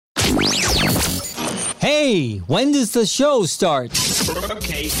Hey, when does the show start?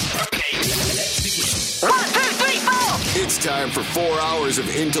 Okay, let's begin. 1, 2, 3, 4! It's time for 4 hours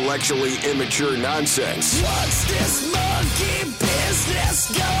of intellectually immature nonsense. What's this monkey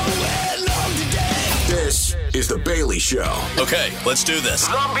business going on today? This is The Bailey Show. Okay, let's do this.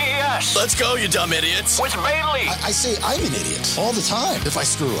 The BS. Let's go, you dumb idiots. With Bailey. I say I'm an idiot all the time if I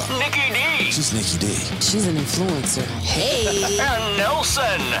screw up. NickyD. She's NickyD. She's an influencer. Hey. And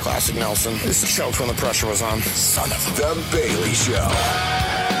Nelson. Classic Nelson. This choked when the pressure was on. Son of a... The Bailey Show.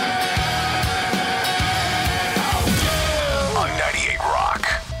 On 98 Rock.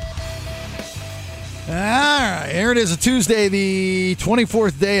 All right, here it is, a Tuesday, the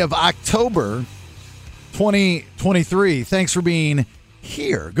 24th day of October, 2023. Thanks for being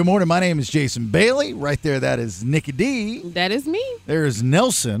here. Good morning. My name is Jason Bailey. Right there, that is NickyD. That is me. There's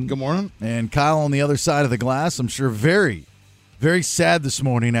Nelson. Good morning. And Kyle on the other side of the glass. I'm sure very, very sad this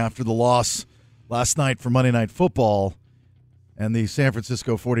morning after the loss last night for Monday Night Football and the San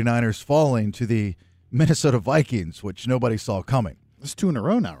Francisco 49ers falling to the Minnesota Vikings, which nobody saw coming. It's 2 in a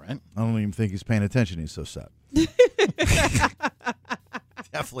row now, right? I don't even think he's paying attention. He's so sad.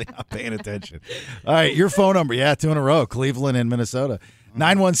 Definitely not paying attention. All right, your phone number. Yeah, 2 in a row. Cleveland and Minnesota.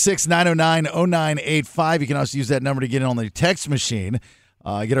 916-909-0985. You can also use that number to get in on the text machine.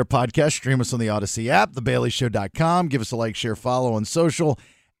 Get our podcast. Stream us on the Odyssey app, thebaileyshow.com. Give us a like, share, follow on social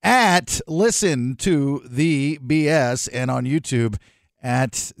at Listen to the BS and on YouTube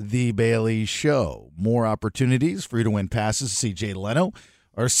at The Bailey Show. More opportunities for you to win passes to see Jay Leno.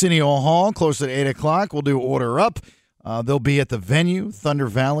 Arsenio Hall, close at 8 o'clock. We'll do Order Up. They'll be at the venue, Thunder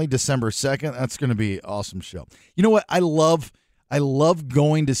Valley, December 2nd. That's going to be an awesome show. You know what? I love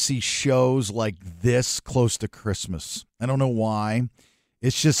going to see shows like this close to Christmas. I don't know why.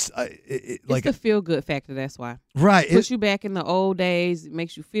 It's just It's the feel-good factor, that's why. Right. It puts you back in the old days. It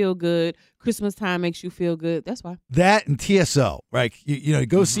makes you feel good. Christmas time makes you feel good. That's why. That and TSO, right? You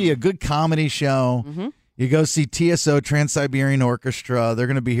go see a good comedy show. Mm-hmm. You go see TSO, Trans-Siberian Orchestra. They're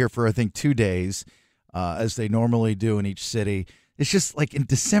going to be here for, I think, 2 days, as they normally do in each city. It's just like in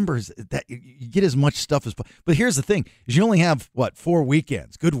December, that you get as much stuff as possible. But here's the thing, is you only have, 4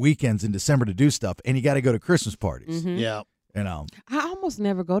 weekends, good weekends in December to do stuff, and you got to go to Christmas parties. Mm-hmm. Yeah. You know, I almost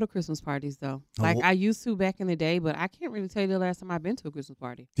never go to Christmas parties, though. Like, I used to back in the day, but I can't really tell you the last time I've been to a Christmas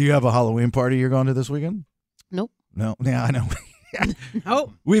party. Do you have a Halloween party you're going to this weekend? Nope. No. Yeah, I know.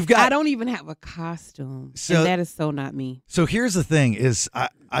 Nope. We've got. I don't even have a costume, and that is so not me. So here's the thing: is I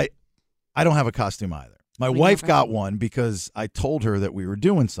don't have a costume either. My wife got one because I told her that we were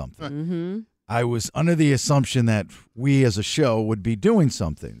doing something. Mm-hmm. I was under the assumption that we as a show would be doing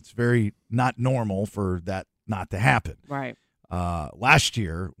something. It's very not normal for that not to happen. Right. Last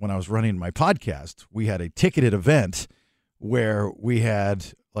year, when I was running my podcast, we had a ticketed event where we had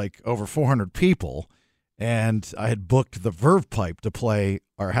like over 400 people, and I had booked the Verve Pipe to play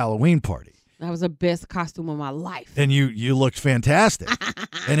our Halloween party. That was the best costume of my life. And you looked fantastic,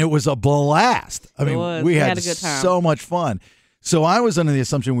 and it was a blast. I mean, we had a good time. So much fun. So I was under the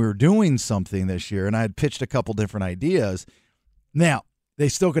assumption we were doing something this year, and I had pitched a couple different ideas. Now, they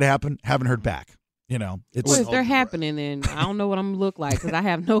still could happen. Haven't heard back. You know, well, if they're happening, then I don't know what I'm going to look like because I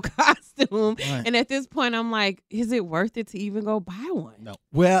have no costume. Right. And at this point, I'm like, is it worth it to even go buy one? No.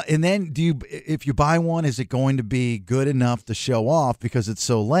 Well, and then if you buy one, is it going to be good enough to show off because it's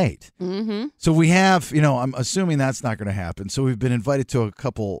so late? Mm-hmm. So we have, I'm assuming that's not going to happen. So we've been invited to a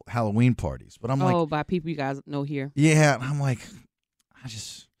couple Halloween parties, but I'm like, by people you guys know here. Yeah, and I'm like,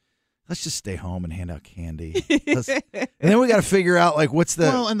 let's just stay home and hand out candy. And then we got to figure out what's the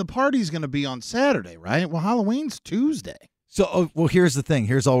Well, and the party's going to be on Saturday, right? Well, Halloween's Tuesday. So here's the thing.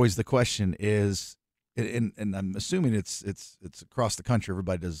 Here's always the question is, and I'm assuming it's across the country.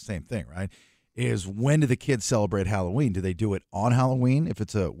 Everybody does the same thing, right? Is when do the kids celebrate Halloween? Do they do it on Halloween if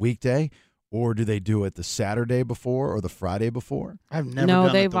it's a weekday, or do they do it the Saturday before or the Friday before? I've never. No,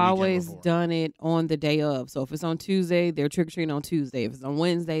 done they've it always before. done it on the day of. So if it's on Tuesday, they're trick-or-treating on Tuesday. If it's on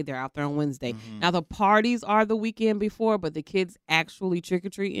Wednesday, they're out there on Wednesday. Mm-hmm. Now, the parties are the weekend before, but the kids actually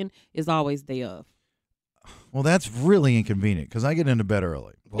trick-or-treating is always day of. Well, that's really inconvenient because I get into bed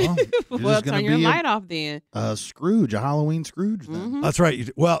early. Well, Well, turn your light off then. Scrooge, a Halloween Scrooge. Then. Mm-hmm. That's right.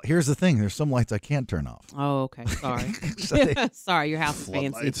 Well, here's the thing. There's some lights I can't turn off. Oh, okay. Sorry. So they- Sorry, your house is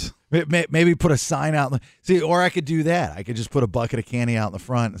fancy. Floodlights. Maybe put a sign out. See, or I could do that. I could just put a bucket of candy out in the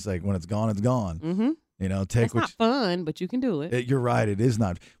front. It's like when it's gone, it's gone. Mm-hmm. Take It's not fun, but you can do it. You're right. It is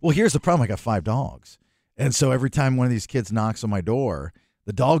not. Well, here's the problem. I got 5 dogs, and so every time one of these kids knocks on my door,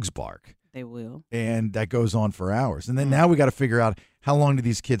 the dogs bark. They will. And that goes on for hours. And then now we got to figure out how long do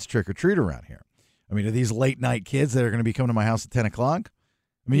these kids trick or treat around here. I mean, are these late night kids that are going to be coming to my house at 10 o'clock?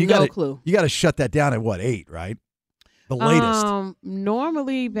 I mean, No clue. You got to shut that down at what, 8, right? The latest.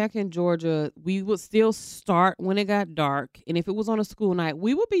 Normally back in Georgia, we would still start when it got dark, and if it was on a school night,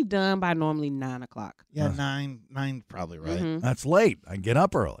 we would be done by normally 9 o'clock. Yeah, 9 probably right. Mm-hmm. That's late. I get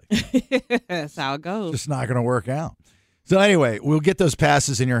up early. That's how it goes. Just not going to work out. So anyway, we'll get those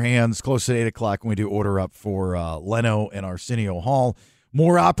passes in your hands close to 8 o'clock when we do order up for Leno and Arsenio Hall.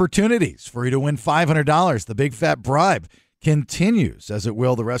 More opportunities for you to win $500. The Big Fat Bribe continues, as it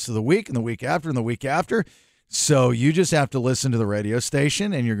will the rest of the week and the week after and the week after. So you just have to listen to the radio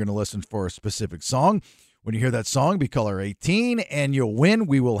station, and you're going to listen for a specific song. When you hear that song, be caller 18, and you'll win.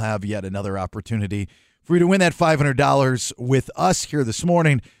 We will have yet another opportunity for you to win that $500 with us here this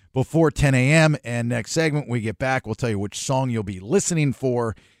morning before 10 a.m. And next segment, when we get back, we'll tell you which song you'll be listening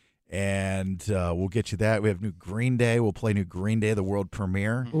for, and we'll get you that. We have new Green Day. We'll play new Green Day, the world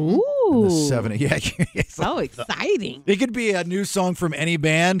premiere. Ooh. The 7. Yeah. So exciting. It could be a new song from any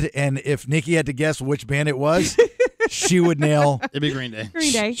band, and if Nikki had to guess which band it was, she would nail. It'd be Green Day.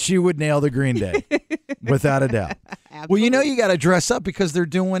 Green Day. She would nail the Green Day, without a doubt. Well, you know you got to dress up because they're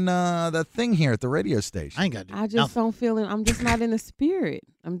doing the thing here at the radio station. I ain't got to do I just nothing. don't feel it. I'm just not in the spirit.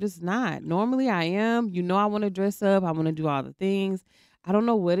 I'm just not. Normally I am. You know I want to dress up. I want to do all the things. I don't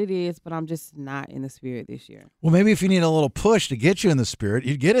know what it is, but I'm just not in the spirit this year. Well, maybe if you need a little push to get you in the spirit,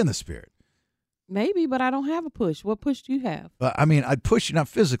 you'd get in the spirit. Maybe, but I don't have a push. What push do you have? I mean, I'd push you, not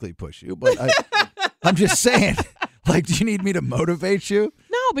physically push you, but I'm just saying, like, do you need me to motivate you?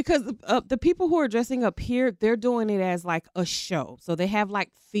 No, because the people who are dressing up here, they're doing it as like a show. So they have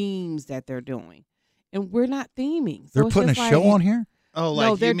like themes that they're doing. And we're not theming. So They're it's putting a just show like, on here? Oh, like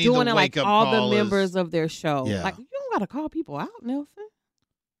no, they're you mean doing the it like wake-up all call the is- members of their show. Yeah. Like, you don't got to call people out, Nelson.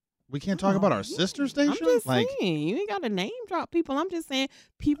 We can't talk about our sister station? I'm just like, saying, you ain't got to name drop people. I'm just saying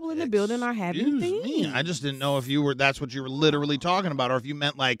people in the building are having excuse themes. me. I just didn't know if that's what you were literally talking about, or if you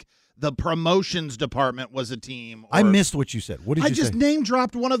meant like the promotions department was a team. I or- missed what you said. What did I you just say? name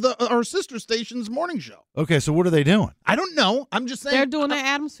dropped one of our sister station's morning show. Okay, so what are they doing? I don't know. I'm just saying They're doing the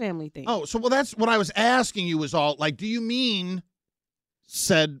Addams Family thing. Oh, so that's what I was asking you was all like, do you mean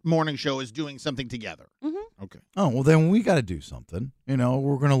said morning show is doing something together? Mm-hmm. Okay. Oh, well, then we got to do something. You know,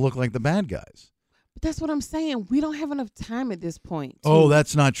 we're going to look like the bad guys. But that's what I'm saying. We don't have enough time at this point. Oh,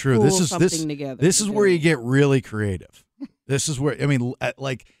 that's not true. pull This is something together This is to where do you it. get really creative. This is where, I mean,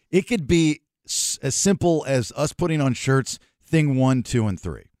 like, it could be as simple as us putting on shirts, thing 1, 2, and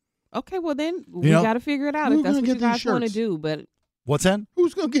 3. Okay, well then we know, got to figure it out who's if that's gonna what you get these guys want to shirts? do. But What's that?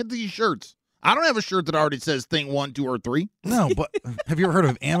 Who's going to get these shirts? I don't have a shirt that already says thing 1, 2, or 3. No, but have you ever heard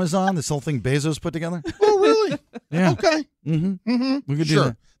of Amazon? This whole thing Bezos put together? Oh, really? Yeah. Okay. Mm-hmm. Mm-hmm. We could do Sure.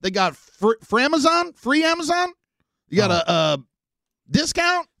 that. They got free Amazon? Free Amazon? You got a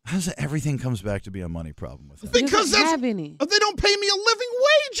discount? How does everything comes back to be a money problem with it? he Because doesn't that's have any. they don't pay me a living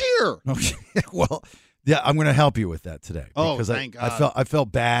wage here. Okay. Well, yeah, I'm going to help you with that today. Oh, because thank I God. I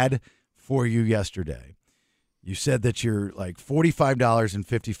felt bad for you yesterday. You said that you're like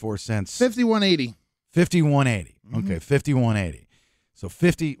 $45.54. 5180. $51.80. Mm-hmm. Okay, $51.80. So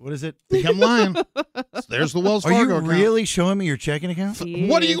 50. What is it? Think I'm lying. There's the Wells Are Fargo you account. really showing me your checking account?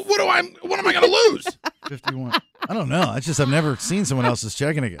 What am I going to lose? 51. I don't know. It's just I've never seen someone else's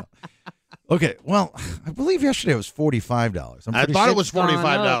checking account. Okay, well, I believe yesterday it was $45. I thought it was Gone $45.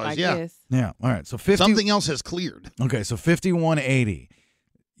 up, I Yeah. guess. Yeah. All right. So 50. Something else has cleared. Okay, so 5180.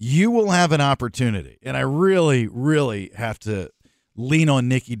 You will have an opportunity, and I really, really have to lean on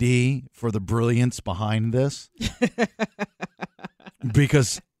NickyD for the brilliance behind this,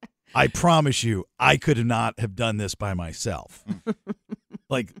 because I promise you, I could not have done this by myself.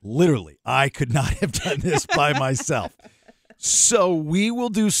 Like, literally, I could not have done this by myself. So we will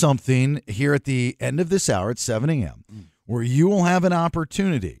do something here at the end of this hour at 7 a.m. where you will have an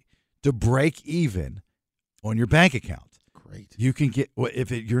opportunity to break even on your bank account. Great. You can get,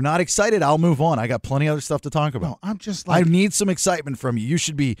 if you're not excited, I'll move on. I got plenty of other stuff to talk about. No, I'm just like, I need some excitement from you. You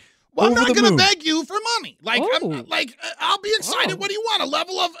should be well, I'm over not the going to moon. beg you for money. Like, Oh. I'll be excited. Oh. What do you want? A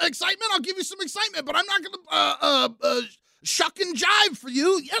level of excitement? I'll give you some excitement, but I'm not going to shuck and jive for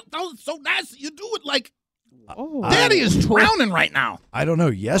you. Yeah, that was so nice that you do it. Like, Oh. Daddy is drowning right now. I don't know.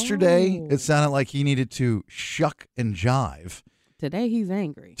 Yesterday, Oh. it sounded like he needed to shuck and jive. Today he's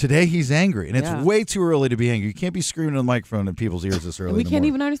angry. Today, he's angry, and Yeah. it's way too early to be angry. You can't be screaming in the microphone in people's ears this early. And we in the can't morning.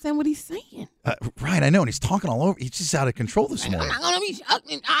 even understand what he's saying. Right, I know, and he's talking all over. He's just out of control this morning. going to be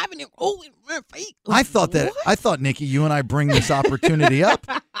shucking and jiving and rolling my feet. I thought, Nikki, you and I bring this opportunity up,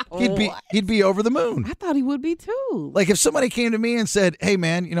 he'd be over the moon. I thought he would be too. Like if somebody came to me and said, "Hey,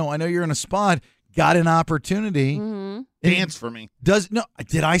 man, you know, I know you're in a spot, got an opportunity." Mm-hmm. Dance for me.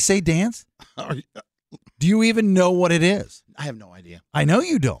 Did I say dance? Do you even know what it is? I have no idea. I know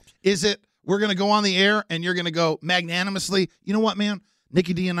you don't. Is it we're going to go on the air and you're going to go magnanimously, you know what, man?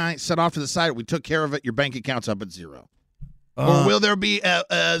 NickyD and I set off to the side. We took care of it. Your bank account's up at 0. Or will there be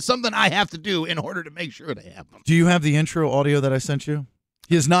something I have to do in order to make sure it happens? Do you have the intro audio that I sent you?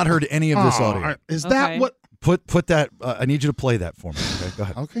 He has not heard any of this audio. Is that what? Put that. I need you to play that for me. Okay, go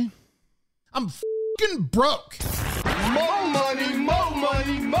ahead. Okay. I'm fucking broke. More money, more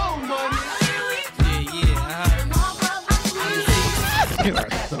money, more money. You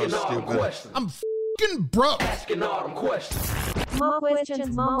are so stupid. I'm fucking broke. Asking all them questions. More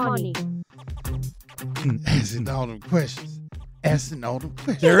questions, more money. Asking all them questions. Asking all them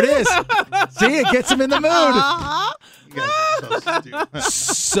questions. There it is. See, it gets him in the mood. You guys are so stupid.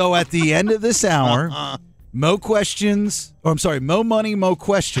 So at the end of this hour, Mo Questions, or I'm sorry, Mo Money, Mo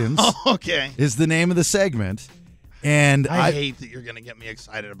Questions Okay. is the name of the segment. And I hate that you're going to get me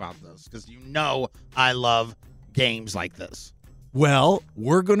excited about this because you know I love games like this. Well,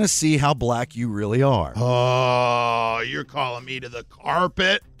 we're going to see how black you really are. Oh, you're calling me to the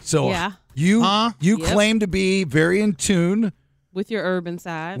carpet? So Yeah. you Yep. claim to be very in tune With your urban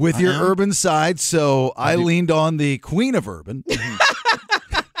side. with your urban side, so I leaned on the queen of urban,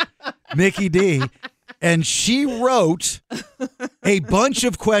 NickyD, and she wrote a bunch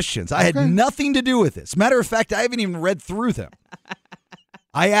of questions. I had nothing to do with this. Matter of fact, I haven't even read through them.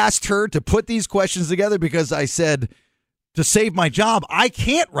 I asked her to put these questions together because I said, to save my job, I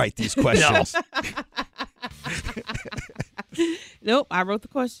can't write these questions. Nope, I wrote the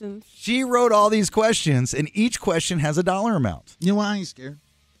questions. She wrote all these questions, and each question has a dollar amount. You know why I ain't scared?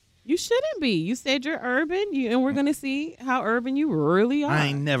 You shouldn't be. You said you're urban, and we're gonna see how urban you really are. I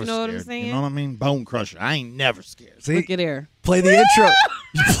ain't never you know scared. what I'm saying? You know what I mean? Bone crusher. I ain't never scared. See? Look at there. Play the intro.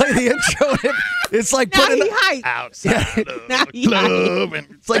 You play the intro. It's like Now putting he hyped. Outside Now of the he club and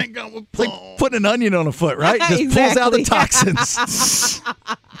like- think I'm a it's like bone. putting an onion on a foot, right? Just pulls out the Exactly. toxins.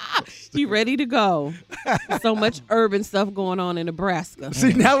 You ready to go? So much urban stuff going on in Nebraska.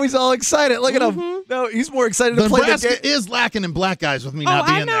 See, now he's all excited. Look at him. No, he's more excited to play the Nebraska game. is lacking in black guys with me Oh, not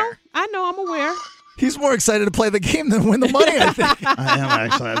I being know. there. I know. I'm aware. He's more excited to play the game than win the money, I think. I am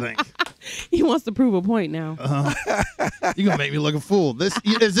actually, I think. He wants to prove a point now. You're going to make me look a fool. Is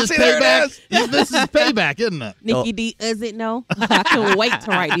this See, there it payback? is. This is payback, isn't it? NickyD, does it know? I couldn't wait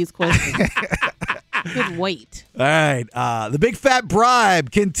to write these questions. Couldn't wait. All right. The Big Fat Bribe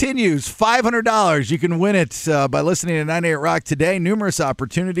continues. $500. You can win it by listening to 98 Rock today. Numerous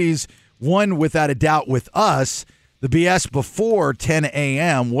opportunities. One, without a doubt, with us. The BS before 10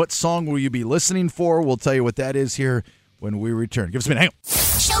 a.m. What song will you be listening for? We'll tell you what that is here when we return. Give us a minute. Hang on.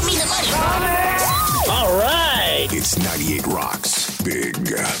 Show me the money. All right. It's 98 Rock's Big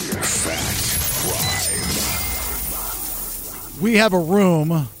Fat Bribe. We have a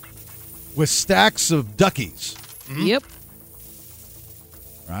room with stacks of duckies, Yep.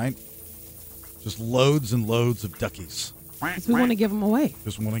 right? Just loads and loads of duckies. 'Cause we want to give them away.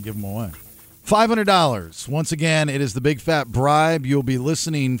 Just want to give them away. $500. Once again, it is the Big Fat Bribe. You'll be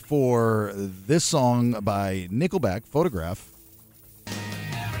listening for this song by Nickelback, Photograph.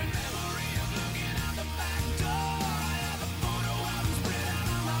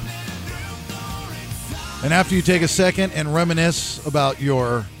 And after you take a second and reminisce about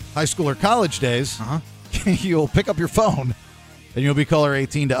your high school or college days, you'll pick up your phone and you'll be caller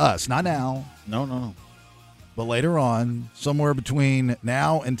 18 to us. Not now, No. but later on, somewhere between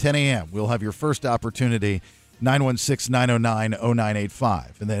now and 10 a.m., we'll have your first opportunity,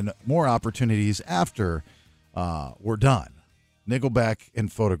 916-909-0985. And then more opportunities after we're done. Nickelback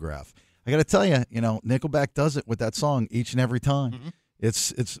and Photograph. I got to tell you, Nickelback does it with that song each and every time. Mm-hmm.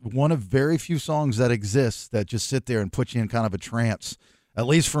 It's one of very few songs that exists that just sit there and put you in kind of a trance, at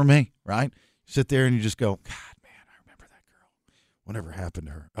least for me, right? You sit there and you just go, God, man, I remember that girl. Whatever happened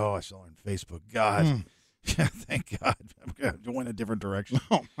to her? Oh, I saw her on Facebook. God. Yeah, thank God. I'm going a different direction.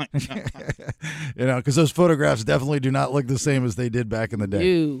 Oh, my God. Because those photographs definitely do not look the same as they did back in the day.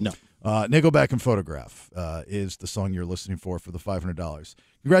 You. No. Nickelback and Photograph is the song you're listening for the $500.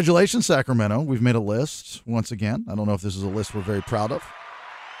 Congratulations, Sacramento. We've made a list once again. I don't know if this is a list we're very proud of,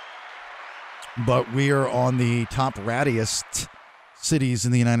 but we are on the top rattiest cities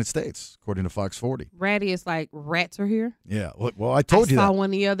in the United States, according to Fox 40. Ratty is like rats are here. Yeah. Well, I told you I saw that. one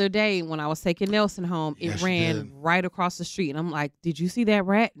the other day when I was taking Nelson home. It Yes, you ran did. right across the street. And I'm like, did you see that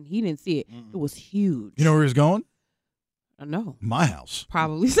rat? And he didn't see it. It was huge. You know where he was going? I know. My house.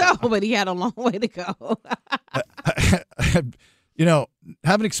 Probably so, but he had a long way to go.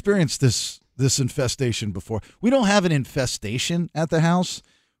 Haven't experienced this infestation before. We don't have an infestation at the house.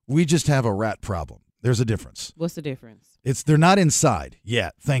 We just have a rat problem. There's a difference. What's the difference? They're not inside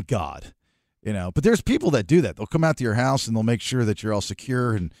yet, thank God. But there's people that do that. They'll come out to your house and they'll make sure that you're all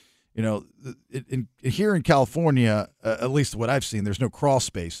secure. And, here in California, at least what I've seen, there's no crawl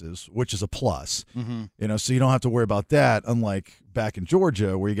spaces, which is a plus. Mm-hmm. So you don't have to worry about that, unlike back in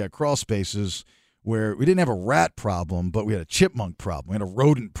Georgia where you got crawl spaces where we didn't have a rat problem, but we had a chipmunk problem. We had a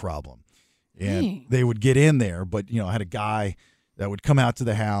rodent problem. And they would get in there, but, I had a guy that would come out to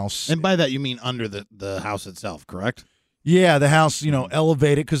the house. And by that, you mean under the house itself, correct? Yeah, the house,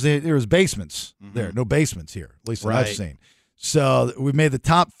 elevated because there was basements there. No basements here, at least that I've seen. So we made the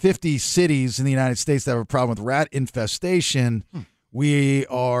top 50 cities in the United States that have a problem with rat infestation. We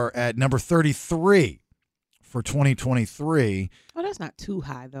are at number 33 for 2023. Oh, that's not too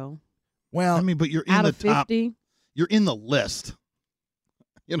high, though. Well, I mean, but you're in Out the of top. 50? You're in the list.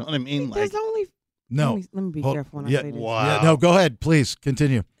 You know what I mean? There's only... no. Let me be careful when I say this. Wow. Yeah, no, go ahead. Please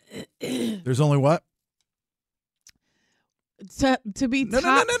continue. There's only what? To be top...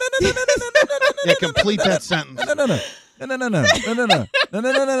 No. Yeah, complete that sentence.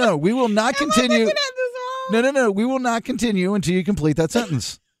 No. We will not continue. Looking at this wrong. No. We will not continue until you complete that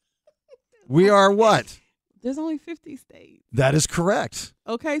sentence. We are what? There's only 50 states. That is correct.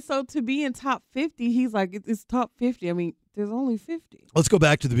 Okay, so to be in top 50, he's like, it's top 50. I mean, there's only 50. Let's go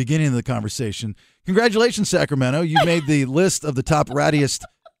back to the beginning of the conversation. Congratulations, Sacramento. You made the list of the top rattiest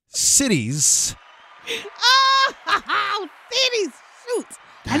cities. Oh, cities. Shoot.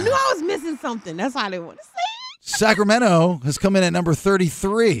 I knew I was missing something. That's why I didn't want to say it. Sacramento has come in at number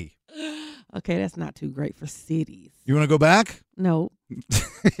 33. Okay, that's not too great for cities. You want to go back? No.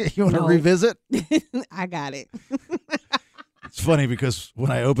 You want to revisit? I got it. It's funny because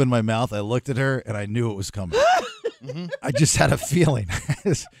when I opened my mouth, I looked at her and I knew it was coming. I just had a feeling.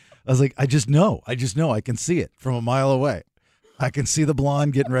 I was like, I just know. I can see it from a mile away. I can see the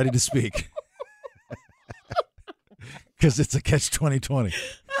blonde getting ready to speak. Because it's a catch 2020.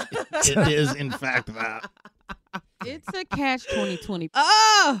 It is, in fact, that. It's a catch 2020.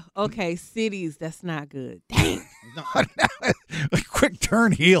 Oh, okay. Cities, that's not good. Dang. A quick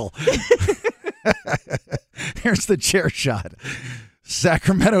turn heel. Here's the chair shot.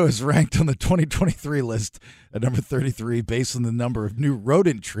 Sacramento is ranked on the 2023 list at number 33 based on the number of new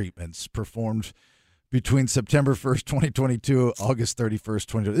rodent treatments performed between September 1st, 2022, August 31st,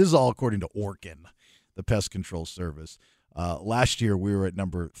 2022. This is all according to Orkin, the pest control service. Last year, we were at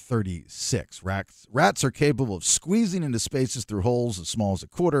number 36. Rats are capable of squeezing into spaces through holes as small as a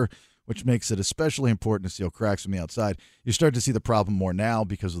quarter, which makes it especially important to seal cracks from the outside. You start to see the problem more now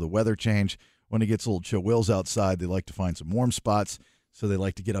because of the weather change. When it gets a little chill wills outside, they like to find some warm spots, so they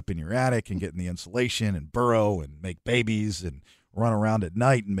like to get up in your attic and get in the insulation and burrow and make babies and run around at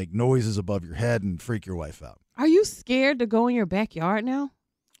night and make noises above your head and freak your wife out. Are you scared to go in your backyard now?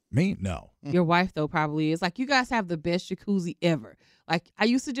 Me? No. Your wife, though, probably is. Like, you guys have the best jacuzzi ever. Like, I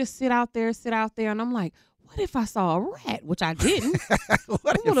used to just sit out there, and I'm like, what if I saw a rat? Which I didn't.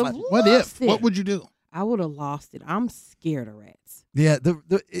 What What would you do? I would have lost it. I'm scared of rats. Yeah,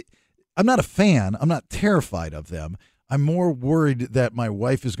 I'm not a fan. I'm not terrified of them. I'm more worried that my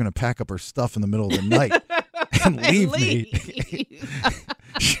wife is going to pack up her stuff in the middle of the night and leave me.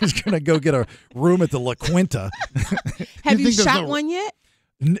 She's going to go get a room at the La Quinta. Have you shot one yet?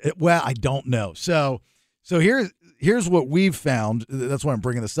 Well, I don't know. So here's what we've found. That's why I'm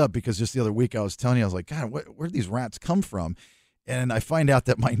bringing this up, because just the other week I was telling you, I was like, God, where do these rats come from? And I find out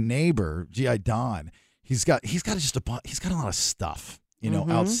that my neighbor, G.I. Don, he's got a lot of stuff,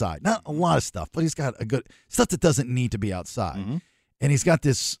 outside. Not a lot of stuff, but he's got a good stuff that doesn't need to be outside. Mm-hmm. And he's got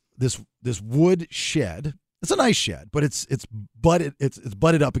this wood shed. It's a nice shed, but it's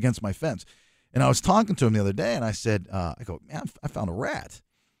butted up against my fence. And I was talking to him the other day, and I said, I go, man, I found a rat.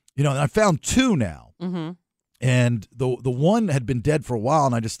 And I found two now. Mm-hmm. And the one had been dead for a while,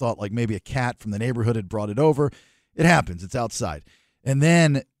 and I just thought like maybe a cat from the neighborhood had brought it over. It happens. It's outside. And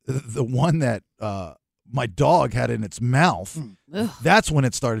then the one that my dog had in its mouth, that's when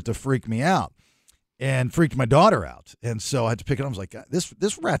it started to freak me out and freaked my daughter out. And so I had to pick it up. I was like,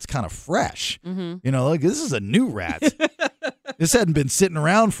 this rat's kind of fresh. Mm-hmm. Like this is a new rat. This hadn't been sitting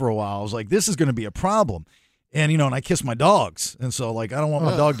around for a while. I was like, this is going to be a problem. And, and I kiss my dogs. And so, like, I don't want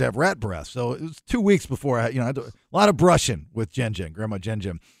my dog to have rat breath. So it was 2 weeks before I had a lot of brushing with Grandma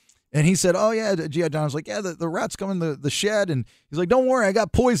Jen. And he said, oh, yeah, G.I. Don. I was like, yeah, the rat's come in the shed. And he's like, don't worry, I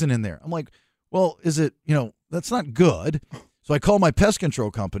got poison in there. I'm like, well, is it, that's not good. So I call my pest control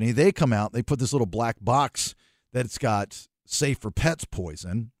company. They come out. They put this little black box that's got safe for pets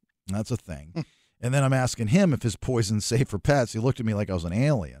poison. That's a thing. And then I'm asking him if his poison's safe for pets. He looked at me like I was an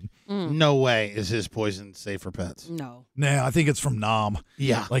alien. No way is his poison safe for pets. No. Nah, I think it's from Nam.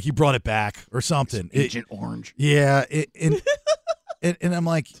 Yeah. Like he brought it back or something. Agent Orange. Yeah. And I'm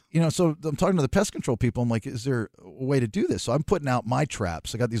like, so I'm talking to the pest control people. I'm like, is there a way to do this? So I'm putting out my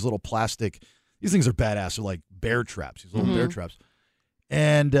traps. I got these little plastic, these things are badass. They're like bear traps, these little bear traps.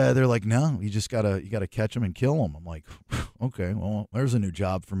 And they're like, no, you gotta catch them and kill them. I'm like, okay, well, there's a new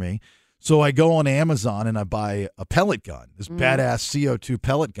job for me. So I go on Amazon and I buy a pellet gun, this badass CO2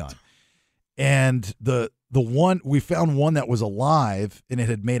 pellet gun. And we found one that was alive, and it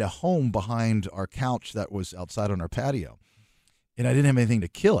had made a home behind our couch that was outside on our patio. And I didn't have anything to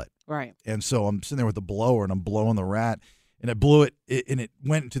kill it. Right. And so I'm sitting there with the blower, and I'm blowing the rat. And I blew it, and it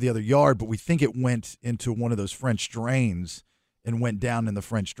went into the other yard, but we think it went into one of those French drains and went down in the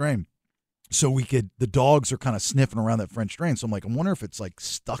French drain. So the dogs are kind of sniffing around that French drain. So I'm like, I wonder if it's like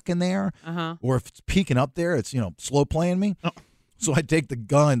stuck in there or if it's peeking up there. It's, slow playing me. Oh. So I take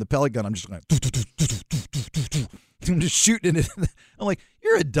the pellet gun. I'm just going, I'm just shooting it. I'm like,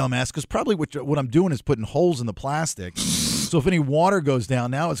 you're a dumbass, because probably what I'm doing is putting holes in the plastic. So if any water goes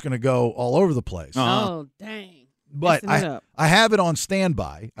down, now it's going to go all over the place. Oh, dang. But I have it on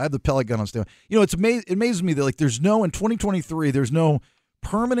standby. I have the pellet gun on standby. It amazes me that in 2023, there's no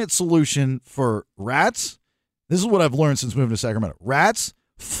permanent solution for rats. This is what I've learned since moving to Sacramento. Rats,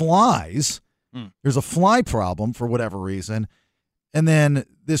 flies. There's a fly problem for whatever reason. And then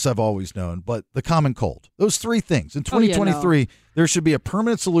this I've always known, but the common cold. Those three things. In 2023, there should be a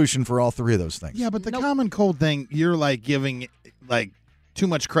permanent solution for all three of those things. Yeah, but the common cold thing, you're like giving too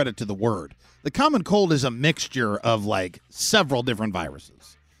much credit to the word. The common cold is a mixture of several different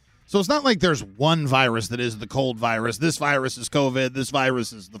viruses. So it's not like there's one virus that is the cold virus. This virus is COVID. This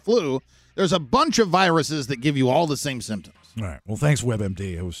virus is the flu. There's a bunch of viruses that give you all the same symptoms. All right. Well, thanks,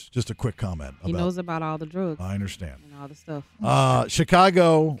 WebMD. It was just a quick comment. He knows about all the drugs. I understand. And all the stuff.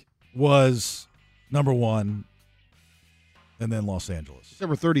 Chicago was number 1, and then Los Angeles.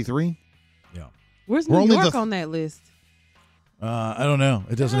 Number 33? Yeah. Where's New York on that list? I don't know.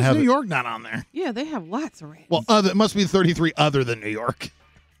 It doesn't have New York not on there. Yeah, they have lots of rats. Well, it must be 33 other than New York.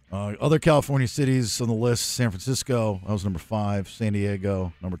 Other California cities on the list: San Francisco, that was number 5. San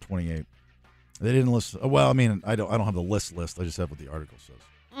Diego, number 28. They didn't list. Well, I mean, I don't have the list. I just have what the article says.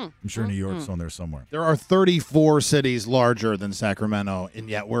 I'm sure New York's on there somewhere. There are 34 cities larger than Sacramento, and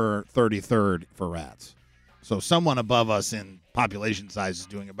yet we're 33rd for rats. So someone above us in population size is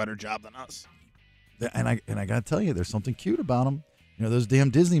doing a better job than us. And I got to tell you, there's something cute about them. Those damn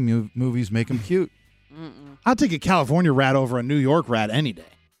Disney movies make them cute. I'll take a California rat over a New York rat any day.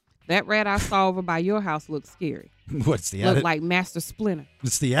 That rat I saw over by your house looks scary. What's the attitude? Looked like Master Splinter.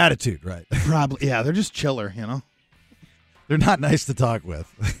 It's the attitude, right? Probably, yeah. They're just chiller, They're not nice to talk with.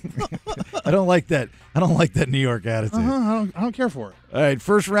 I don't like that. I don't like that New York attitude. I don't care for it. All right,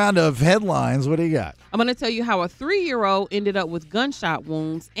 first round of headlines. What do you got? I'm going to tell you how a 3-year-old ended up with gunshot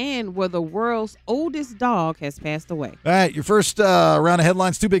wounds and where the world's oldest dog has passed away. All right, your first round of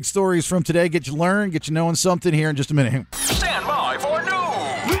headlines. 2 big stories from today. Get you learning, get you knowing something here in just a minute. Stand by for news.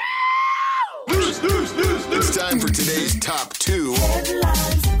 It's time for today's top 2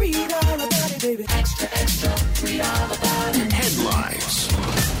 Headlines. Read all about it, baby. Extra, extra. Read all about it. headlines.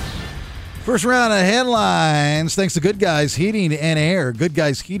 First round of headlines, thanks to Good Guys Heating and Air.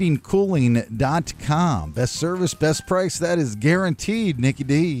 GoodGuysHeatingCooling.com. Best service, best price, that is guaranteed,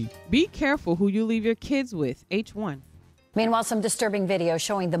 NickyD. Be careful who you leave your kids with. H1. Meanwhile, some disturbing video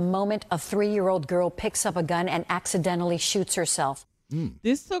showing the moment a 3-year-old girl picks up a gun and accidentally shoots herself.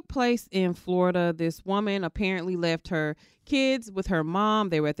 This took place in Florida. This woman apparently left her kids with her mom.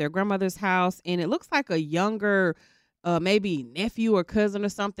 They were at their grandmother's house, and it looks like a younger maybe nephew or cousin or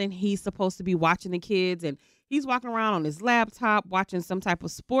something. He's supposed to be watching the kids, and he's walking around on his laptop watching some type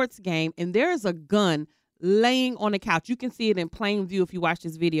of sports game, and there's a gun laying on the couch. You can see it in plain view if you watch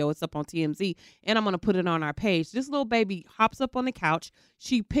this video. It's up on TMZ, and I'm going to put it on our page. This little baby hops up on the couch.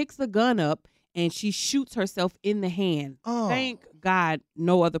 She picks the gun up, and she shoots herself in the hand. Oh. Thank God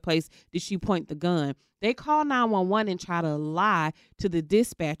no other place did she point the gun. They call 911 and try to lie to the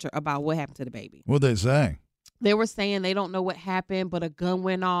dispatcher about what happened to the baby. What'd they say? They were saying they don't know what happened, but a gun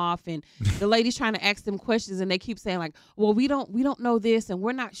went off, and the lady's trying to ask them questions, and they keep saying like, well, we don't know this, and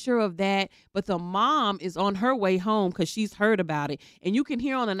we're not sure of that. But the mom is on her way home because she's heard about it. And you can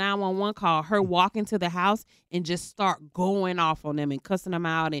hear on the 911 call her walk into the house and just start going off on them and cussing them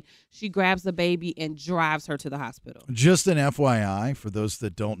out. And she grabs the baby and drives her to the hospital. Just an FYI for those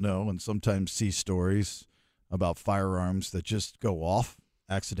that don't know and sometimes see stories about firearms that just go off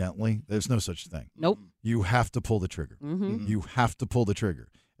accidentally. There's no such thing. Nope. You have to pull the trigger. Mm-hmm. You have to pull the trigger.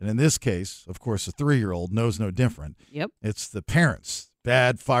 And in this case, of course, a 3-year-old knows no different. Yep. It's the parents,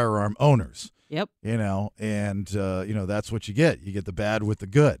 bad firearm owners. Yep. And that's what you get. You get the bad with the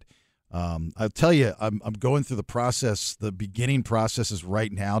good. I'll tell you, I'm going through the process, the beginning processes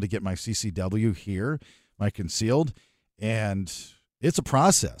right now to get my CCW here, my concealed, and it's a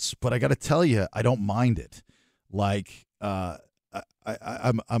process. But I got to tell you, I don't mind it. Like, I'm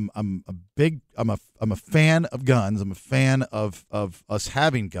a fan of guns. I'm a fan of us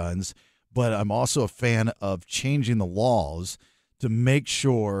having guns, but I'm also a fan of changing the laws to make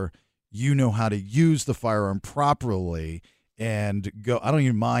sure you know how to use the firearm properly and go. I don't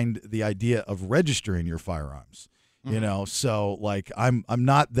even mind the idea of registering your firearms. You know, so like I'm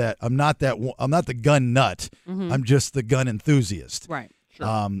not the gun nut. I'm just the gun enthusiast. Right.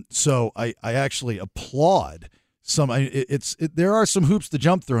 Sure. So I actually applaud there are some hoops to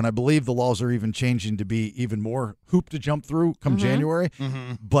jump through, and I believe the laws are even changing to be even more hoop to jump through come January.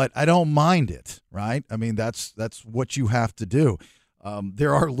 But I don't mind it, right? I mean, that's what you have to do.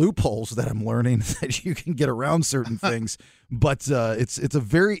 There are loopholes that I'm learning that you can get around certain things, but it's a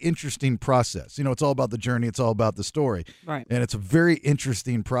very interesting process. You know, it's all about the journey. It's all about the story, right? And it's a very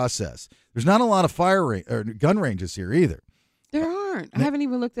interesting process. There's not a lot of gun ranges here either. There aren't. I haven't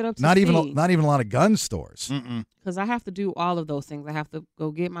even looked it up. Not even a lot of gun stores. Because I have to do all of those things. I have to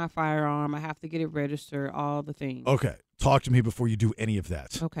go get my firearm. I have to get it registered. All the things. Okay, talk to me before you do any of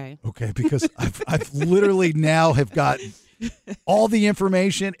that. Okay, because I've literally now have got all the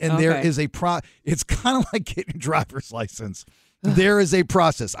information, and there is it's kind of like getting a driver's license. There is a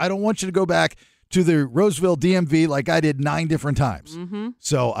process. I don't want you to go back to the Roseville DMV like I did 9 different times.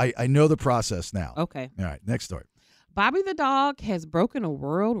 So I know the process now. Okay. All right, next story. Bobby the dog has broken a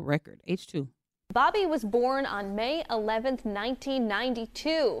world record. H2. Bobby was born on May 11th,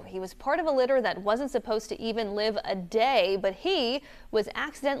 1992. He was part of a litter that wasn't supposed to even live a day, but he was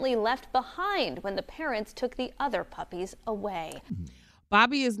accidentally left behind when the parents took the other puppies away.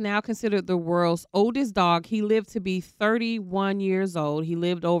 Bobby is now considered the world's oldest dog. He lived to be 31 years old. He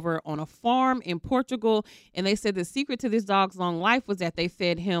lived over on a farm in Portugal, and they said the secret to this dog's long life was that they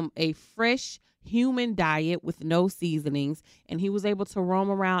fed him a fresh human diet with no seasonings, and he was able to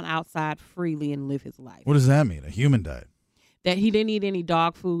roam around outside freely and live his life. What does that mean, a human diet? That he didn't eat any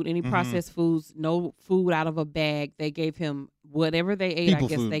dog food, any processed foods, no food out of a bag. They gave him whatever they ate, I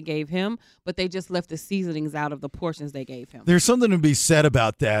guess they gave him, but they just left the seasonings out of the portions they gave him. There's something to be said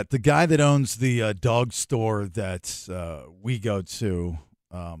about that. The guy that owns the dog store that we go to,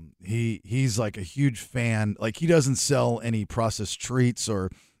 he's like a huge fan. Like, he doesn't sell any processed treats or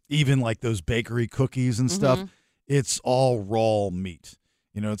even like those bakery cookies and stuff. It's all raw meat.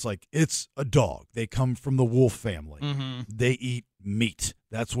 You know, it's like, it's a dog. They come from the wolf family. They eat meat.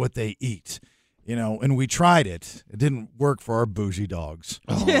 That's what they eat. You know, and we tried it. It didn't work for our bougie dogs.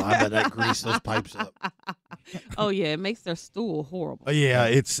 Oh, I bet that greased those pipes up. Oh, yeah. It makes their stool horrible. Yeah,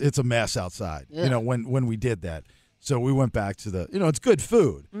 it's a mess outside, you know, when we did that. So we went back to it's good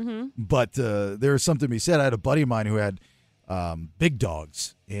food. But there is something to be said. I had a buddy of mine who had big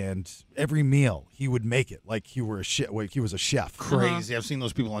dogs, and every meal he would make it like he was a chef. Crazy. I've seen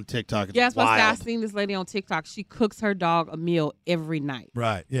those people on TikTok. It's that's why wild. I've seen this lady on TikTok. She cooks her dog a meal every night.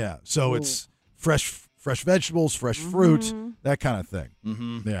 Right. Yeah. So it's fresh vegetables, fresh fruit, that kind of thing.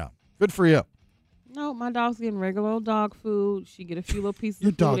 Yeah. Good for you. No, my dog's getting regular old dog food. She get a few little pieces Your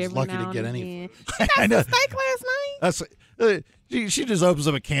of food dog's every lucky now to get and any again. food. She got some steak last night. That's she just opens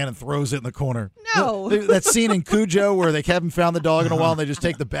up a can and throws it in the corner. No. That scene in Cujo where they haven't found the dog in a while and they just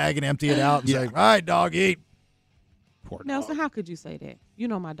take the bag and empty it out and say, all right, dog, eat. Poor Nelson, how could you say that? You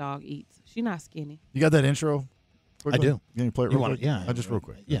know my dog eats. She's not skinny. You got that intro? I do. Can you play it real quick? Yeah. Just real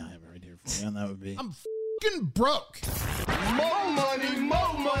quick. Yeah, I have it right here for you, and that would be. I'm f***ing broke. More money,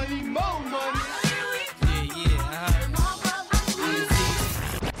 more money, more money.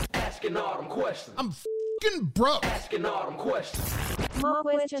 Asking all them questions. I'm f***ing broke. Asking all them questions. More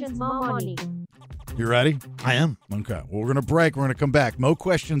questions, more money. You ready? I am. Okay. Well, we're going to break. We're going to come back. Mo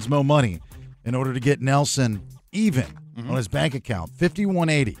questions, mo money in order to get Nelson even on his bank account.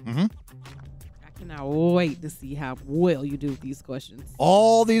 5180. I cannot wait to see how well you do with these questions.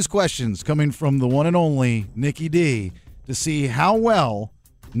 All these questions coming from the one and only NickyD to see how well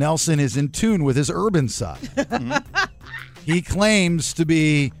Nelson is in tune with his urban side. He claims to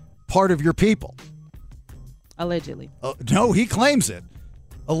be part of your people. Allegedly. No, he claims it.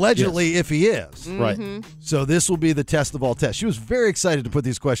 Allegedly, if he is. Right. So this will be the test of all tests. She was very excited to put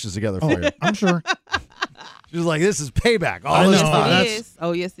these questions together for you. I'm sure. She was like, this is payback. I All this know. time. Yes, it is.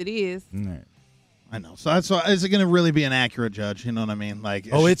 Oh, yes, it is. All right. I know. So that's why. Is it going to really be an accurate judge? You know what I mean? Like,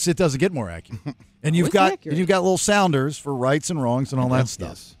 Oh, it doesn't get more accurate. And you've it's got accurate. little sounders for rights and wrongs and all that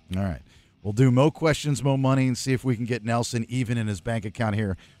stuff. Yes. All right. We'll do Mo questions, Mo money, and see if we can get Nelson even in his bank account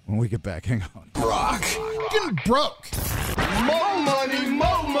here when we get back. Hang on. F***ing broke. More money,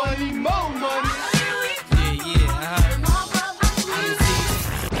 more money, more money.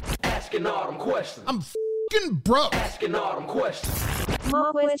 Asking all them questions. I'm f***ing broke. Asking all them questions.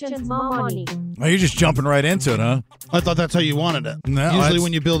 More questions, more money. Oh, you're just jumping right into it, huh? I thought that's how you wanted it. No, Usually that's-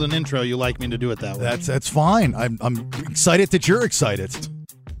 when you build an intro, you like me to do it that way. That's fine. I'm excited that you're excited.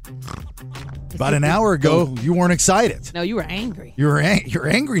 About an hour ago, you weren't excited. No, you were angry. You're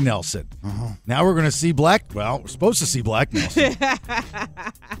angry, Nelson. Now we're going to see Black. Well, we're supposed to see Black Nelson.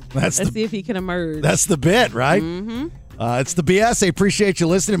 Let's see if he can emerge. That's the bit, right? Mm-hmm. It's the BS. I appreciate you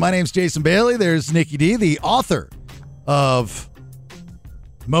listening. My name's Jason Bailey. There's NickyD, the author of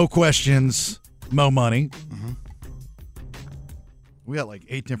Mo Questions, Mo Money. Mm-hmm. We got like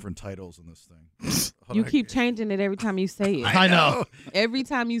 8 different titles in this thing. You keep changing it every time you say it. I know. Every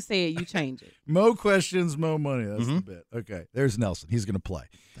time you say it, you change it. Mo Questions, Mo Money. That's the bit. Okay, there's Nelson. He's going to play.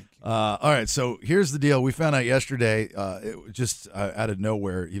 All right, so here's the deal. We found out yesterday, it just out of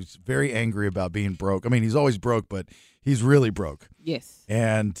nowhere, he was very angry about being broke. I mean, he's always broke, but he's really broke. Yes.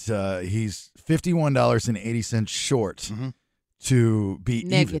 And he's $51.80 short to be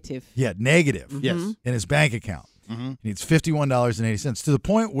negative. Even. Yeah, negative. Yes. In his bank account. He needs $51.80 to the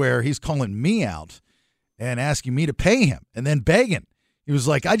point where he's calling me out and asking me to pay him and then begging. He was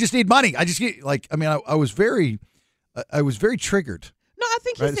like, I just need money. I was very triggered. No, I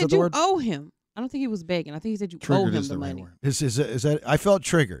think he said you owe him. I don't think he was begging. I think he said you owe him the money. Is that I felt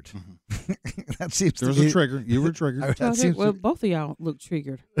triggered. That seems there was a trigger. You were triggered. Well, both of y'all look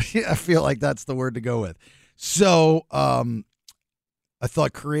triggered. I feel like that's the word to go with. So I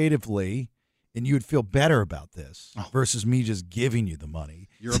thought creatively, and you would feel better about this versus me just giving you the money.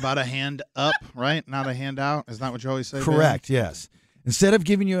 You're about a hand up, right? Not a hand out. Is that what you always say? Correct, Baby? yes. Instead of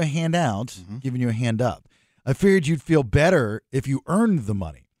giving you a hand out, giving you a hand up. I figured you'd feel better if you earned the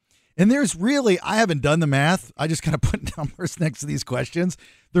money. And there's really, I haven't done the math. I just kind of put numbers next to these questions.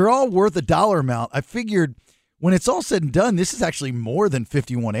 They're all worth a dollar amount. I figured when it's all said and done, this is actually more than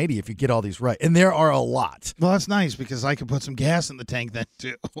 $51.80 if you get all these right. And there are a lot. Well, that's nice because I could put some gas in the tank then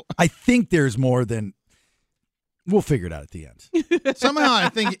too. I think there's more than, we'll figure it out at the end. Somehow I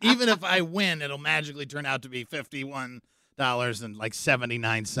think even if I win, it'll magically turn out to be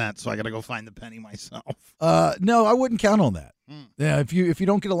 $51.79. So I got to go find the penny myself. No, I wouldn't count on that. Yeah, if you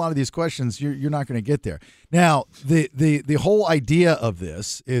don't get a lot of these questions, you're not going to get there. Now, the whole idea of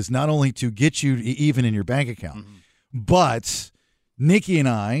this is not only to get you even in your bank account, but Nikki and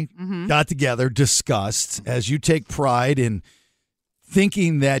I got together, discussed, as you take pride in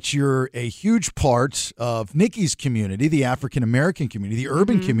thinking that you're a huge part of Nikki's community, the African American community, the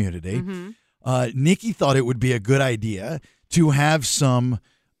urban community. Nikki thought it would be a good idea to have some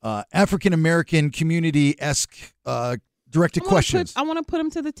African American community-esque directed questions. I want to put them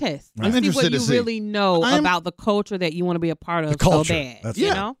to the test. I'm interested what you really know about the culture that you want to be a part of. The culture. So bad. That's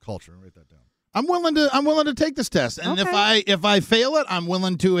you know? Culture. Write that down. I'm willing to take this test, and if I fail it, I'm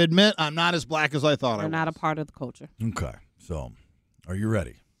willing to admit I'm not as black as I thought I was. You're not a part of the culture. Okay, so are you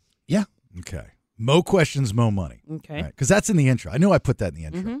ready? Yeah. Okay. Mo Questions, Mo Money. Okay. Because that's in the intro. I knew I put that in the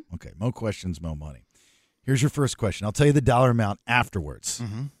intro. Okay. Mo Questions, Mo Money. Here's your first question. I'll tell you the dollar amount afterwards,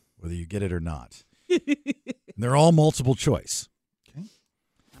 whether you get it or not. They're all multiple choice. Okay.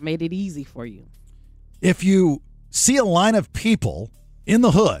 I made it easy for you. If you see a line of people in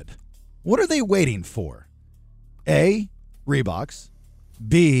the hood, what are they waiting for? A, Reeboks,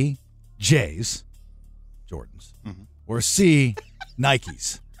 B, J's, Jordans, or C,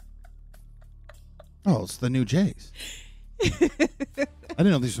 Nikes? Oh, it's the new J's. I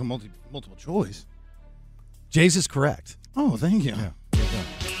didn't know these were multiple choice. J's is correct. Oh, thank you. Yeah.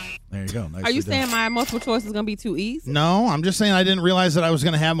 There you go. Nicely Are you done. saying my multiple choice is going to be too easy? No, I'm just saying I didn't realize that I was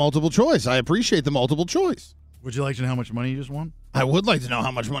going to have multiple choice. I appreciate the multiple choice. Would you like to know how much money you just won? I would like to know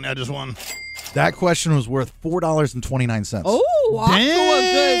how much money I just won. That question was worth $4.29. Oh, off to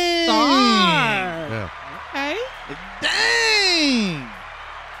a good start. Yeah. Okay. Dang.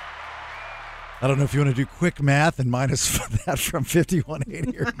 I don't know if you want to do quick math and minus that from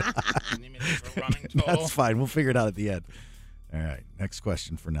 5180 or not. You need me to do a running total? That's fine. We'll figure it out at the end. All right. Next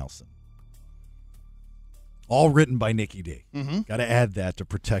question for Nelson. All written by NickyD. Got to add that to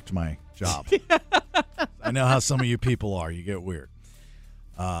protect my job. I know how some of you people are. You get weird.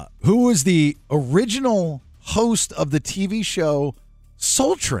 Who was the original host of the TV show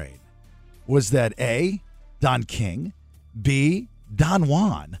Soul Train? Was that A, Don King, B, Don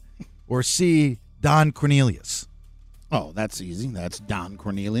Juan, or C, Don Cornelius? Oh, that's easy. That's Don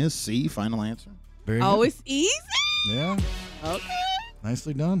Cornelius. C, final answer. Very Oh, good. it's easy? Yeah. Okay.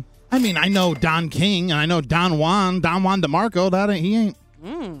 Nicely done. I mean, I know Don King, and I know Don Juan DeMarco. He ain't.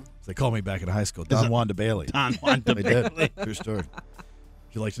 They called me back in high school. Don Juan de Bailey. Don Juan de They Bailey. did. True story.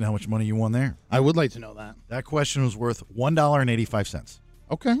 Would you like to know how much money you won there? I would like to know that. That question was worth $1.85.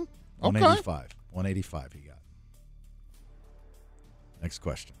 Okay. $1.85. $1.85 he got. Next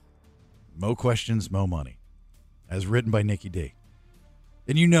question. Mo questions, Mo money. As written by NickyD.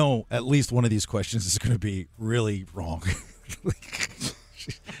 And you know at least one of these questions is going to be really wrong.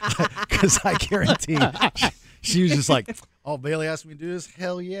 Because I guarantee she was just like, oh, Bailey asked me to do this?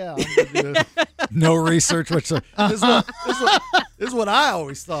 Hell yeah. I'm gonna do this. No research whatsoever. This is what I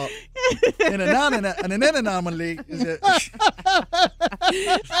always thought. An anomaly is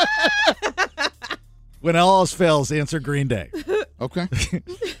when all else fails, answer Green Day. Okay.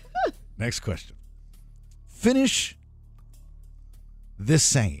 Next question. Finish this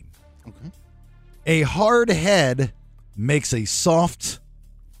saying. Okay. A hard head makes a soft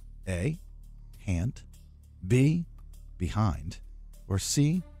A, hand, B, behind, or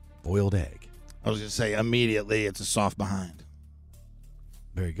C, boiled egg. I was going to say immediately it's a soft behind.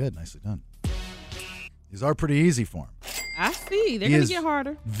 Very good. Nicely done. These are pretty easy for him. I see. They're He going is to get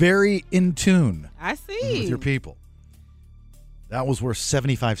harder. Very in tune I see. with your people. That was worth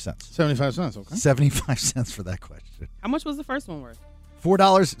 75 cents. 75 cents, okay. 75 cents for that question. How much was the first one worth?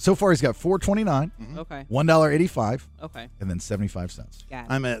 $4. So far, he's got $4.29, Okay. $1.85, Okay. and then 75 cents. Got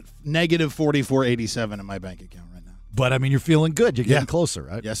it. I'm at negative 44.87 in my bank account right now. But, I mean, you're feeling good. You're getting Yeah. closer,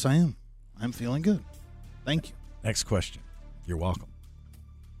 right? Yes, I am. I'm feeling good. Thank you. Next question. You're welcome.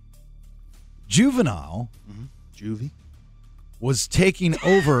 Juvenile Juvie. was taking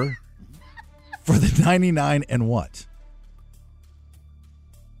over for the 99 and what?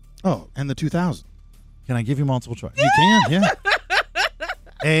 Oh, and the 2000. Can I give you multiple choice? You can, yeah.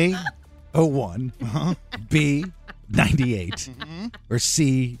 A, 01, B, 98, or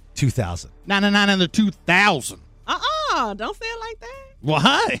C, 2000. 99 and the 2000. Don't say it like that. Well,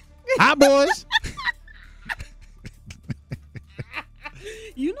 hi. Hi, boys.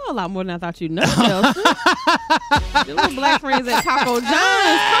 You know a lot more than I thought you know, Nelson. Your little black friends at Taco John's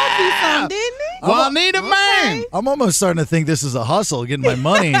taught you something, didn't they? Well, I need a man. I'm almost starting to think this is a hustle, getting my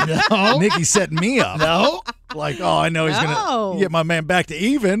money. No. Nikki's setting me up. No. Like, oh, I know he's No. going to get my man back to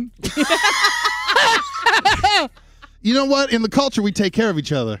even. You know what? In the culture, we take care of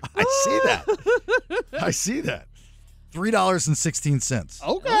each other. I see that. I see that. $3.16.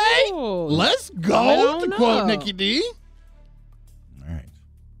 Okay. Oh. Let's Coming go, on to quote up. Nikki D. All right.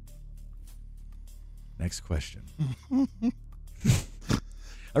 Next question.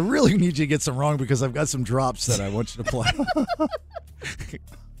 I really need you to get some wrong because I've got some drops that I want you to play.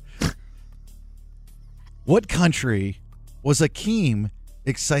 What country was Akeem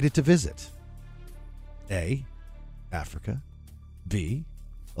excited to visit? A, Africa, B,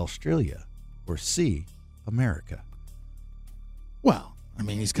 Australia, or C, America? Well, I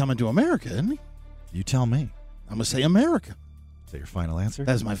mean, he's coming to America, isn't he? You tell me. I'm going to say America. Is that your final answer?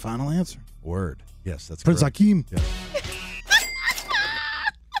 That's my final answer. Word. Yes, that's Prince correct. Hakeem. Yes.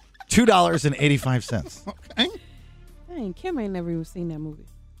 $2.85. Okay. Dang, Kim ain't never even seen that movie.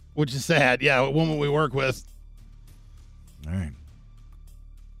 Which is sad. Yeah, a woman we work with. All right.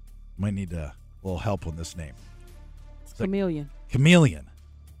 Might need a little help on this name. Chameleon. Chameleon.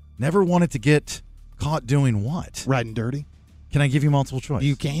 Never wanted to get caught doing what? Riding dirty. Can I give you multiple choice?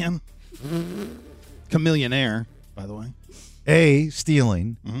 You can. Chameleonaire, by the way. A,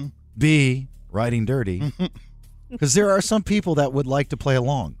 stealing. B, riding dirty. Because there are some people that would like to play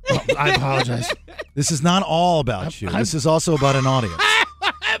along. Oh, I apologize. This is not all about you. This is also about an audience.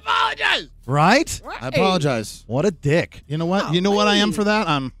 I apologize. Right? I apologize. What a dick. You know what? You know what I am for that?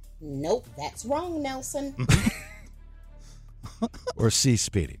 I'm. Nope, that's wrong, Nelson. Or C,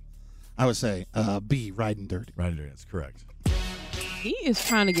 speeding. I would say B, riding dirty. Riding dirty, that's correct. He is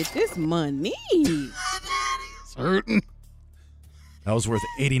trying to get this money. It's hurting. That was worth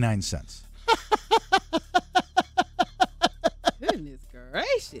 89 cents. Goodness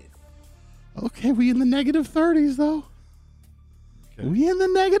gracious. Okay, we in the negative 30s, though. Okay. We in the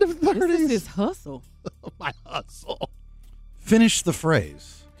negative 30s. This is his hustle. My hustle. Finish the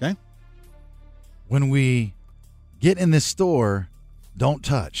phrase. Okay. When we get in this store, don't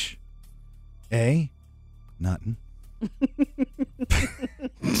touch. A, nothing. I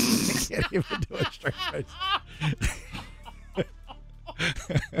can't even do a straight face. I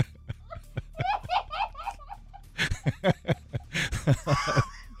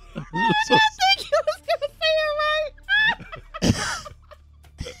think you was going to say it right.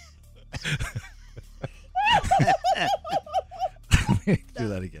 Let me do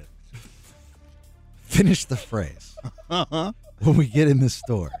that again. Finish the phrase. Uh-huh. When we get in this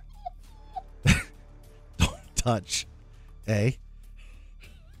store, don't touch. A,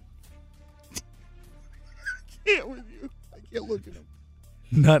 can't with you. I can't look at him.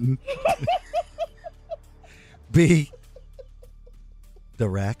 Nothing. B, the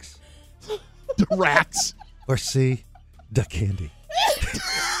racks. The racks. Or C, the candy.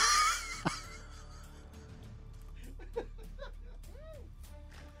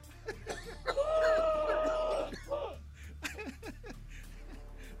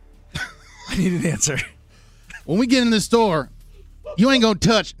 I need an answer. When we get in the store, you ain't gonna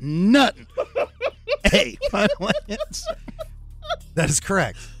touch nothing. Hey, final answer. That is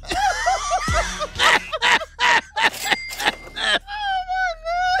correct.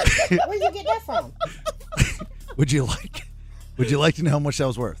 Where'd you get that from? Would you like to know how much that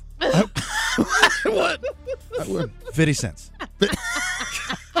was worth? What? I would. 50 cents. 50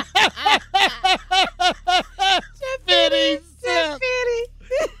 cents.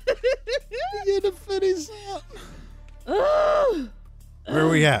 You get a 50 cent. Where are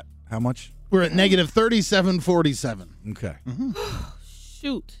we at? How much? We're at negative 37.47. Okay.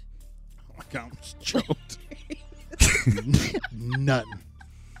 Shoot. Oh my God, I almost choked. Nothing.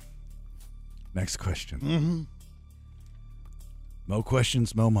 Next question. Mm-hmm. Mo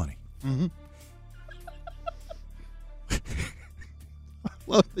questions, mo money. Mm-hmm. I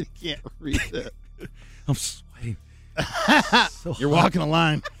love that you can't read that. I'm sweating. So You're hot. walking a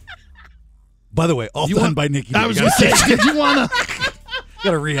line. By the way, all done by NickyD. I was going to say, did you want to?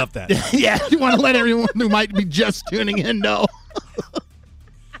 Got to re-up that. Yeah, you want to let everyone who might be just tuning in know.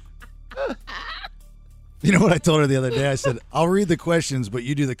 You know what I told her the other day? I said, I'll read the questions, but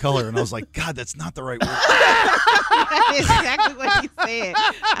you do the color. And I was like, God, that's not the right word. That's exactly what he said.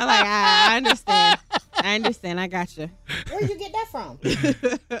 I'm like, I understand. I understand. I got you. Where'd you get that from?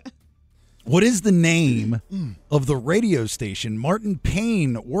 What is the name of the radio station Martin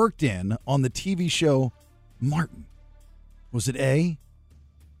Payne worked in on the TV show Martin? Was it A,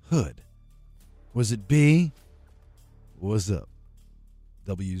 Hood? Was it B, What's Up,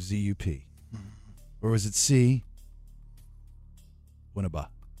 WZUP? Or was it C, Winneba,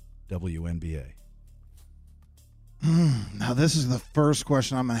 WNBA? Now, this is the first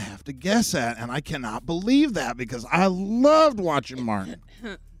question I'm going to have to guess at, and I cannot believe that because I loved watching Martin.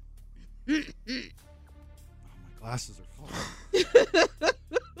 My glasses are full.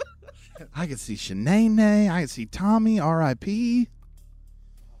 I could see Shanae. I could see Tommy, R.I.P.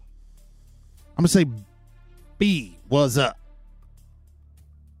 I'm going to say B, was up.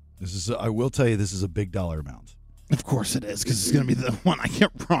 I will tell you, this is a big dollar amount. Of course it is, because it's going to be the one I get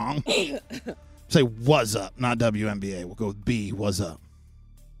wrong. Say was up, not WNBA. We'll go with B, was up.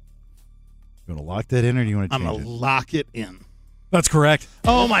 You want to lock that in, or do you want to I'm change going to it? lock it in. That's correct.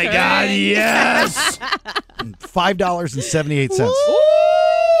 Oh, my God, yes! $5.78.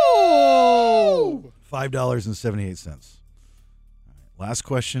 Ooh! $5.78. Last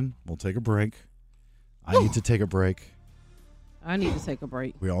question. We'll take a break. I need to take a break. I need to take a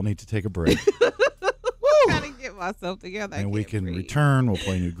break. We all need to take a break. Gotta get myself together. And we can return. We'll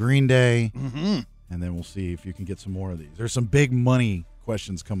play new Green Day. Mm-hmm. And then we'll see if you can get some more of these. There's some big money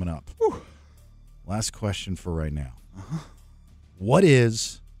questions coming up. Whew. Last question for right now. Uh-huh. What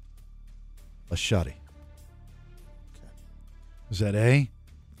is a shutty? Okay. Is that A? I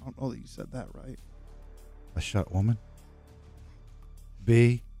don't know that you said that right. A shut woman?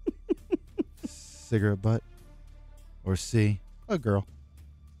 B? Cigarette butt? Or C? A girl?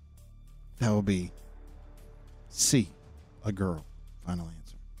 That would be C, a girl. Final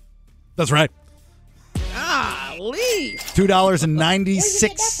answer. That's right. Golly.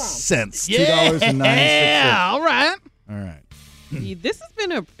 $2.96. Yeah, $2.96. all right. All right. This has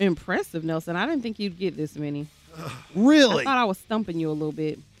been impressive, Nelson. I didn't think you'd get this many. Really? I thought I was stumping you a little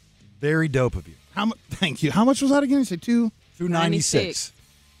bit. Very dope of you. Thank you. How much was that again? You say $2.96.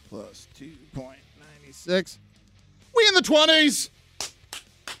 plus 2.96. We in the 20s.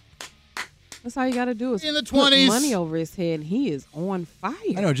 That's all you got to do is In the put 20s. money over his head, and he is on fire.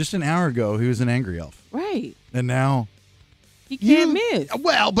 I know, just an hour ago, he was an angry elf. Right. And now, He can't miss.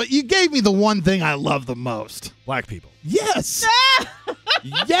 Well, but you gave me the one thing I love the most. black people. Yes.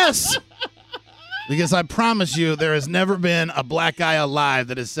 Yes. Because I promise you, there has never been a black guy alive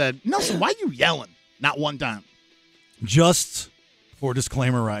that has said, Nelson, why are you yelling? Not one time. Just for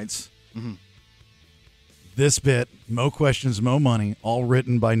disclaimer rights, this bit, Mo Questions, Mo Money, all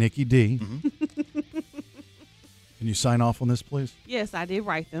written by NickyD. Can you sign off on this, please? Yes, I did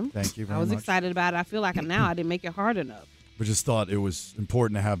write them. Thank you very I was much. excited about it. I feel like now I didn't make it hard enough. We just thought it was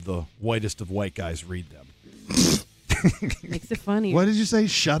important to have the whitest of white guys read them. Makes it funny. What did you say?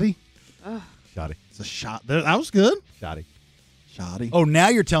 Shutty? Shoddy. It's a shot. That was good. Shoddy. Shoddy. Oh, now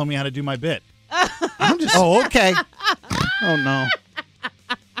you're telling me how to do my bit. I'm just. Oh, okay. Oh, no.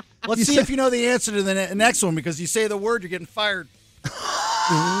 Let's see if you know the answer to the next one, because you say the word, you're getting fired.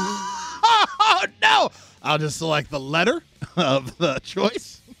 Oh, no. I'll just select the letter of the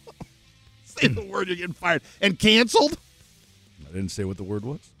choice. Say the word, you're getting fired. And canceled? I didn't say what the word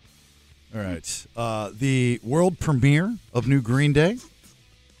was. All right. The world premiere of new Green Day.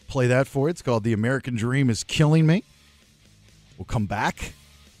 Play that for you. It's called The American Dream is Killing Me. We'll come back.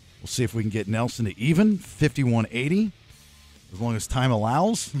 We'll see if we can get Nelson to even 5180, as long as time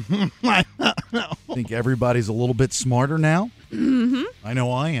allows. I think everybody's a little bit smarter now. Mm-hmm. I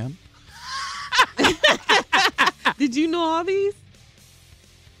know I am. Did you know all these?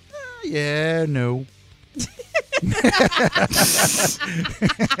 Yeah, no.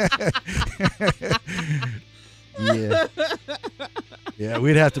 Yeah. Yeah,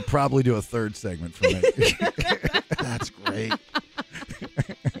 we'd have to probably do a third segment for me. That's great.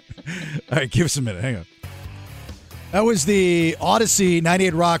 All right, give us a minute. Hang on. That was the Odyssey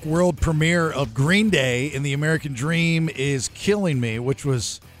 98 Rock world premiere of Green Day in The American Dream is Killing Me, which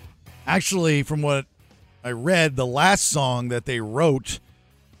was actually, from what I read, the last song that they wrote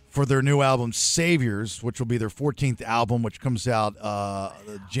for their new album, Saviors, which will be their 14th album, which comes out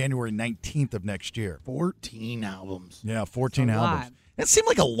January 19th of next year. 14 albums. Yeah, 14 albums. It seemed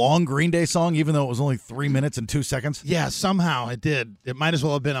like a long Green Day song, even though it was only 3 minutes and 2 seconds. Yeah, somehow it did. It might as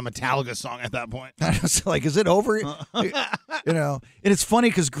well have been a Metallica song at that point. I was like, is it over? And it's funny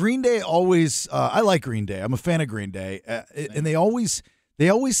because Green Day always, I like Green Day. I'm a fan of Green Day. And they always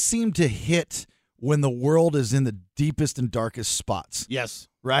seem to hit when the world is in the deepest and darkest spots. Yes.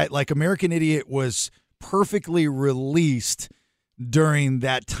 Right? Like American Idiot was perfectly released during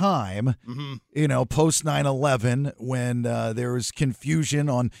that time, post 9/11, when there was confusion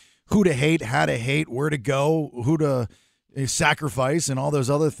on who to hate, how to hate, where to go, who to sacrifice, and all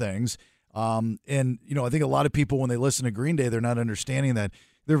those other things. I think a lot of people, when they listen to Green Day, they're not understanding that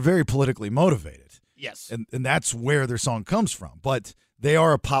they're very politically motivated. Yes. And that's where their song comes from. But they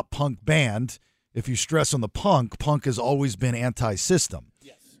are a pop punk band. If you stress on the punk has always been anti-system.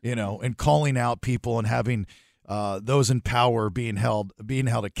 Yes. And calling out people and having those in power being held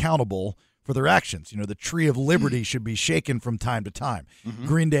accountable for their actions. The tree of liberty should be shaken from time to time. Mm-hmm.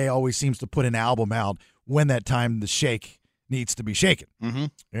 Green Day always seems to put an album out when that time the shake needs to be shaken.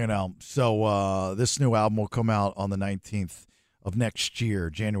 Mm-hmm. So this new album will come out on the 19th of next year,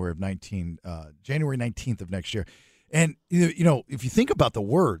 January 19th of next year. And, if you think about the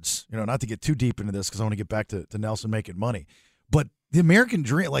words, not to get too deep into this because I want to get back to Nelson making money, but the American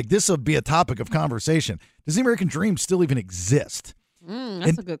Dream, like this would be a topic of conversation. Does the American Dream still even exist?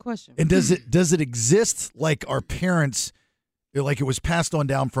 That's a good question. And does it exist like our parents, like it was passed on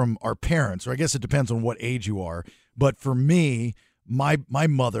down from our parents, or I guess it depends on what age you are. But for me, my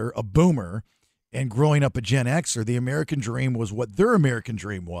mother, a boomer, and growing up a Gen Xer, the American Dream was what their American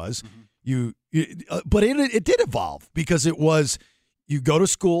Dream was. Mm-hmm. But it did evolve because it was, you go to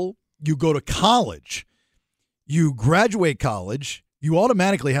school, you go to college, you graduate college, you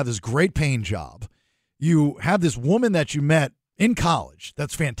automatically have this great paying job. You have this woman that you met in college.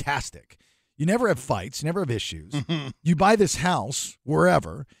 That's fantastic. You never have fights. You never have issues. Mm-hmm. You buy this house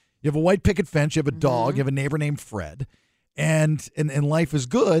wherever. You have a white picket fence. You have a dog. You have a neighbor named Fred. And life is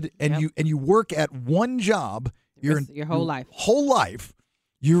good. And you work at one job your whole life. Whole life.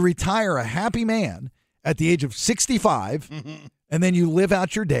 You retire a happy man at the age of 65, and then you live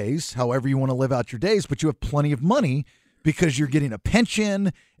out your days, however you want to live out your days, but you have plenty of money because you're getting a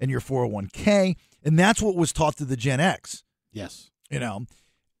pension and your 401k, and that's what was taught to the Gen X. Yes.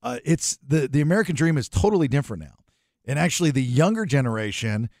 It's the American Dream is totally different now. And actually, the younger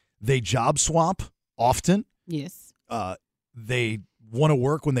generation, they job swap often. Yes. They want to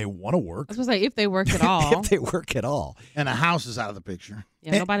work when they want to work. I was going to say, if they work at all. If they work at all. And a house is out of the picture.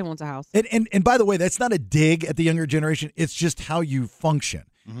 Yeah, nobody wants a house. And by the way, that's not a dig at the younger generation. It's just how you function.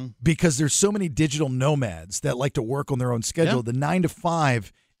 Mm-hmm. Because there's so many digital nomads that like to work on their own schedule. Yeah. The 9 to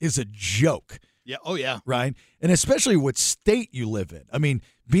 5 is a joke. Yeah. Oh, yeah. Right? And especially what state you live in. I mean,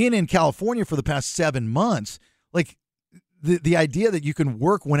 being in California for the past 7 months, like the idea that you can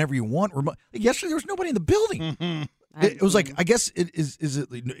work whenever you want. Like yesterday, there was nobody in the building. Mm-hmm. It was like, I guess, it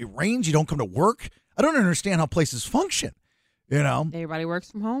rains, you don't come to work? I don't understand how places function, Everybody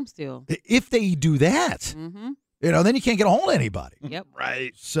works from home still. If they do that, then you can't get a hold of anybody. Yep.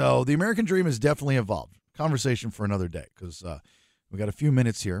 Right. So the American Dream has definitely evolved. Conversation for another day because we got a few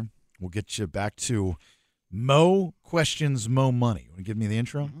minutes here. We'll get you back to Mo Questions, Mo Money. Want to give me the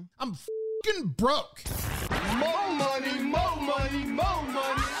intro? Mm-hmm. I'm f***ing broke. Mo money, mo money, mo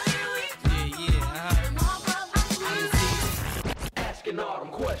money. Asking all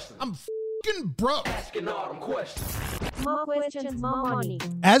them questions. I'm f***ing broke. Asking all them questions. More questions, more money.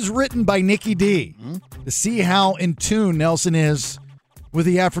 As written by NickyD, to see how in tune Nelson is with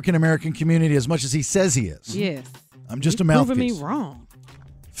the African American community as much as he says he is. Yes. I'm just You're a mouthpiece. proving me wrong.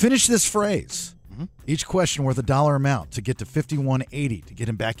 Finish this phrase. Each question worth $1 amount to get to $51.80 to get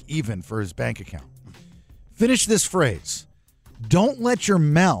him back even for his bank account. Finish this phrase. Don't let your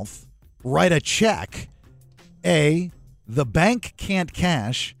mouth write a check. A, the bank can't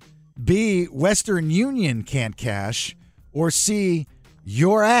cash. B, Western Union can't cash. Or C,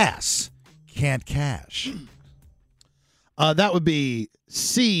 your ass can't cash. That would be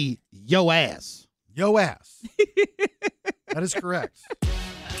C, yo ass. Yo ass. That is correct.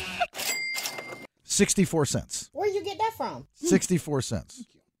 64 cents. Where you get that from? 64 cents.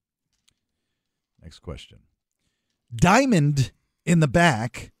 Next question. Diamond in the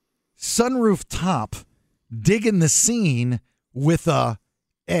back, sunroof top, digging the scene with a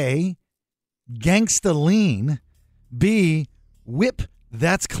gangsta lean, B, whip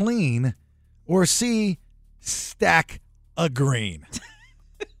that's clean, or C, stack a green.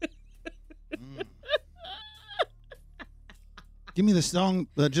 Give me the song,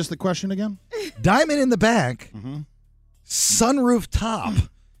 just the question again. Diamond in the back, sunroof top,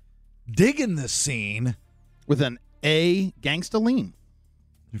 digging the scene. With an A, gangsta lean.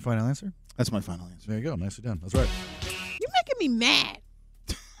 Your final answer? That's my final answer. There you go. Nicely done. That's right. You're making me mad.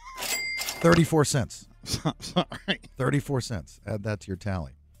 34 cents. Sorry. 34 cents. Add that to your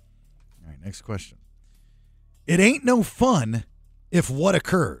tally. All right, next question. It ain't no fun if what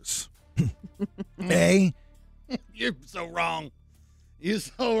occurs. A, You're so wrong. You're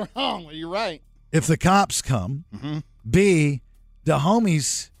so wrong. You're right. if the cops come. B, the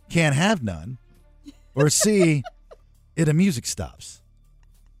homies can't have none. Or C, the music stops.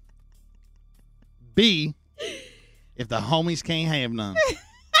 B, if the homies can't have none.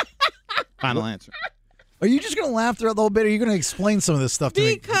 Final answer. Are you just going to laugh throughout the whole bit, or are you going to explain some of this stuff to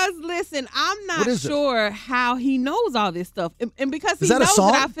me? Because, listen, I'm not What is it? sure how he knows all this stuff. And because he Is that a knows song?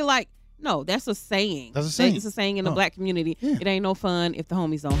 it, I feel like, no, that's a saying. That's a saying. It's a saying in the Oh. black community. Yeah. It ain't no fun if the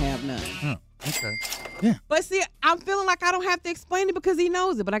homies don't have none. Oh, okay. But see, I'm feeling like I don't have to explain it because he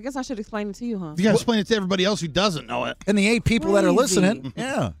knows it. But I guess I should explain it to you, huh? You got to explain it to everybody else who doesn't know it. And the 8 people that are Crazy. listening,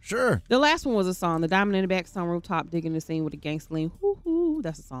 yeah, sure. The last one was a song. The Diamond in the Back, sunroof top, digging the scene with a gangsta lean. Hoo hoo.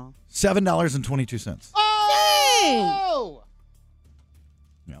 That's a song. $7.22. Oh!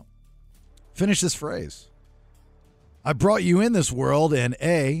 Yeah. Finish this phrase. I brought you in this world, and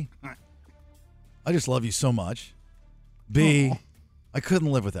A, I just love you so much. B, I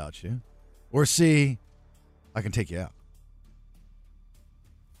couldn't live without you. Or C, I can take you out.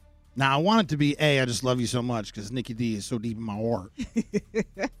 Now, I want it to be A, I just love you so much because NickyD is so deep in my heart.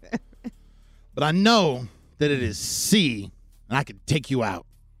 But I know that it is C, and I can take you out.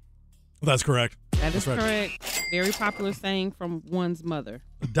 That's correct. That is That's right. correct. Very popular saying from one's mother.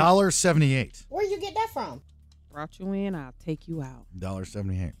 $1.78. Where you get that from? Brought you in, I'll take you out.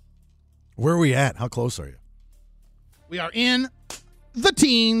 $1.78. Where are we at? How close are you? We are in the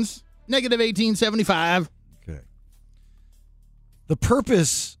teens, negative 1875. Okay. The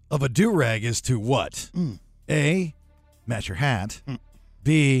purpose of a do-rag is to what? A, match your hat.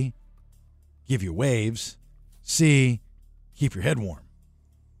 B, give you waves. C, keep your head warm.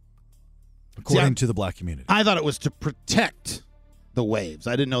 According to the black community. I thought it was to protect the waves.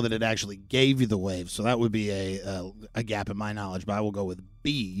 I didn't know that it actually gave you the waves, so that would be a gap in my knowledge, but I will go with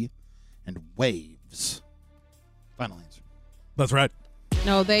B and waves. Final answer. That's right.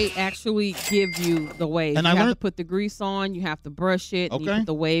 No, they actually give you the wave. And you I have learned- to put the grease on. You have to brush it. And you Okay. put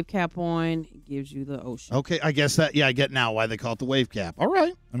the wave cap on. It gives you the ocean. Okay, I guess that, I get now why they call it the wave cap. All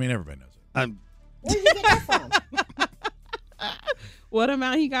right. I mean, everybody knows it. Where you get that from? What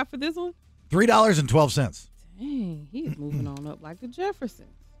amount he got for this one? $3.12. Dang, he is moving on up like the Jeffersons.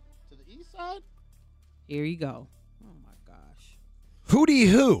 To the east side? Here you go. Oh, my gosh. Hootie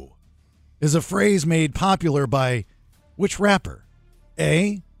Who is a phrase made popular by which rapper?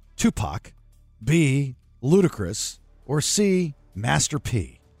 A, Tupac. B, Ludacris. Or C, Master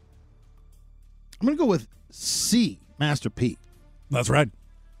P. I'm going to go with C, Master P. That's right.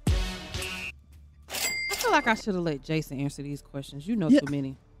 I feel like I should have let Jason answer these questions. You know Yeah. too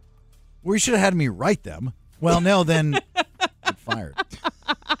many. Well, you should have had me write them. Well, no, then get fired.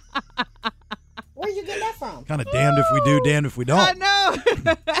 Where you get that from? Kind of damned if we do, damned if we don't. I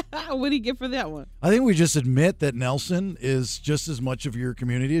know. What did he get for that one? I think we just admit that Nelson is just as much of your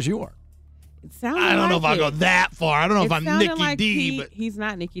community as you are. It sounded I don't know if like I go it. that far. I don't know if It I'm sounded Nicky like D, but he's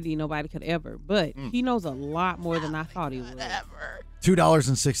not Nicky D. Nobody could ever. But he knows a lot more than I thought he would.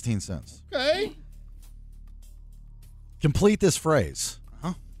 $2.16. okay. Complete this phrase.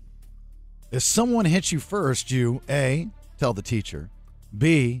 Huh? If someone hits you first, you A, tell the teacher,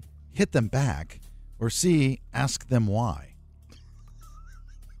 B, hit them back, or C, ask them why.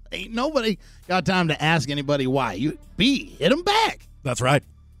 Ain't nobody got time to ask anybody why. You B, hit them back. That's right.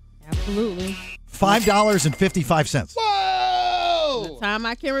 Absolutely. $5.55. Whoa! The time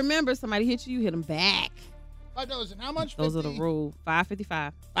I can remember, somebody hit you, hit them back. $5 and how much? Those are the rules.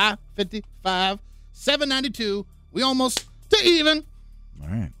 $5.55. $5.55. $7.92. We almost to even. All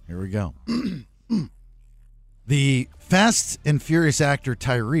right, here we go. The Fast and Furious actor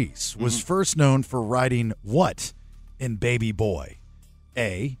Tyrese was first known for riding what in Baby Boy?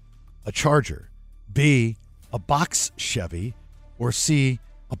 A, a Charger, B, a box Chevy, or C,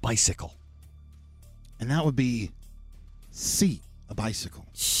 a bicycle? And that would be C, a bicycle.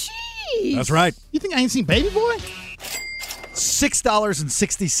 Jeez. That's right. You think I ain't seen Baby Boy?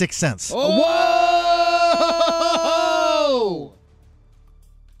 $6.66. Whoa!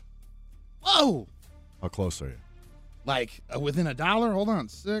 Whoa! How close are you? Like within $1? Hold on.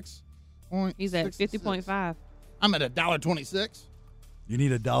 6 point. He's at 50.5. I'm at $1.26. You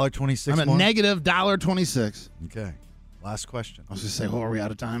need $1.26 I'm at more? negative $1.26. Okay. Last question. I was just say, well, are we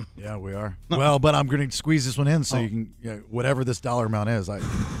out of time? Yeah, we are. Well, but I'm going to squeeze this one in so you can, whatever this dollar amount is.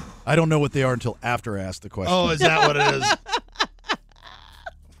 I don't know what they are until after I ask the question. Oh, is that what it is?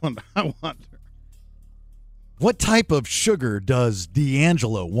 I wonder. What type of sugar does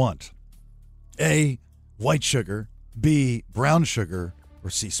D'Angelo want? A, white sugar, B, brown sugar,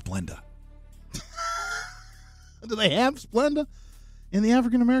 or C, Splenda? Do they have Splenda in the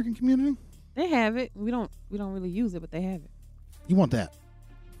African American community? They have it. We don't really use it, but they have it. You want that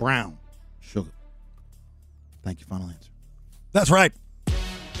brown sugar. Thank you. Final answer. That's right.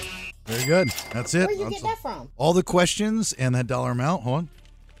 Very good. That's it. Where you get that from? All the questions and that dollar amount. Hold on.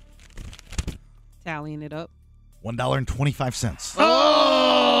 Tallying it up. $1.25.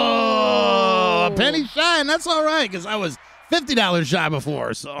 Oh, a penny shy, and that's all right because I was $50 shy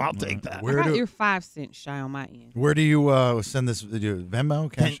before, so I'll take that. I got your 5 cents shy on my end. Where do you send this? Do you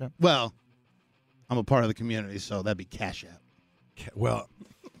Venmo, Cash App? Well, I'm a part of the community, so that'd be Cash App. Well,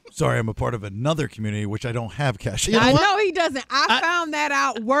 sorry, I'm a part of another community which I don't have Cash App. I know he doesn't. I found that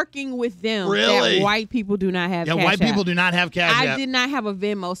out working with them. Really? That white people do not have Yeah, Cash white App. people do not have Cash App. I did not have a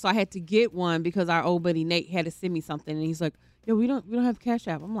Venmo, so I had to get one because our old buddy Nate had to send me something, and he's like, "Yo, we don't have Cash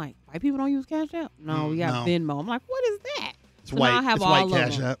App." I'm like, "White people don't use Cash App?" No, we got Venmo. I'm like, "What is that?" It's so white. Now I have it's all white of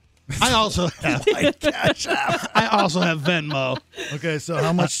Cash them. App. I also have White Cash App. I also have Venmo. Okay, so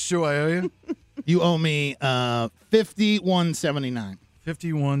how much do I owe you? You owe me $51.79.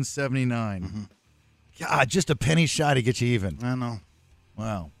 $51.79. God, just a penny shy to get you even. I know.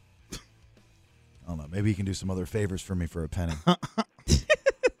 Wow. I don't know. Maybe you can do some other favors for me for a penny.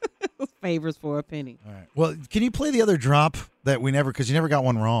 Favors for a penny. All right. Well, can you play the other drop that we never, because you never got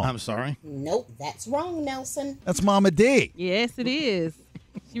one wrong? I'm sorry. Nope, that's wrong, Nelson. That's Mama D. Yes, it is.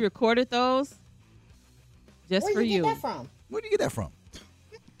 She recorded those just Where for you you. get that from? Where do you get that from?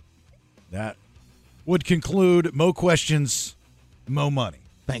 That would conclude Mo Questions, Mo Money.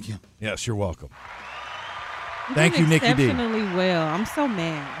 Thank you. Yes, you're welcome. You Thank did you, Nikki D. Exceptionally well. I'm so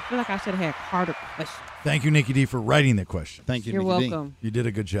mad. I feel like I should have had harder questions. Thank you, Nikki D, for writing the question. Thank you, You're Nikki D. welcome. You did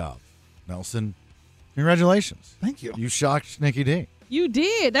a good job. Nelson, congratulations. Thank you. You shocked Nikki D. You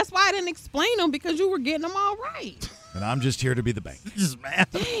did. That's why I didn't explain them, because you were getting them all right. And I'm just here to be the bank. Just mad.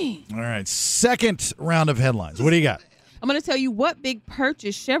 Dang. All right, second round of headlines. What do you got? I'm going to tell you what big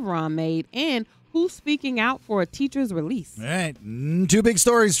purchase Chevron made and who's speaking out for a teacher's release. All right, two big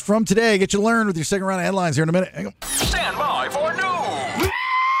stories from today. Get you learned with your second round of headlines here in a minute. Hang on. Stand by for news.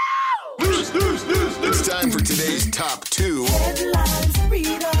 It's time for today's top two headlines.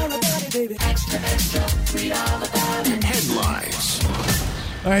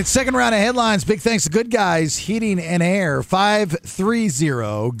 All right, second round of headlines. Big thanks to Good Guys Heating and Air,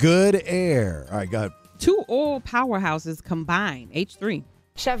 530 Good Air. All right, go ahead. 2 oil powerhouses combined, H3.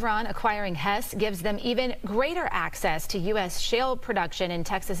 Chevron acquiring Hess gives them even greater access to U.S. shale production in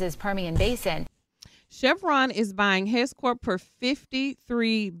Texas's Permian Basin. Chevron is buying Hess Corp for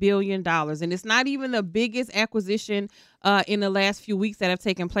 $53 billion. And it's not even the biggest acquisition in the last few weeks that have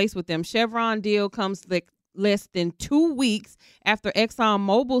taken place with them. Chevron deal comes less than 2 weeks after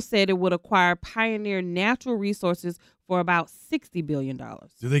ExxonMobil said it would acquire Pioneer Natural Resources for about $60 billion.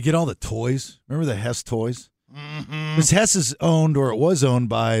 Do they get all the toys? Remember the Hess toys? Because Hess is owned, or it was owned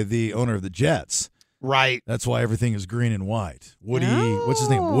by the owner of the Jets. Right. That's why everything is green and white. Woody, what's his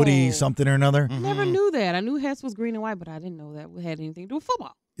name? Woody something or another? I never knew that. I knew Hess was green and white, but I didn't know that it had anything to do with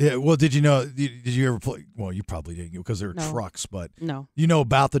football. Yeah, well, did you know? Did you ever play? Well, you probably didn't because they're No. trucks, but No. you know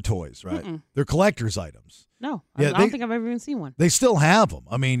about the toys, right? Mm-mm. They're collector's items. No, Yeah, I don't think I've ever even seen one. They still have them.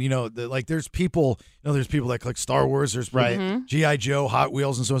 I mean, like there's people, there's people that collect Star Wars, there's Right. Mhm. G.I. Joe, Hot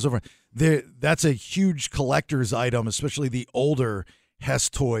Wheels, and so on and so forth. That's a huge collector's item, especially the older Hess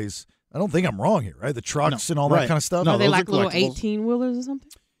toys. I don't think I'm wrong here, right? The trucks and all that right. kind of stuff. No, Are they those like are little collectibles. 18-wheelers or something?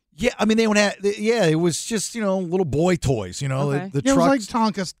 Yeah, I mean they would have. Yeah, it was just little boy toys. Okay. The Yeah, it was like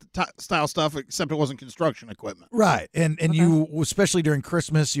trucks. Tonka style stuff, except it wasn't construction equipment. Right, and you, especially during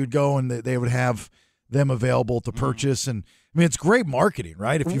Christmas, you'd go and they would have them available to purchase, and I mean it's great marketing,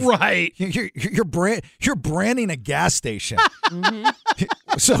 right? If you Right. you're branding a gas station,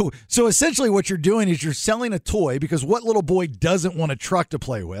 so essentially what you're doing is you're selling a toy because what little boy doesn't want a truck to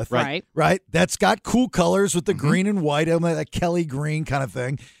play with, Right. Right, that's got cool colors with the green and white, that Kelly green kind of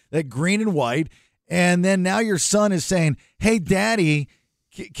thing, that green and white, and then now your son is saying, "Hey, Daddy."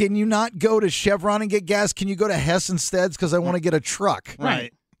 Can you not go to Chevron and get gas? Can you go to Hess instead? Because I want to get a truck.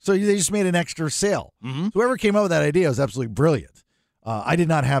 Right. So they just made an extra sale. So whoever came up with that idea was absolutely brilliant. I did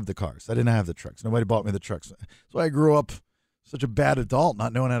not have the cars. I didn't have the trucks. Nobody bought me the trucks. That's why I grew up such a bad adult,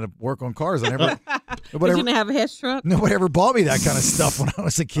 not knowing how to work on cars. Nobody Did you ever, not have a Hess truck? nobody ever bought me that kind of stuff when I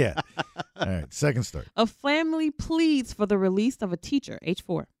was a kid. All right, second story. A family pleads for the release of a teacher, age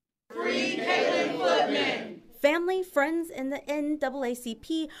 4. Family, friends, and the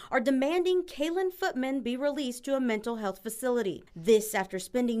NAACP are demanding Kaylin Footman be released to a mental health facility. This after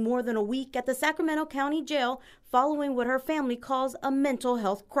spending more than a week at the Sacramento County Jail following what her family calls a mental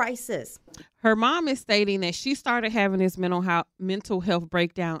health crisis. Her mom is stating that she started having this mental health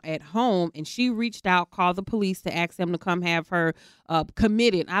breakdown at home, and she reached out, called the police to ask them to come have her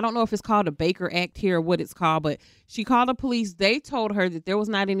committed. I don't know if it's called a Baker Act here or what it's called, but she called the police. They told her that there was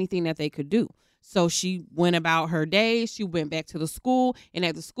not anything that they could do. So she went about her day. She went back to the school, and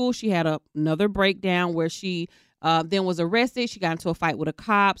at the school she had another breakdown where she then was arrested. She got into a fight with a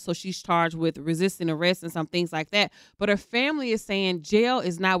cop, so she's charged with resisting arrest and some things like that. But her family is saying jail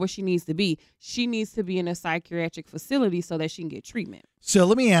is not where she needs to be. She needs to be in a psychiatric facility so that she can get treatment. So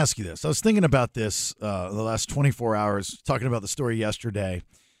let me ask you this. I was thinking about this the last 24 hours, talking about the story yesterday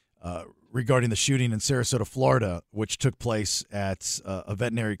regarding the shooting in Sarasota, Florida, which took place at a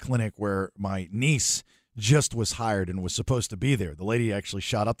veterinary clinic where my niece just was hired and was supposed to be there. The lady actually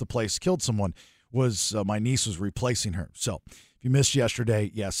shot up the place, killed someone. My niece was replacing her. So if you missed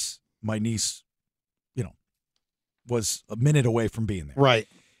yesterday, yes, my niece, was a minute away from being there. Right.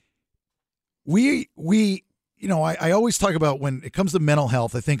 I always talk about when it comes to mental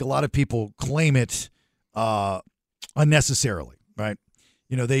health, I think a lot of people claim it unnecessarily, right?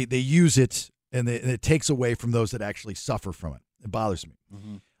 They use it and it takes away from those that actually suffer from it. It bothers me.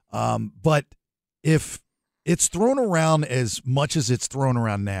 But if it's thrown around as much as it's thrown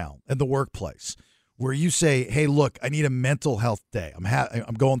around now in the workplace, where you say, "Hey, look, I need a mental health day.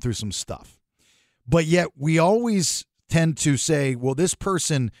 I'm going through some stuff," but yet we always tend to say, "Well, this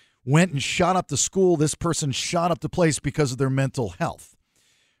person went and shot up the school. This person shot up the place because of their mental health."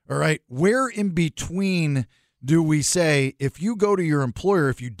 All right, where in between do we say if you go to your employer,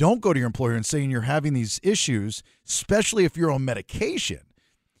 if you don't go to your employer and saying you're having these issues, especially if you're on medication,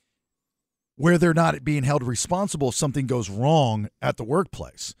 where they're not being held responsible if something goes wrong at the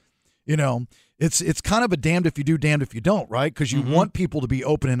workplace? It's kind of a damned if you do, damned if you don't, right? Because you want people to be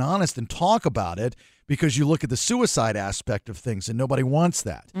open and honest and talk about it, because you look at the suicide aspect of things and nobody wants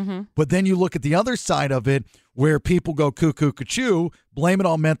that. But then you look at the other side of it where people go cuckoo, cuckoo, blame it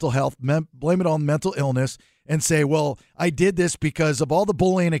on mental health, blame it on mental illness, and say, "Well, I did this because of all the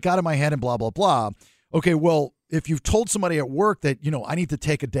bullying, it got in my head and blah, blah, blah." Okay, well, if you've told somebody at work that, I need to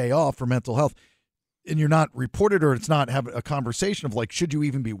take a day off for mental health, and you're not reported, or it's not having a conversation of like, should you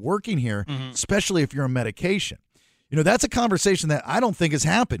even be working here, especially if you're on medication? That's a conversation that I don't think has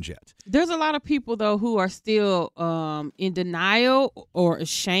happened yet. There's a lot of people, though, who are still in denial or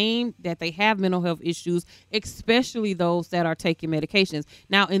ashamed that they have mental health issues, especially those that are taking medications.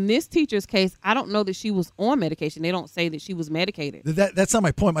 Now, in this teacher's case, I don't know that she was on medication. They don't say that she was medicated. That's not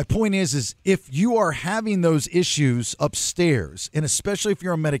my point. My point is if you are having those issues upstairs, and especially if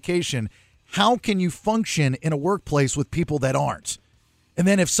you're on medication, how can you function in a workplace with people that aren't? And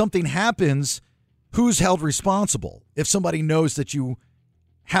then if something happens, who's held responsible if somebody knows that you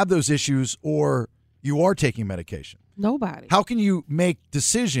have those issues or you are taking medication? Nobody. How can you make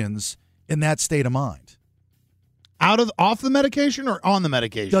decisions in that state of mind? Off the medication or on the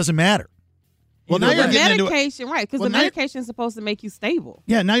medication? Doesn't matter. Well, now you're getting into medication, right? Because the medication is supposed to make you stable.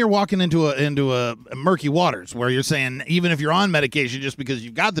 Yeah, now you're walking into a murky waters where you're saying even if you're on medication just because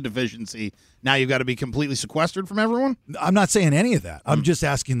you've got the deficiency, now you've got to be completely sequestered from everyone? I'm not saying any of that. I'm just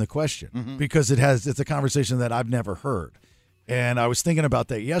asking the question because it's a conversation that I've never heard. And I was thinking about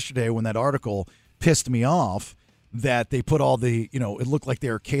that yesterday when that article pissed me off that they put all the, it looked like they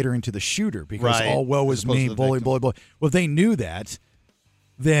were catering to the shooter because all woe was me, bully. Well, if they knew that,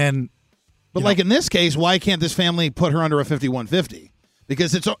 then... But like in this case, why can't this family put her under a 5150?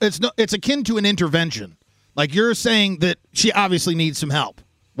 Because it's akin to an intervention. Like you're saying that she obviously needs some help.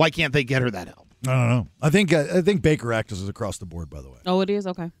 Why can't they get her that help? I don't know. I think Baker Act is across the board, by the way. Oh, it is?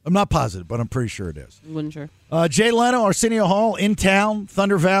 Okay. I'm not positive, but I'm pretty sure it is. Wasn't sure. Jay Leno, Arsenio Hall, in town,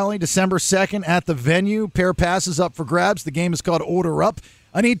 Thunder Valley, December 2nd at the venue. Pair passes up for grabs. The game is called Order Up.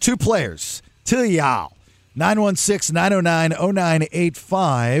 I need 2 players. To y'all.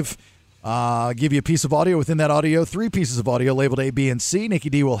 916-909-0985. Give you a piece of audio. Within that audio, 3 pieces of audio labeled A, B, and C.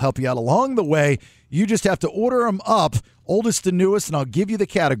 NickyD will help you out along the way. You just have to order them up, oldest to newest, and I'll give you the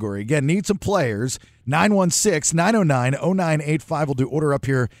category. Again, need some players. 916-909-0985. We'll do Order Up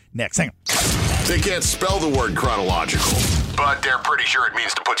here next. Hang on. They can't spell the word chronological, but they're pretty sure it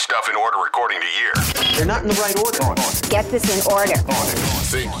means to put stuff in order according to year. They're not in the right order. Get this in order.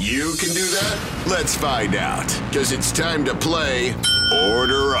 Think you can do that? Let's find out, because it's time to play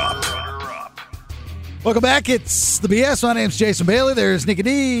Order Up. Welcome back. It's the BS. My name's Jason Bailey. There's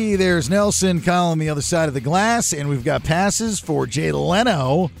NickyD. There's Nelson Kyle on the other side of the glass. And we've got passes for Jay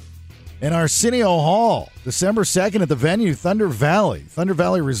Leno in Arsenio Hall, December 2nd at the venue, Thunder Valley,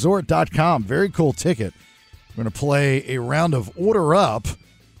 ThunderValleyResort.com. Very cool ticket. We're going to play a round of Order Up.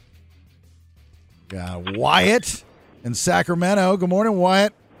 Got Wyatt in Sacramento. Good morning,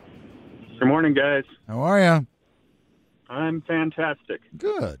 Wyatt. Good morning, guys. How are you? I'm fantastic.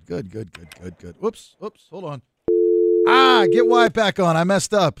 Good. Whoops, hold on. Get Wyatt back on. I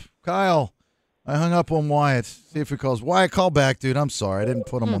messed up. Kyle, I hung up on Wyatt. See if he calls. Wyatt, call back, dude. I'm sorry. I didn't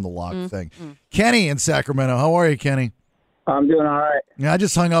put him on the lock thing. Kenny in Sacramento. How are you, Kenny? I'm doing all right. Yeah, I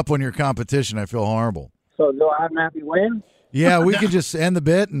just hung up on your competition. I feel horrible. So do I have an happy win? Yeah, we could just end the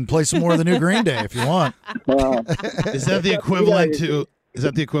bit and play some more of the new Green Day if you want. Is that the equivalent to... Is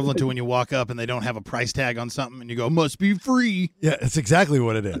that the equivalent to when you walk up and they don't have a price tag on something and you go, must be free? Yeah, it's exactly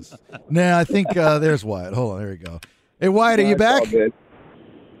what it is. Nah, I think there's Wyatt. Hold on, there we go. Hey, Wyatt, are you back?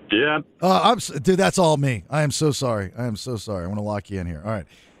 Yeah. Dude, that's all me. I am so sorry. I want to lock you in here. All right.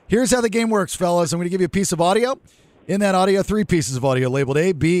 Here's how the game works, fellas. I'm going to give you a piece of audio. In that audio, 3 pieces of audio labeled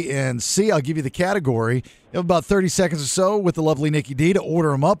A, B, and C. I'll give you the category. You have about 30 seconds or so with the lovely NickyD to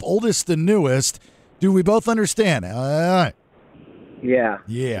order them up. Oldest to newest. Do we both understand? All right. Yeah.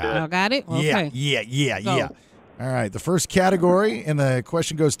 Y'all got it? Okay. Yeah. All right. The first category, and the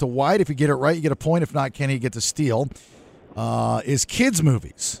question goes to White. If you get it right, you get a point. If not, Kenny, you get to steal. Is kids'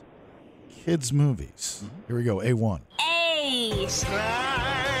 movies. Kids' movies. Here we go. A1. A.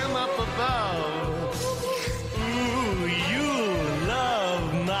 Climb up above. Ooh, you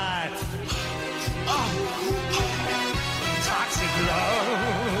love my toxic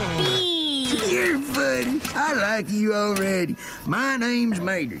love. You're funny. I like you already. My name's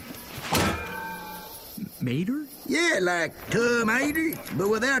Mater. Mater? Yeah, like tomato, but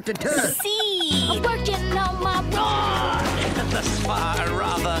without the tuck. See, I'm working on my roar. Thus far,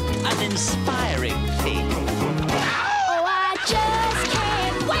 rather uninspiring thing. Oh, I just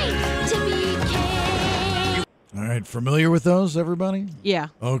can't wait to be king. All right. Familiar with those, everybody? Yeah.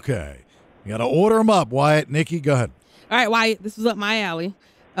 Okay. You got to order them up. Wyatt, Nikki, go ahead. All right, Wyatt, this was up my alley.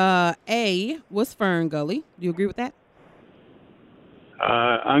 A was Fern Gully. Do you agree with that?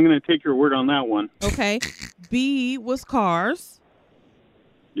 I'm going to take your word on that one. Okay. B was Cars.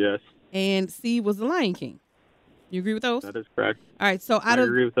 Yes. And C was The Lion King. You agree with those? That is correct. All right. So I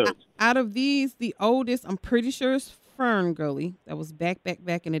agree with those. Out of these, the oldest, I'm pretty sure, is Fern Gully. That was back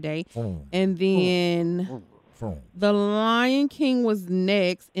in the day. And then The Lion King was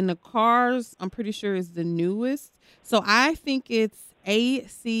next. And The Cars, I'm pretty sure, is the newest. So I think it's A,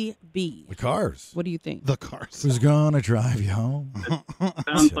 C, B. The Cars. What do you think? The Cars. Who's going to drive you home?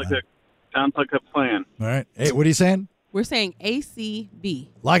 Sounds like a plan. All right. Hey, what are you saying? We're saying A, C, B.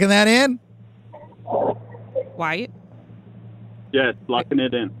 Locking that in? Wyatt? Yes, locking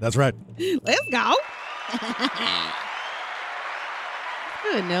it in. That's right. Let's go.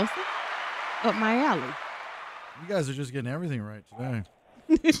 Good, Nelson. Up my alley. You guys are just getting everything right today.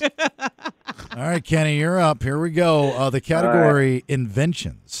 All right, Kenny, you're up. Here we go. The category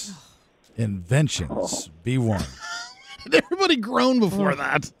inventions. Inventions. B1. Did everybody groan before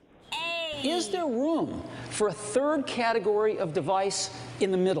that? Is there room for a third category of device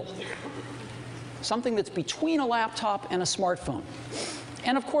in the middle? something that's between a laptop and a smartphone.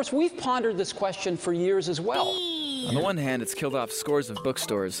 And of course, we've pondered this question for years as well. On the one hand, it's killed off scores of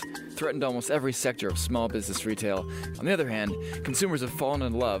bookstores, threatened almost every sector of small business retail. On the other hand, consumers have fallen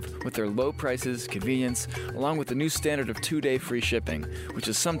in love with their low prices, convenience, along with the new standard of 2-day free shipping, which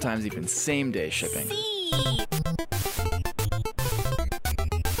is sometimes even same-day shipping.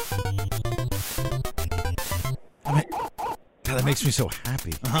 God, that makes me so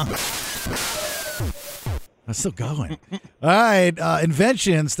happy. I'm still going. All right,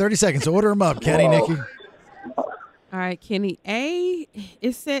 inventions, 30 seconds. Order them up, Kenny, Nikki. All right, Kenny. A,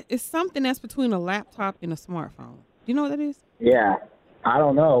 it's something that's between a laptop and a smartphone. Do you know what that is? Yeah, I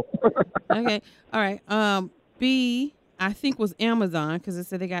don't know. Okay. All right. B, I think was Amazon because it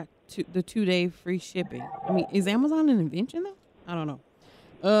said they got the 2-day free shipping. I mean, is Amazon an invention though? I don't know.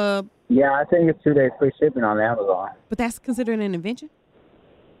 Yeah, I think it's 2 days free shipping on Amazon. But that's considered an invention?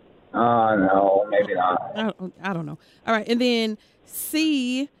 No, maybe not. I don't know. All right, and then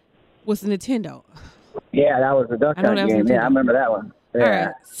C was Nintendo. Yeah, that was the Duck Hunt game. Yeah, I remember that one. Yeah. All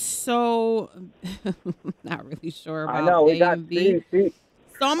right, so not really sure about I know, we A got and B. C.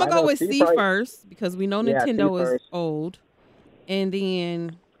 So I'm gonna go with C first because we know Nintendo is old, and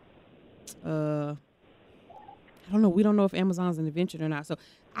then I don't know. We don't know if Amazon's an invention or not. So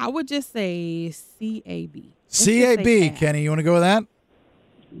I would just say CAB. CAB, Kenny. You want to go with that?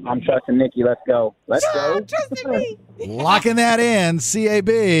 I'm trusting Nikki. Let's go. Let's go. Trusting me. Locking that in. CAB.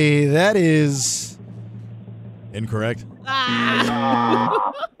 That is incorrect.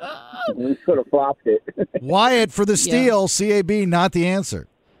 We could have flopped it. Wyatt for the steal. CAB, not the answer.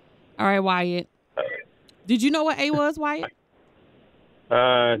 All right, Wyatt. Did you know what A was, Wyatt?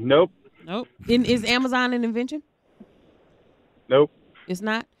 Nope. Nope. Is Amazon an invention? Nope. It's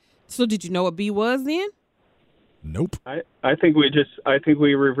not. So did you know what B was then? Nope. I think we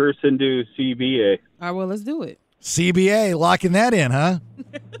reverse into CBA. All right, well, let's do it. CBA, locking that in, huh?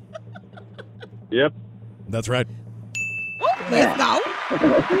 Yep. That's right. Let's go.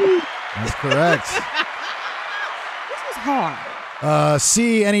 That's correct. This was hard.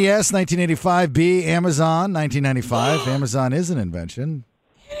 C, NES, 1985. B, Amazon, 1995. Amazon is an invention.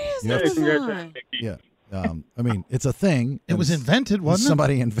 It is Amazon. Yeah. I mean, it's a thing. It was invented, wasn't it?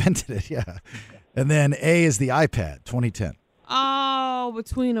 Somebody invented it, yeah. And then A is the iPad, 2010. Oh,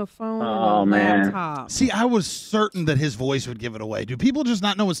 between a phone and a laptop. See, I was certain that his voice would give it away. Do people just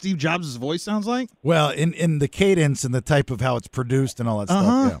not know what Steve Jobs' voice sounds like? Well, in the cadence and the type of how it's produced and all that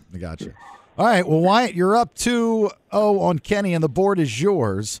stuff. Yeah, I gotcha. All right, well, Wyatt, you're up 2-0 on Kenny, and the board is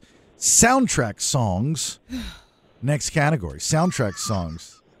yours. Soundtrack songs. Next category, soundtrack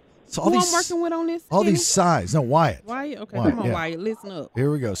songs. So Who I'm working with on this? All Kenny? these sides. No, Wyatt. Wyatt? Okay, Wyatt, come on, yeah. Wyatt. Listen up.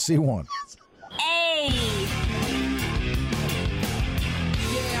 Here we go, C1. Hey!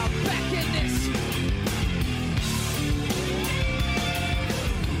 Yeah, I'm back in this.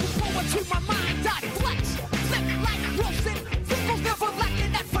 Forward to my mind, I flex. Flip like Wilson. People's never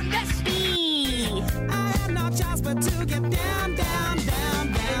lacking that finesse. I have no choice but to get down, down,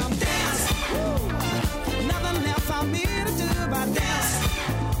 down, down, dance. Nothing else for me to do but dance.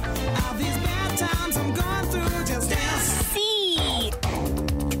 All these bad times I'm going through, just dance. See.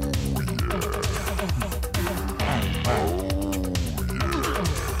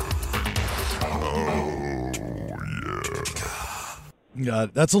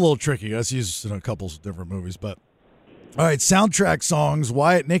 That's a little tricky. That's used in a couple of different movies, but all right, soundtrack songs.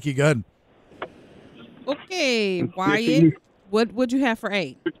 Wyatt, Nikki, good. Okay, Wyatt. What'd you have for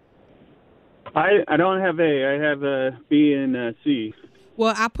A? I don't have A. I have B and C.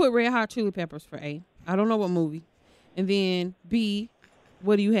 Well, I put Red Hot Chili Peppers for A. I don't know what movie. And then B,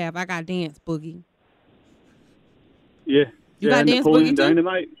 what do you have? I got Dance Boogie. Yeah. You got Dance Napoleon Boogie too?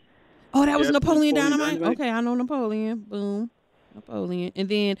 Dynamite. Oh, that was Yep, Napoleon Napoleon Dynamite? Dynamite. Okay, I know Napoleon. Boom. Napoleon. And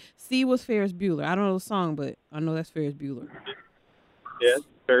then C was Ferris Bueller. I don't know the song, but I know that's Ferris Bueller. Yeah,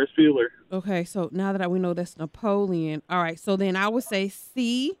 Ferris Bueller. Okay, so now that we know that's Napoleon. All right, so then I would say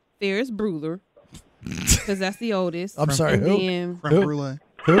C, Ferris Bueller, because that's the oldest. I'm sorry, And who? then Creme brulee.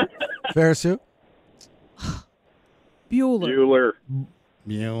 Who? Ferris who? Bueller.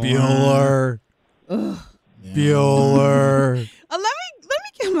 Bueller. Ugh. Bueller. Let me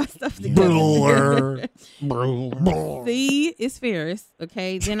get my stuff together. Bueller. C is Ferris.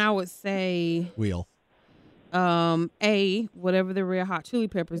 Okay, then I would say Wheel. A, whatever the Red Hot Chili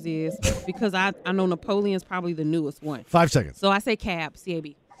Peppers is, because I know Napoleon's probably the newest one. 5 seconds. So I say CAB,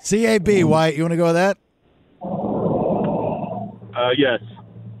 CAB. CAB, Wyatt, you want to go with that? Yes.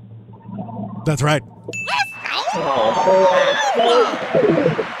 That's right.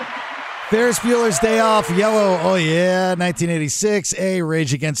 Ferris Bueller's Day Off, Yellow, oh yeah, 1986. A,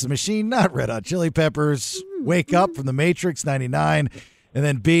 Rage Against the Machine, not Red Hot Chili Peppers. Wake Up from The Matrix, 99. And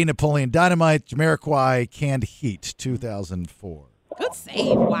then B, Napoleon Dynamite, Jamiroquai, Canned Heat, 2004. Good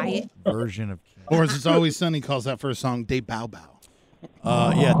save, Wyatt. Version of Or as It's Always Sunny calls that first song, De Bow Bow.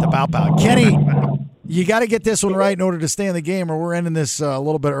 Yeah, the Bow Bow. Kenny, you got to get this one right in order to stay in the game, or we're ending this a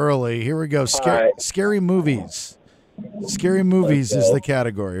little bit early. Here we go. Scary movies. Scary movies is the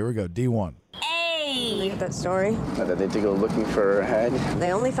category. Here we go. D1. Believe that story? That they did go looking for her head.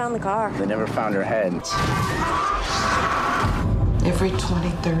 They only found the car. They never found her head. Every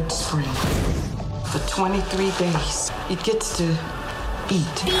 23rd spring, for 23 days, it gets to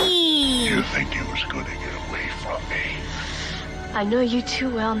eat. You think you was going to get away from me? I know you too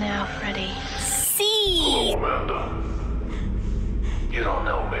well now, Freddy. Hello, Amanda. You don't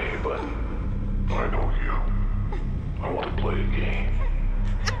know me, but I know you. I want to play a game.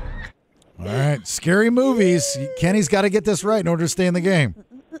 All right. Scary movies. Kenny's got to get this right in order to stay in the game.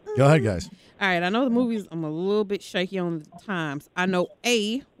 Go ahead, guys. All right, I know the movies, I'm a little bit shaky on the times. I know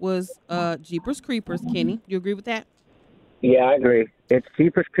A was Jeepers Creepers, Kenny. You agree with that? Yeah, I agree. It's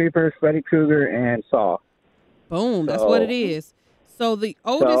Jeepers Creepers, Freddy Krueger, and Saw. Boom, that's what it is. So the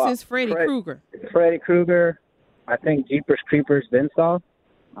oldest is Freddy Krueger. Freddy Krueger, I think Jeepers Creepers, then Saw.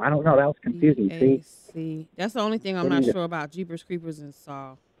 I don't know. That was confusing. See, that's the only thing I'm not sure about, Jeepers Creepers and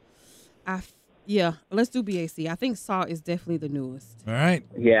Saw. Yeah, let's do BAC. I think Saw is definitely the newest. All right.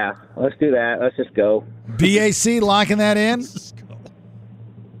 Yeah, let's do that. Let's just go. BAC, locking that in?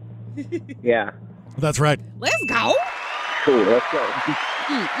 Yeah. That's right. Let's go. Cool, let's go.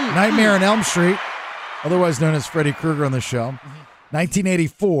 Nightmare on Elm Street, otherwise known as Freddy Krueger on the show.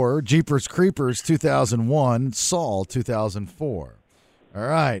 1984, Jeepers Creepers, 2001, Saw, 2004. All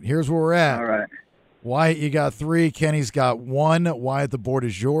right, here's where we're at. All right. Wyatt, you got 3. Kenny's got 1. Wyatt, the board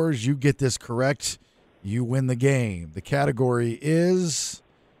is yours. You get this correct, you win the game. The category is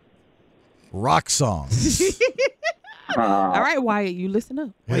rock songs. All right, Wyatt, you listen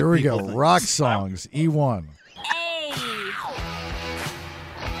up. Here we go. Rock songs, E1.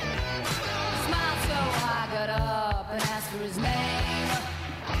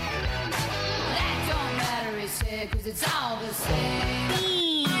 Cause it's all the same.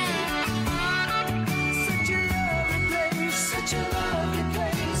 Such a lovely place, such a lovely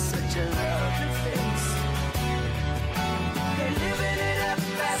place, such a lovely face. They're living it up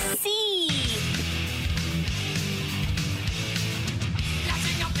at sea.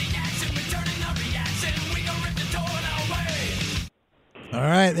 Flashing up the action, returning the reaction. We go rip the torn away. All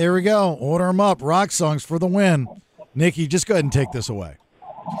right, there we go. Order them up. Rock songs for the win. Nikki, just go ahead and take this away.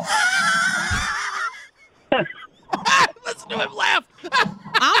 Listen to him laugh.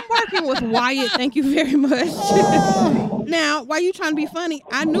 I'm working with Wyatt. Thank you very much. Now, why you trying to be funny?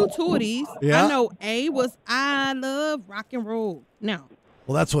 I knew 2 of these. Yeah. I know A was I love rock and roll. Now.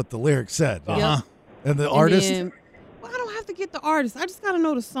 Well, that's what the lyrics said. Yep. And the artist? Then, well, I don't have to get the artist. I just got to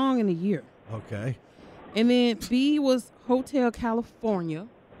know the song and the year. Okay. And then B was Hotel California.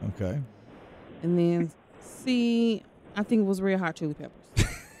 Okay. And then C, I think it was Red Hot Chili Peppers.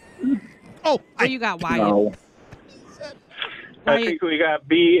 Where you got Wyatt? No. I think we got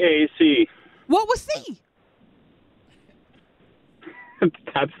BAC. What was C?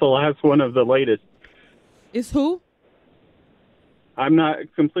 That's the last one of the latest. It's who? I'm not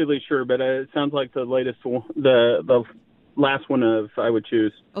completely sure, but it sounds like the latest one, the last one of I would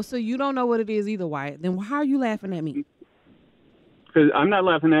choose. Oh, so you don't know what it is either, Wyatt. Then how are you laughing at me? Because I'm not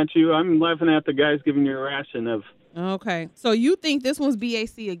laughing at you. I'm laughing at the guys giving you a ration of. Okay. So you think this one's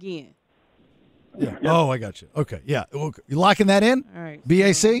BAC again? Yeah. Oh, I got you. Okay. Yeah. You locking that in? All right.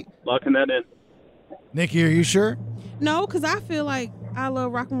 BAC? Locking that in. Nikki, are you sure? No, because I feel like I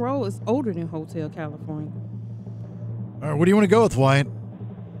Love Rock and Roll is older than Hotel California. All right. What do you want to go with, Wyatt?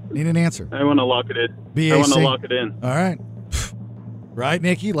 Need an answer. I want to lock it in. BAC? I want to lock it in. All right. Right,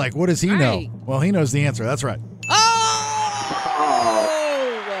 Nikki? Like, what does he know? Well, he knows the answer. That's right.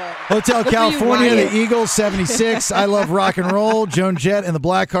 Hotel California, the Eagles, 76. I Love Rock and Roll, Joan Jett and the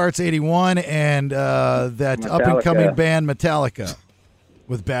Blackhearts, 81. And that up-and-coming band Metallica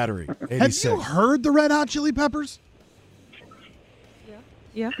with Battery, 86. Have you heard the Red Hot Chili Peppers?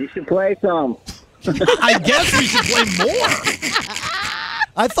 Yeah. You should play some. I guess we should play more.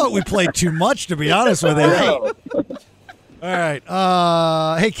 I thought we played too much, to be honest with you. All right.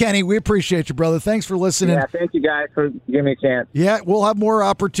 Hey, Kenny, we appreciate you, brother. Thanks for listening. Yeah, thank you guys for giving me a chance. Yeah, we'll have more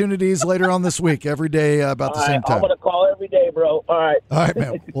opportunities later on this week, every day about the same time. I'm going to call every day, bro. All right. All right,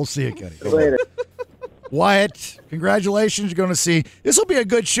 man. We'll see you, Kenny. Later. Wyatt, congratulations. You're going to see. This will be a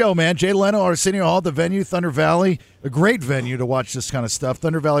good show, man. Jay Leno, Arsenio Hall, the venue, Thunder Valley. A great venue to watch this kind of stuff.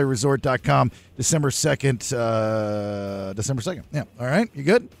 ThunderValleyResort.com, December 2nd. December 2nd. Yeah. All right. You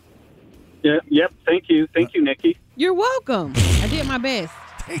good? Yeah. Yep. Thank you. Thank you, Nikki. You're welcome. I did my best.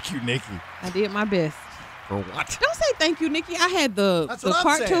 Thank you, Nikki. I did my best. For what? Don't say thank you, Nikki. I had the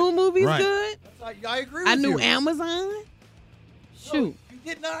cartoon saying. movies Right. good. I agree with I knew you. Amazon. Shoot. You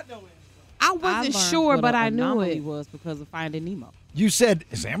did not know Amazon. I wasn't sure, but I knew it was because of Finding Nemo. You said,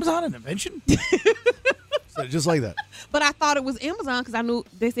 is Amazon an invention? Said it just like that. But I thought it was Amazon because I knew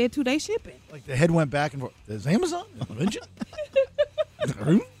they said 2-day shipping. Like the head went back and forth. Is Amazon an invention?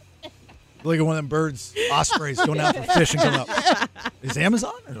 Like one of them birds, ospreys, going out for fish and coming up. Is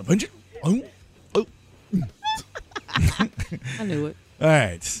Amazon an invention? I knew it. All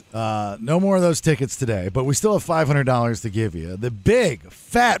right. No more of those tickets today, but we still have $500 to give you. The big,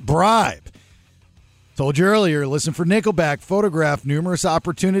 fat bribe. Told you earlier, listen for Nickelback. Photograph numerous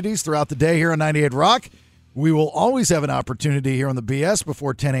opportunities throughout the day here on 98 Rock. We will always have an opportunity here on the BS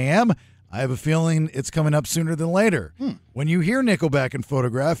before 10 a.m. I have a feeling it's coming up sooner than later. When you hear Nickelback and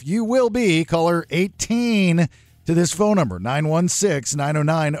Photograph, you will be caller 18 to this phone number,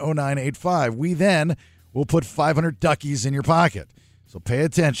 916-909-0985. We then will put 500 duckies in your pocket. So pay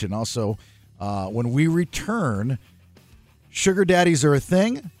attention. Also, when we return, sugar daddies are a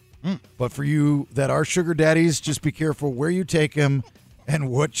thing. But for you that are sugar daddies, just be careful where you take them and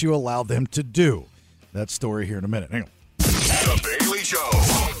what you allow them to do. That story here in a minute. Hang on. The Bailey Show.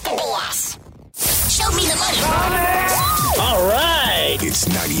 Boss, show me the money. All right. It's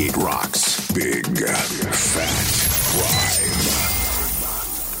 98 Rock's Big Fat Bribe.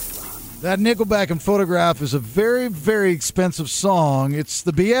 That Nickelback and Photograph is a very, very expensive song. It's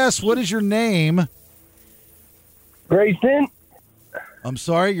the BS. What is your name? Grayson. I'm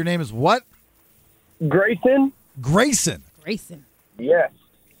sorry, your name is what? Grayson. Grayson. Grayson. Yes.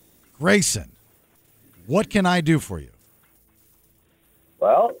 Grayson. What can I do for you?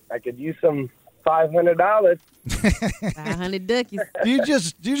 Well, I could use some $500. 500 duckies. Do you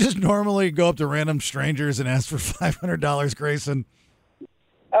just normally go up to random strangers and ask for $500, Grayson?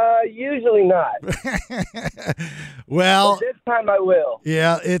 Usually not. Well, but this time I will.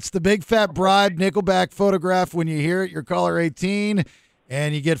 Yeah, it's the big fat bribe Nickelback Photograph. When you hear it, you're caller 18,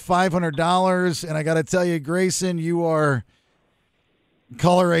 and you get $500. And I got to tell you, Grayson, you are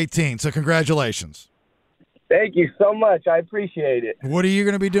caller 18. So congratulations. Thank you so much. I appreciate it. What are you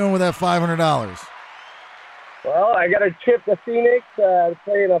going to be doing with that $500? Well, I got a trip to Phoenix to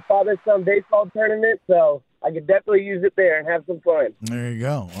play in a father-son baseball tournament, so I could definitely use it there and have some fun. There you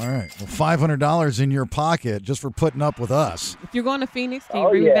go. All right. Well, $500 in your pocket just for putting up with us. If you're going to Phoenix, can you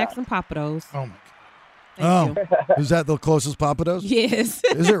bring me back some Papados? Oh, my God. Is that the closest Papados? Yes.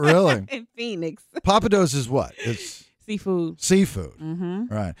 Is it really? In Phoenix. Papados is what? It's seafood. Seafood.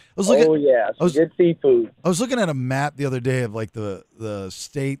 Mm-hmm. Right. Good seafood. I was looking at a map the other day of like the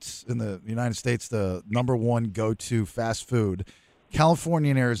states in the United States, the number one go-to fast food.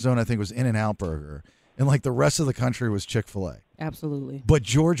 California and Arizona, I think, was In-N-Out Burger. And like the rest of the country was Chick-fil-A. Absolutely. But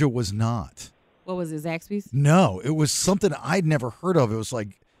Georgia was not. What was it, Zaxby's? No, it was something I'd never heard of. It was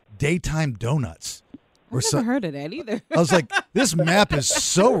like Daytime Donuts. I've never heard of that either. I was like, this map is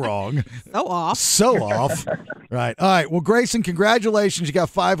so wrong. So off. So off. Right. All right. Well, Grayson, congratulations. You got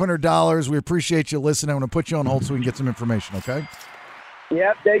 $500. We appreciate you listening. I'm going to put you on hold so we can get some information, okay?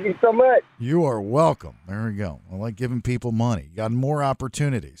 Yep. Thank you so much. You are welcome. There we go. I like giving people money. You got more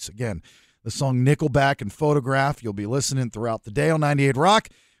opportunities. Again, the song Nickelback and Photograph. You'll be listening throughout the day on 98 Rock.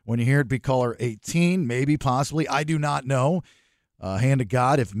 When you hear it, be caller 18, maybe, possibly. I do not know. Hand to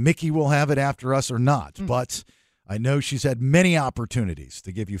God if Mickey will have it after us or not. But I know she's had many opportunities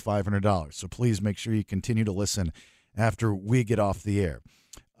to give you $500. So please make sure you continue to listen after we get off the air.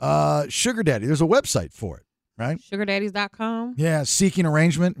 Sugar Daddy, there's a website for it, right? SugarDaddies.com. Yeah, Seeking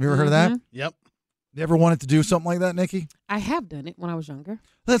Arrangement. Have you ever heard of that? Yep. You ever wanted to do something like that, Nikki? I have done it when I was younger.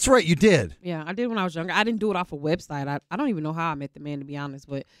 That's right, you did. Yeah, I did when I was younger. I didn't do it off a website. I don't even know how I met the man, to be honest.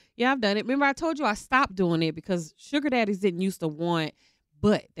 But yeah, I've done it. Remember, I told you I stopped doing it because sugar daddies didn't used to want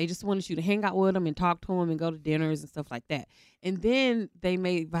butt. They just wanted you to hang out with them and talk to them and go to dinners and stuff like that. And then they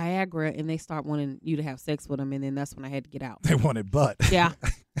made Viagra and they start wanting you to have sex with them. And then that's when I had to get out. They wanted butt. Yeah,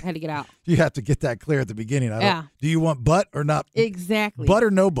 I had to get out. You have to get that clear at the beginning. Yeah. Do you want butt or not? Exactly. Butt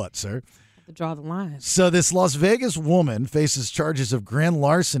or no butt, sir? To draw the line. So this Las Vegas woman faces charges of grand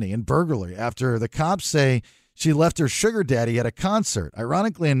larceny and burglary after the cops say she left her sugar daddy at a concert.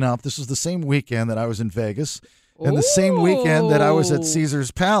 Ironically enough, this was the same weekend that I was in Vegas and the same weekend that I was at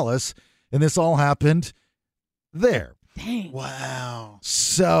Caesar's Palace, and this all happened there. Dang. Wow.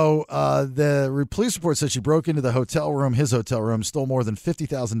 So the police report said she broke into his hotel room, stole more than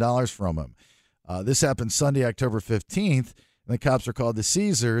 $50,000 from him. This happened Sunday, October 15th, and the cops were called to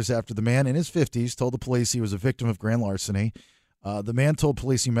Caesars after the man in his 50s told the police he was a victim of grand larceny. The man told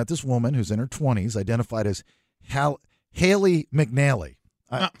police he met this woman who's in her 20s, identified as Haley McNally.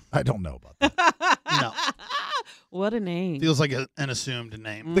 I don't know about that. No. What a name. Feels like an assumed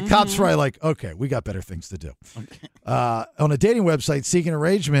name. The cops probably like, okay, we got better things to do. On a dating website seeking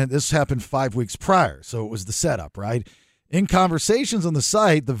arrangement, this happened 5 weeks prior, so it was the setup, right? In conversations on the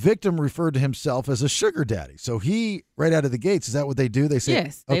site, the victim referred to himself as a sugar daddy. So he, right out of the gates, is that what they do? They say,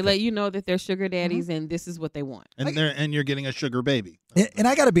 yes, they okay. let you know that they're sugar daddies and this is what they want. And you're getting a sugar baby. And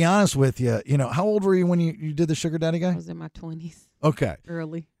I got to be honest with you, how old were you when you did the sugar daddy guy? I was in my 20s. Okay.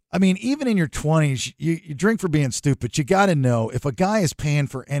 Early. I mean, even in your 20s, you drink for being stupid. You got to know if a guy is paying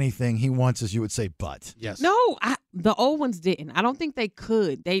for anything he wants, as you would say, butt. Yes. No, the old ones didn't. I don't think they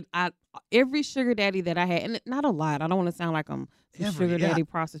could. Every sugar daddy that I had, and not a lot. I don't want to sound like I'm some sugar daddy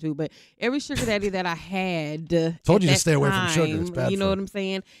prostitute, but every sugar daddy that I had, told you to at stay that away from sugar. It's time, bad. You know for what I'm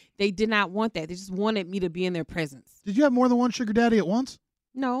saying? They did not want that. They just wanted me to be in their presence. Did you have more than one sugar daddy at once?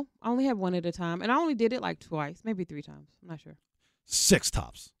 No, I only had one at a time, and I only did it like twice, maybe 3 times. I'm not sure. 6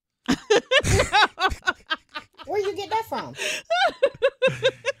 tops. Where'd you get that from?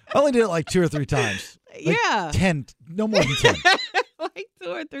 I only did it like 2 or 3 times. Like yeah. 10, no more than 10. Like 2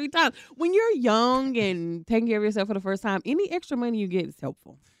 or 3 times. When you're young and taking care of yourself for the first time, any extra money you get is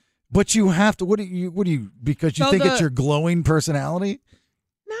helpful. But you have to, what do you, because you think it's your glowing personality?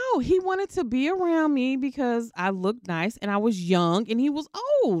 No, he wanted to be around me because I looked nice and I was young and he was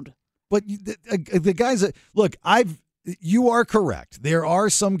old. But the guys that, look, you are correct. There are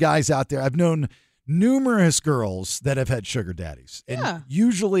some guys out there. I've known numerous girls that have had sugar daddies. And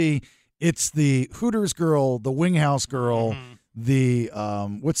usually it's the Hooters girl, the Wing House girl, the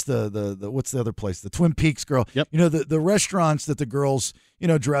what's the other place? The Twin Peaks girl. Yep. The restaurants that the girls,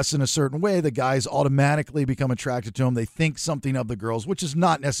 dress in a certain way, the guys automatically become attracted to them. They think something of the girls, which is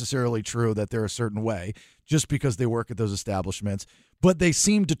not necessarily true that they're a certain way just because they work at those establishments, but they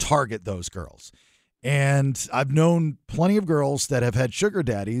seem to target those girls. And I've known plenty of girls that have had sugar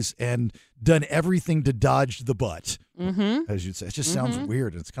daddies and done everything to dodge the butt, as you'd say. It just sounds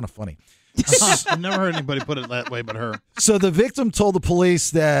weird, and it's kind of funny. I've never heard anybody put it that way but her. So the victim told the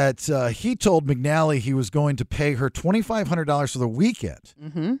police that he told McNally he was going to pay her $2,500 for the weekend.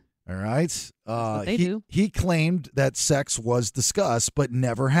 All right? what they do. He claimed that sex was discussed but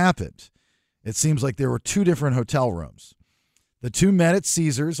never happened. It seems like there were 2 different hotel rooms. The 2 met at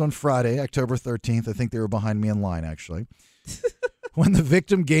Caesars on Friday, October 13th. I think they were behind me in line, actually. When the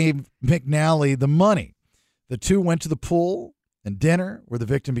victim gave McNally the money, the 2 went to the pool and dinner where the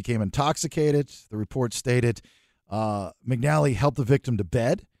victim became intoxicated. The report stated McNally helped the victim to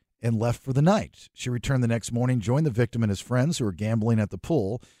bed and left for the night. She returned the next morning, joined the victim and his friends who were gambling at the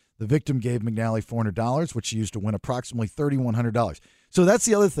pool. The victim gave McNally $400, which she used to win approximately $3,100. So that's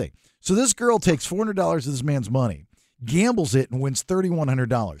the other thing. So this girl takes $400 of this man's money, gambles it, and wins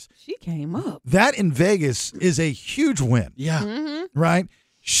 $3,100. She came up. That in Vegas is a huge win. Yeah. Right?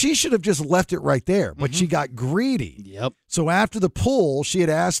 She should have just left it right there, but she got greedy. Yep. So after the pool, she had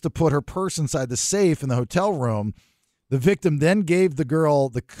asked to put her purse inside the safe in the hotel room. The victim then gave the girl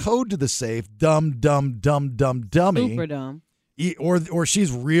the code to the safe. Dumb, dummy. Super dumb. Or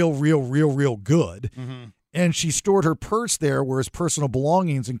she's real good. And she stored her purse there where his personal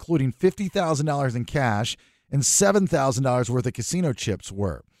belongings, including $50,000 in cash and $7,000 worth of casino chips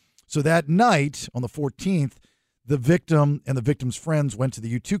were. So that night, on the 14th, the victim and the victim's friends went to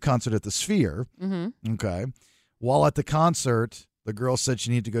the U2 concert at the Sphere. Okay. While at the concert, the girl said she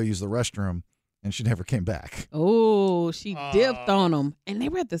needed to go use the restroom, and she never came back. Oh, she dipped on them. And they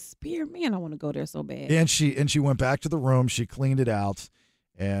were at the Sphere. Man, I want to go there so bad. And she went back to the room. She cleaned it out,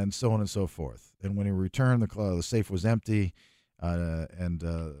 and so on and so forth. And when he returned, the safe was empty. And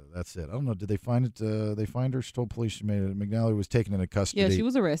that's it. I don't know. Did they find it? They find her. She told police she made it. McNally was taken into custody. Yeah, she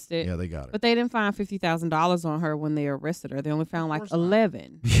was arrested. Yeah, they got her. But they didn't find $50,000 on her when they arrested her. They only found like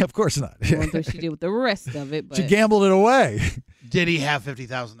 11. Yeah, of course not. I wonder what she did with the rest of it. But She gambled it away. Did he have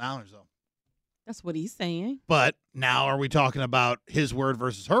 $50,000 though? that's what he's saying. But now are we talking about his word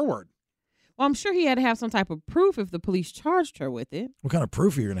versus her word? Well, I'm sure he had to have some type of proof if the police charged her with it. What kind of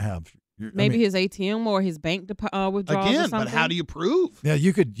proof are you going to have? Maybe his ATM or his bank withdrawals Again, or something. but how do you prove? Yeah,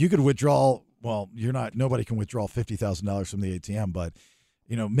 you could withdraw. Well, nobody can withdraw $50,000 from the ATM, but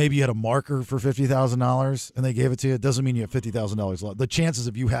maybe you had a marker for $50,000 and they gave it to you. It doesn't mean you have $50,000 left. The chances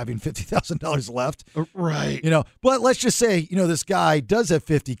of you having $50,000 left, right? But let's just say this guy does have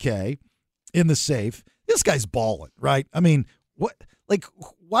 $50K in the safe. this guy's balling, right? I mean, what? Like,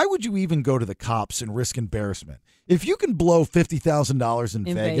 why would you even go to the cops and risk embarrassment? If you can blow $50,000 in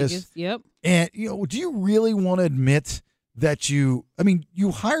Vegas, yep. And do you really want to admit that you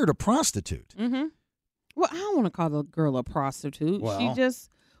hired a prostitute? Mm-hmm. Well, I don't want to call the girl a prostitute. Well, she just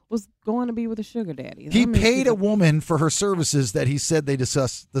was going to be with a sugar daddy. He paid a woman for her services that he said they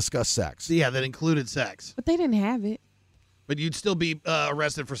discuss sex. Yeah, that included sex. But they didn't have it. But you'd still be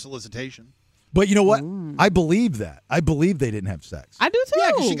arrested for solicitation. But you know what? I believe that. I believe they didn't have sex. I do too.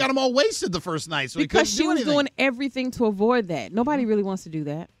 Yeah, because she got them all wasted the first night, so because he she couldn't do was anything. doing everything to avoid that. Nobody really wants to do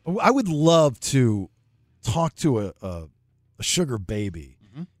that. I would love to talk to a sugar baby.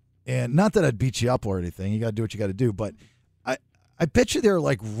 And not that I'd beat you up or anything. You got to do what you got to do. But I bet you there are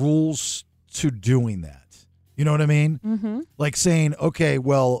like rules to doing that. You know what I mean? Mm-hmm. Like saying, okay,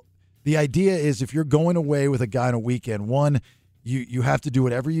 well, the idea is if you're going away with a guy on a weekend, one, you have to do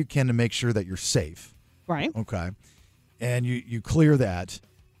whatever you can to make sure that you're safe. Right. Okay. And you clear that.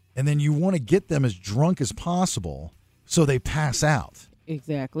 And then you want to get them as drunk as possible so they pass out.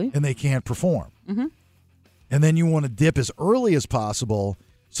 Exactly. And they can't perform. Mm-hmm. And then you want to dip as early as possible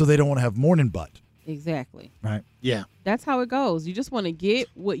so they don't want to have morning butt. Exactly. Right. Yeah. That's how it goes. You just want to get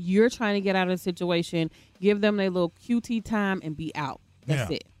what you're trying to get out of the situation, give them their little QT time, and be out.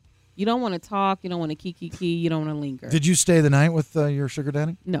 That's it. You don't want to talk. You don't want to kiki. You don't want to linger. Did you stay the night with your sugar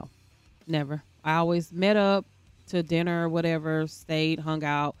daddy? No, never. I always met up to dinner, whatever, stayed, hung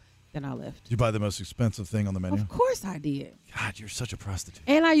out, then I left. Did you buy the most expensive thing on the menu? Of course I did. God, you're such a prostitute.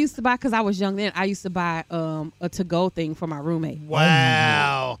 And I used to buy, because I was young then, I used to buy a to-go thing for my roommate.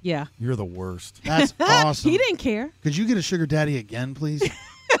 Wow. Yeah. You're the worst. That's awesome. He didn't care. Could you get a sugar daddy again, please?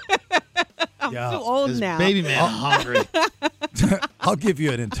 I'm too old This now. baby man hungry. I'll give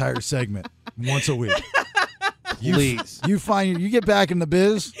you an entire segment once a week. Please. You get back in the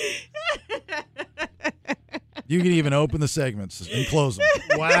biz. You can even open the segments and close them.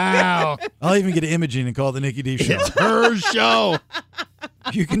 Wow. I'll even get Imogene and call it the NickyD Show. It's her show.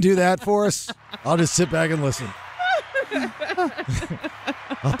 You can do that for us. I'll just sit back and listen.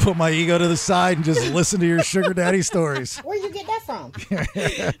 I'll put my ego to the side and just listen to your sugar daddy stories. Where'd you get that from?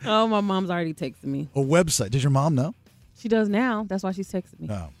 Oh, my mom's already texting me. A website. Does your mom know? She does now. That's why she's texting me.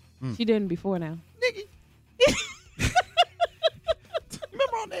 Oh. She didn't before now.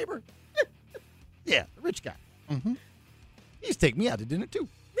 Remember our neighbor? Yeah, the rich guy. Mm-hmm. He used to take me out to dinner, too.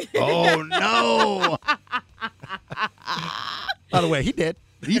 Oh, no. By the way, he did.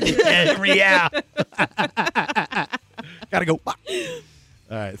 He did. Yeah. Gotta go. All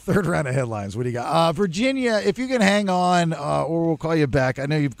right, third round of headlines. What do you got? Virginia, if you can hang on, or we'll call you back. I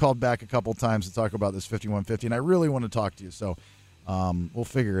know you've called back a couple times to talk about this 5150, and I really want to talk to you, so we'll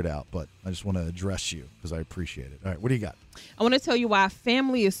figure it out. But I just want to address you because I appreciate it. All right, what do you got? I want to tell you why a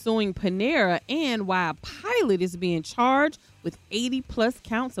family is suing Panera and why a pilot is being charged with 80-plus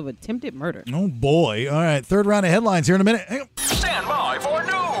counts of attempted murder. Oh, boy. All right, third round of headlines here in a minute. Hang on. Stand by for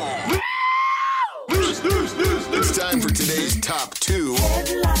news. It's time for today's top two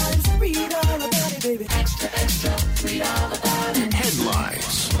headlines.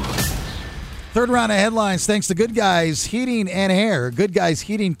 Third round of headlines thanks to Good Guys Heating and Air.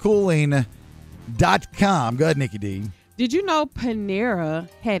 GoodGuysHeatingCooling.com. Go ahead, NickyD. Did you know Panera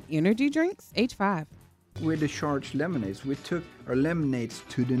had energy drinks? H5. With the charged lemonades, we took our lemonades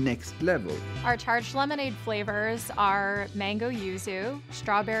to the next level. Our charged lemonade flavors are mango yuzu,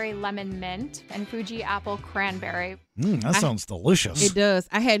 strawberry lemon mint, and Fuji apple cranberry. That sounds delicious. It does.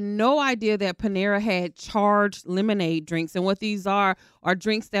 I had no idea that Panera had charged lemonade drinks. And what these are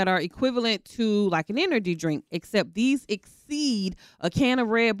drinks that are equivalent to like an energy drink, except these exceed a can of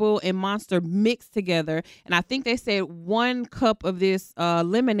Red Bull and Monster mixed together. And I think they said 1 cup of this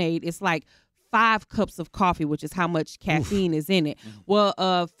lemonade is like 5 cups of coffee, which is how much caffeine is in it. Well,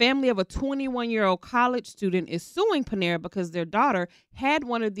 a family of a 21-year-old college student is suing Panera because their daughter had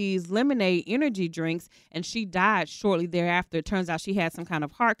one of these lemonade energy drinks and she died shortly thereafter. It turns out she had some kind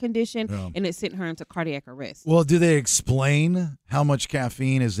of heart condition and it sent her into cardiac arrest. Well, do they explain how much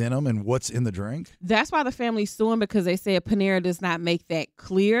caffeine is in them and what's in the drink? That's why the family's suing, because they said Panera does not make that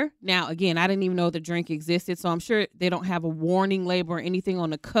clear. Now, again, I didn't even know the drink existed, so I'm sure they don't have a warning label or anything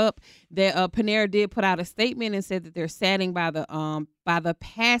on the cup. That Panera did put out a statement and said that they're saddened by the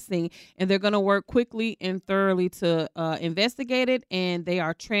passing, and they're going to work quickly and thoroughly to investigate it, and they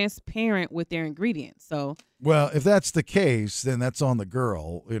are transparent with their ingredients. So, well, if that's the case, then that's on the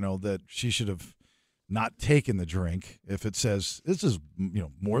girl, that she should have not taken the drink if it says this is,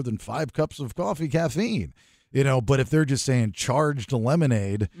 more than 5 cups of coffee caffeine. But if they're just saying charged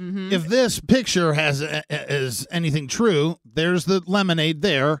lemonade. If this picture is anything true, there's the lemonade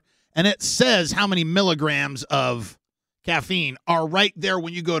there. and it says how many milligrams of caffeine are right there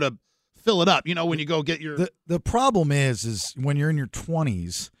when you go to fill it up. You know, when you go get your... The problem is when you're in your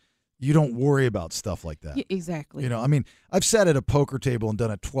 20s, you don't worry about stuff like that. Yeah, exactly. You know, I mean, I've sat at a poker table and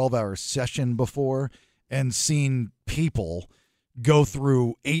done a 12-hour session before and seen people go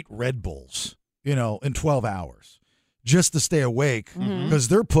through 8 Red Bulls, you know, in 12 hours just to stay awake because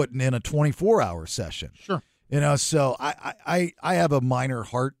they're putting in a 24-hour session. Sure. You know, so I have a minor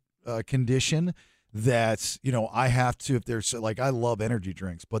heart condition that, you know, I have to, if there's, like, I love energy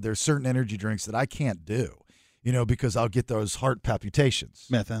drinks, but there's certain energy drinks that I can't do, you know, because I'll get those heart palpitations.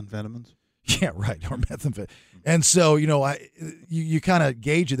 Methamphetamines. Yeah, right, or methamphetamine. And so, you know, you kind of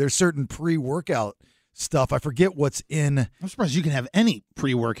gauge it. There's certain pre-workout stuff. I forget what's in. I'm surprised you can have any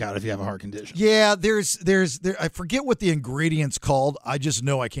pre-workout if you have a heart condition. Yeah, there's I forget what the ingredient's called. I just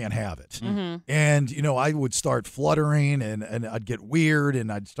know I can't have it. And, you know, I would start fluttering and I'd get weird and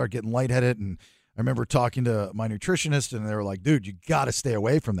I'd start getting lightheaded. And I remember talking to my nutritionist and they were like, dude, you got to stay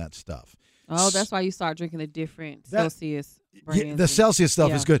away from that stuff. Oh, that's why you start drinking the different Celsius brands. Yeah, the Celsius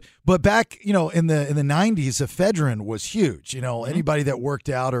stuff is good. But back, you know, in the 90s, ephedrine was huge. You know, anybody that worked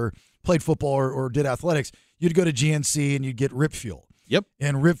out or played football or did athletics, you'd go to GNC and you'd get Rip Fuel. Yep.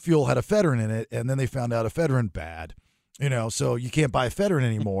 And Rip Fuel had ephedrine in it, and then they found out ephedrine bad. You know, so you can't buy ephedrine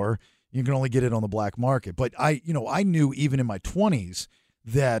anymore. You can only get it on the black market. But I knew even in my 20s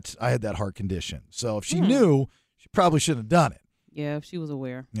that I had that heart condition. So if she knew, she probably shouldn't have done it. Yeah, if she was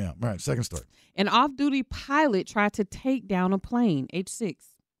aware. Yeah, all right. Second story. An off-duty pilot tried to take down a plane, age 6.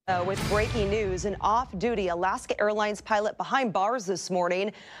 With breaking news, an off-duty Alaska Airlines pilot behind bars this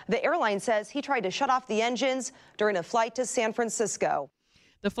morning. The airline says he tried to shut off the engines during a flight to San Francisco.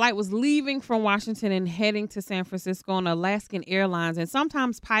 The flight was leaving from Washington and heading to San Francisco on Alaskan Airlines. And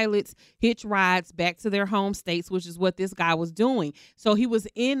sometimes pilots hitch rides back to their home states, which is what this guy was doing. So he was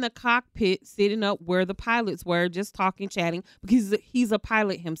in the cockpit sitting up where the pilots were, just talking, chatting, because he's a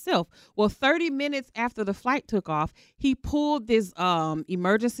pilot himself. Well, 30 minutes after the flight took off, he pulled this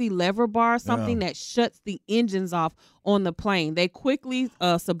emergency lever bar, something that shuts the engines off on the plane. They quickly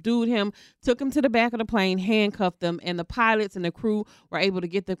subdued him, took him to the back of the plane, handcuffed him, and the pilots and the crew were able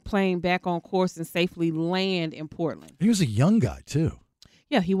to get the plane back on course and safely land in Portland. He was a young guy, too.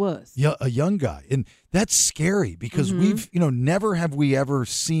 Yeah, he was. Yeah, a young guy. And that's scary because we've, you know, never have we ever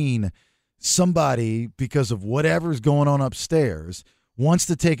seen somebody, because of whatever's going on upstairs, wants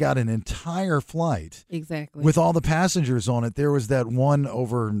to take out an entire flight. Exactly. With all the passengers on it. There was that one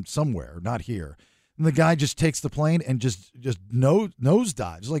over somewhere, not here. And the guy just takes the plane and just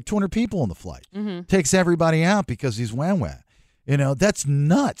nosedives, like 200 people on the flight. Takes everybody out because he's wham-wham. You know, that's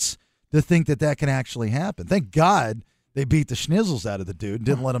nuts to think that can actually happen. Thank God they beat the schnizzles out of the dude and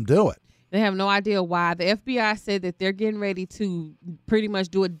didn't let him do it. They have no idea why. The FBI said that they're getting ready to pretty much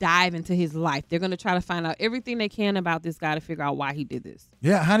do a dive into his life. They're going to try to find out everything they can about this guy to figure out why he did this.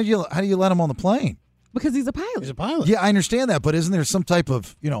 Yeah, how do you let him on the plane? Because he's a pilot. He's a pilot. Yeah, I understand that, but isn't there some type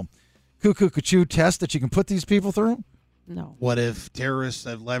of, you know, cuckoo test that you can put these people through? No. What if terrorists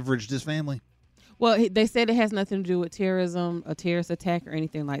have leveraged his family? Well, they said it has nothing to do with terrorism, a terrorist attack, or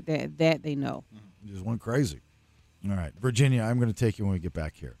anything like that. That they know. Just went crazy. All right, Virginia, I'm going to take you when we get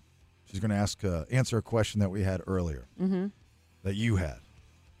back here. She's going to answer a question that we had earlier that you had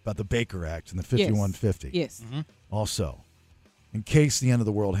about the Baker Act and the 5150. Yes. Also, in case the end of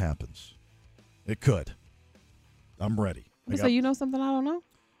the world happens, it could. I'm ready. So you know something I don't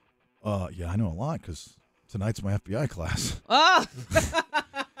know? Yeah, I know a lot because tonight's my FBI class. Oh.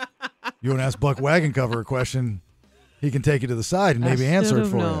 You want to ask Buck Wagon Cover a question, he can take you to the side and maybe answer it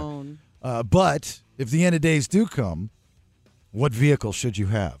for you. But if the end of days do come, what vehicle should you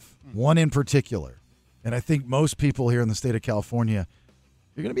have? One in particular. And I think most people here in the state of California,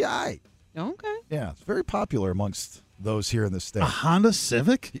 you're going to be all right. Okay. Yeah, it's very popular amongst those here in the state. A Honda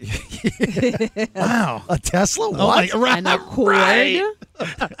Civic? Wow. A Tesla? What? Oh my, An Accord? Right.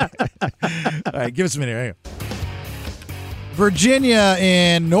 All right, give us a minute. Here you go. Virginia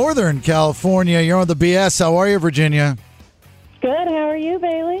in Northern California. You're on the BS. How are you, Virginia? Good. How are you,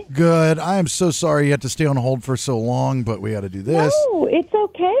 Bailey? Good. I am so sorry you had to stay on hold for so long, but we had to do this. No, it's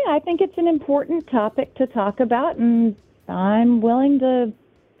okay. I think it's an important topic to talk about, and I'm willing to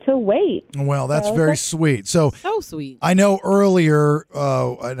wait. Well, that's very sweet. So sweet. I know earlier,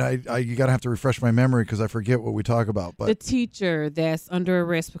 and you got to have to refresh my memory because I forget what we talk about. But the teacher that's under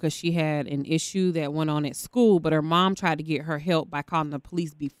arrest because she had an issue that went on at school, but her mom tried to get her help by calling the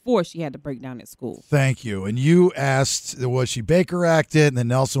police before she had to break down at school. Thank you. And you asked, was she Baker acted? And then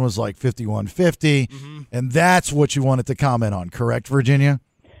Nelson was like 5150. And that's what you wanted to comment on, correct, Virginia?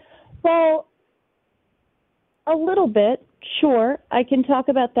 Well, a little bit. Sure, I can talk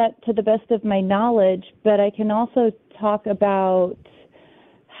about that to the best of my knowledge, but I can also talk about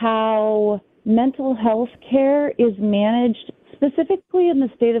how mental health care is managed specifically in the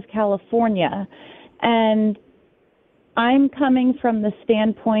state of California. And I'm coming from the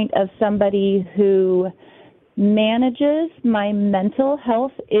standpoint of somebody who manages my mental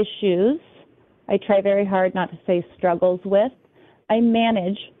health issues. I try very hard not to say struggles with. I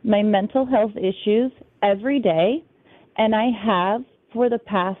manage my mental health issues every day, and I have for the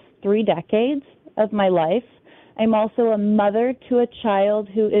past 3 decades of my life. I'm also a mother to a child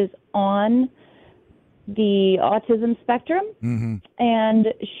who is on the autism spectrum, and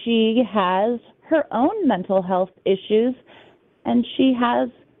she has her own mental health issues, and she has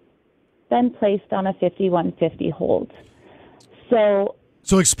been placed on a 5150 hold. So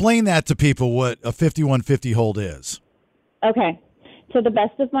explain that to people, what a 5150 hold is. Okay, to the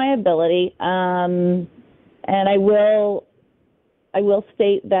best of my ability, and I will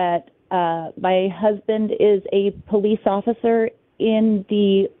state that my husband is a police officer in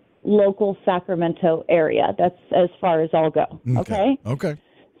the local Sacramento area. That's as far as I'll go. Okay? Okay.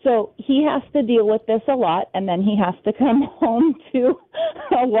 So he has to deal with this a lot, and then he has to come home to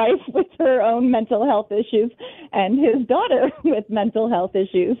a wife with her own mental health issues and his daughter with mental health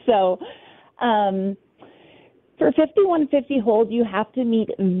issues. So for 5150 hold, you have to meet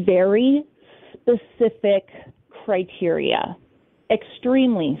very specific criteria,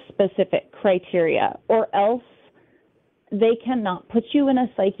 extremely specific criteria, or else they cannot put you in a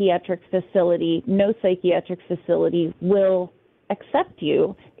psychiatric facility. No psychiatric facility will accept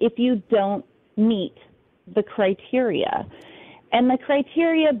you if you don't meet the criteria. And the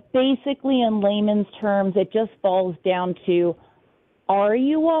criteria, basically in layman's terms, it just falls down to, are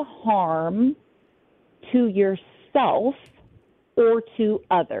you a harm to yourself or to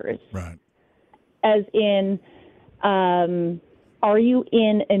others? Right. As in, are you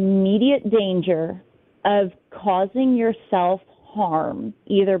in immediate danger of causing yourself harm,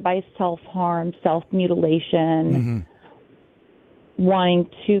 either by self-harm, self-mutilation, wanting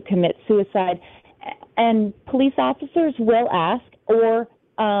to commit suicide? And police officers will ask, or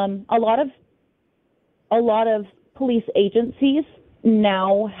a lot of police agencies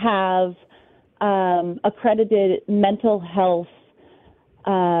now have accredited mental health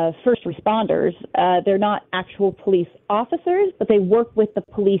first responders. They're not actual police officers, but they work with the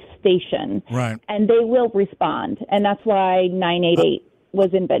police station. Right. And they will respond. And that's why 988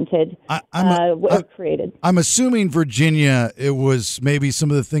 was invented, was created. I'm assuming, Virginia, it was maybe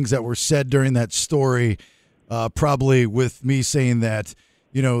some of the things that were said during that story, probably with me saying that,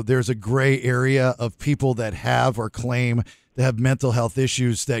 you know, there's a gray area of people that have or claim to have mental health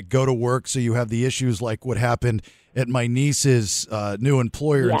issues that go to work. So you have the issues like what happened at my niece's new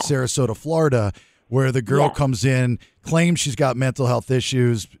employer in Sarasota, Florida, where the girl comes in, claims she's got mental health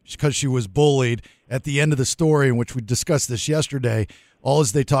issues because she was bullied. At the end of the story, in which we discussed this yesterday, all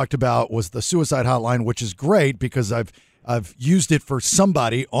as they talked about was the suicide hotline, which is great because I've used it for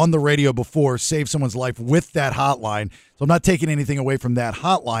somebody on the radio before, saved someone's life with that hotline. So I'm not taking anything away from that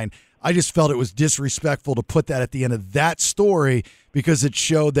hotline. I just felt it was disrespectful to put that at the end of that story because it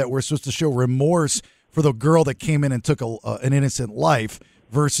showed that we're supposed to show remorse for the girl that came in and took an innocent life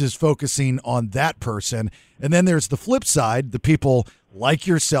versus focusing on that person. And then there's the flip side, the people like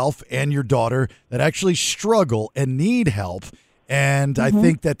yourself and your daughter that actually struggle and need help. And I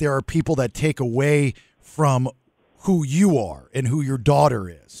think that there are people that take away from who you are and who your daughter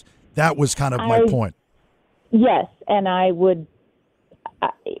is. That was kind of my point. Yes, and I would,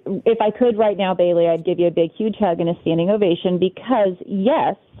 if I could right now, Bailey, I'd give you a big, huge hug and a standing ovation because,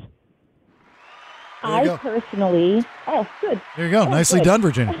 yes, I personally, good. There you go. Nicely done,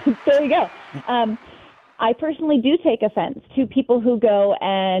 Virginia. There you go. I personally do take offense to people who go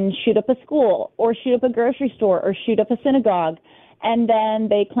and shoot up a school or shoot up a grocery store or shoot up a synagogue, and then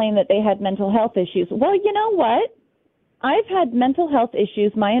they claim that they had mental health issues. Well, you know what? I've had mental health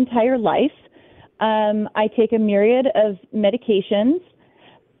issues my entire life. I take a myriad of medications,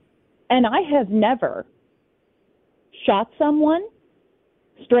 and I have never shot someone,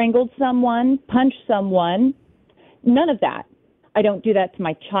 strangled someone, punched someone, none of that. I don't do that to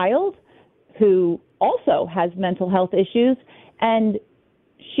my child, who also has mental health issues, and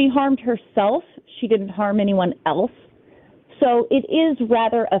she harmed herself. She didn't harm anyone else. So it is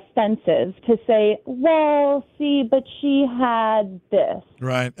rather offensive to say, well, see, but she had this.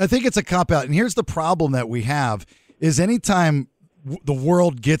 Right. I think it's a cop-out. And here's the problem that we have is anytime the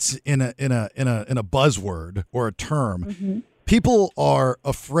world gets in a buzzword or a term, people are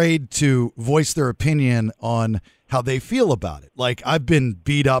afraid to voice their opinion on how they feel about it. Like, I've been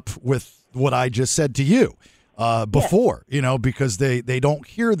beat up with what I just said to you. before, because they don't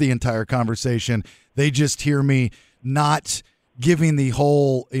hear the entire conversation. They just hear me not giving the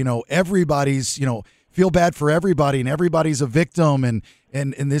whole, everybody's, feel bad for everybody and everybody's a victim and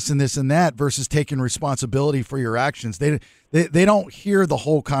this and this and that versus taking responsibility for your actions. They don't hear the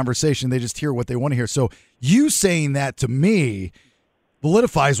whole conversation. They just hear what they want to hear. So you saying that to me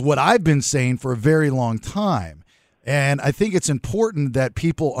validifies what I've been saying for a very long time. And I think it's important that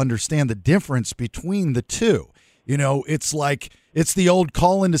people understand the difference between the two. It's like it's the old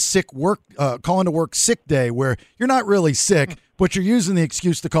call into work sick day where you're not really sick, but you're using the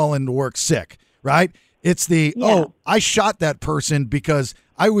excuse to call into work sick, right? It's I shot that person because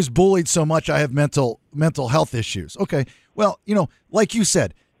I was bullied so much I have mental health issues. Okay, well, like you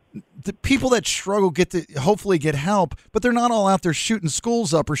said, the people that struggle hopefully get help, but they're not all out there shooting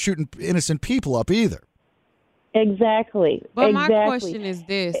schools up or shooting innocent people up either. Exactly. But my question is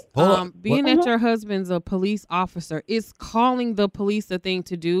this. Being that your husband's a police officer, is calling the police a thing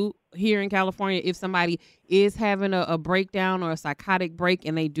to do here in California if somebody is having a breakdown or a psychotic break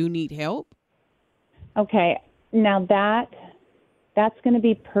and they do need help? Okay. Now that's going to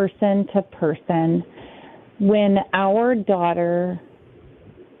be person to person. When our daughter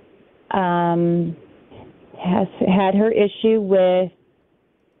has had her issue with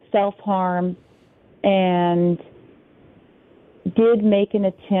self-harm and did make an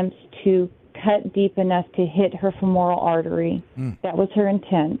attempt to cut deep enough to hit her femoral artery. That was her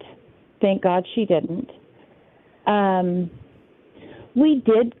intent. Thank God she didn't. We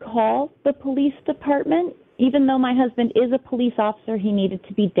did call the police department. Even though my husband is a police officer, he needed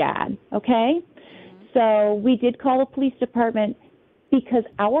to be dad, okay? So we did call the police department because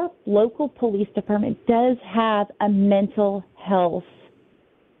our local police department does have a mental health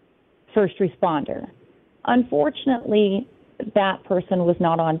first responder. Unfortunately, that person was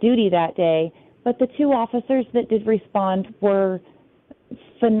not on duty that day, but the two officers that did respond were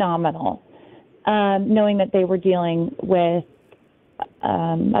phenomenal, knowing that they were dealing with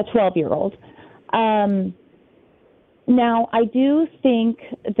a 12-year-old. Now, I do think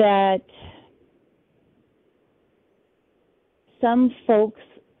that some folks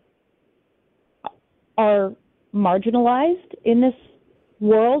are marginalized in this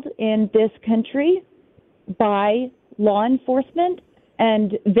world, in this country, by law enforcement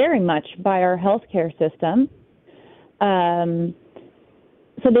and very much by our healthcare system. So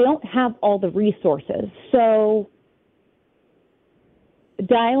they don't have all the resources. So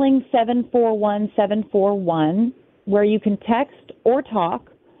dialing 741-741, where you can text or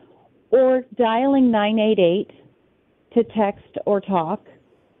talk, or dialing 988 to text or talk,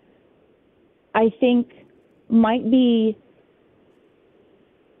 I think might be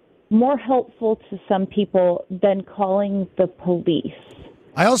more helpful to some people than calling the police.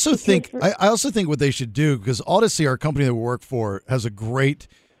 I also think what they should do, because Odyssey, our company that we work for, has a great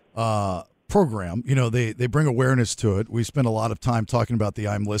program. They bring awareness to it. We spend a lot of time talking about the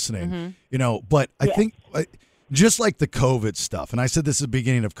I'm listening. But I think just like the COVID stuff, and I said this at the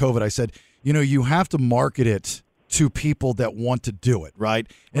beginning of COVID, I said, you have to market it to people that want to do it, right?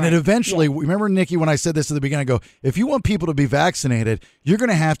 And it eventually, remember, Nikki, when I said this at the beginning, I go, if you want people to be vaccinated, you're going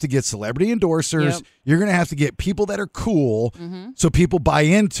to have to get celebrity endorsers. Yep. You're going to have to get people that are cool so people buy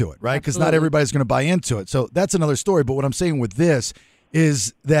into it, right? Because not everybody's going to buy into it. So that's another story. But what I'm saying with this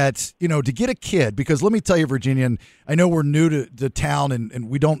is that, to get a kid, because let me tell you, Virginia, and I know we're new to town and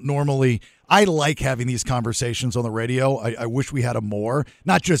we don't normally, I like having these conversations on the radio. I wish we had them more,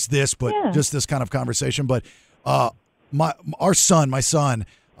 not just this, but just this kind of conversation. But my son,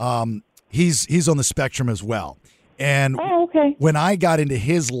 he's on the spectrum as well. And when I got into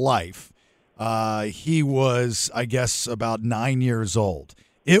his life, he was, I guess, about 9 years old.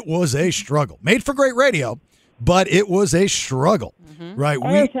 It was a struggle. Made for great radio, but it was a struggle, right?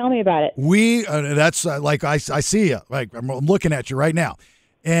 Tell me about it. That's like, I see you, like I'm looking at you right now.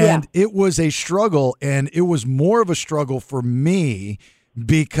 And it was a struggle, and it was more of a struggle for me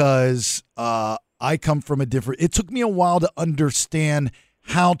because I come from it took me a while to understand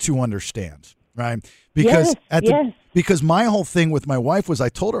how to understand, right? Because because my whole thing with my wife was, I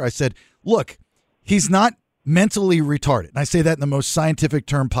told her, I said, look, he's not mentally retarded. And I say that in the most scientific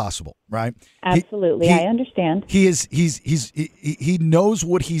term possible, right? Absolutely. I understand. He knows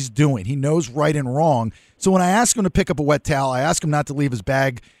what he's doing. He knows right and wrong. So when I ask him to pick up a wet towel, I ask him not to leave his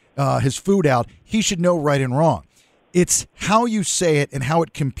bag, his food out. He should know right and wrong. It's how you say it and how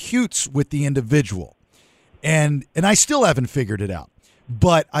it computes with the individual. And I still haven't figured it out.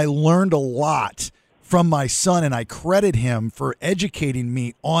 But I learned a lot from my son, and I credit him for educating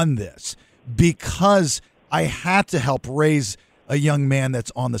me on this because I had to help raise a young man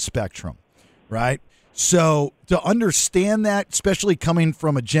that's on the spectrum, right? So to understand that, especially coming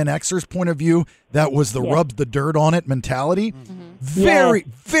from a Gen Xer's point of view, that was the rub the dirt on it mentality. Very,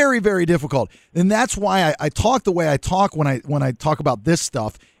 very, very difficult. And that's why I talk the way I talk when I talk about this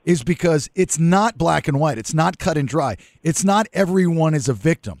stuff, is because it's not black and white. It's not cut and dry. It's not everyone is a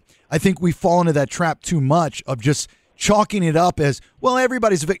victim. I think we fall into that trap too much of just chalking it up as, well,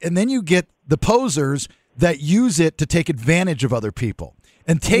 everybody's a victim. And then you get the posers that use it to take advantage of other people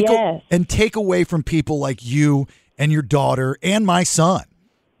and take away from people like you and your daughter and my son.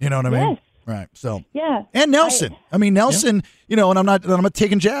 You know what I mean? Right. So and Nelson. Nelson. You know, and I'm not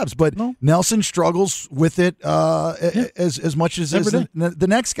taking jabs, but Nelson struggles with it as much as the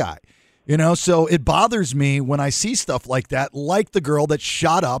next guy. You know, so it bothers me when I see stuff like that, like the girl that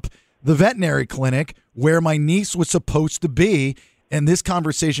shot up the veterinary clinic where my niece was supposed to be, and this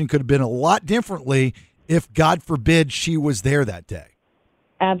conversation could have been a lot differently if, God forbid, she was there that day.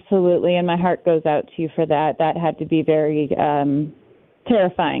 Absolutely, and my heart goes out to you for that. That had to be very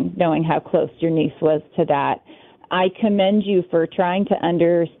terrifying, knowing how close your niece was to that. I commend you for trying to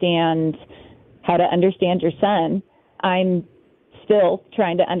understand how to understand your son. I'm still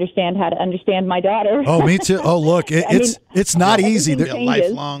trying to understand how to understand my daughter. Oh, me too. Oh, look, it's not easy.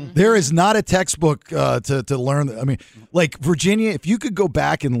 Lifelong. There is not a textbook to learn. I mean, like Virginia, if you could go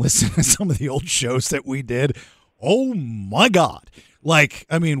back and listen to some of the old shows that we did, oh my God. Like,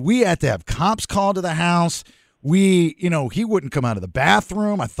 I mean, we had to have cops called to the house. He wouldn't come out of the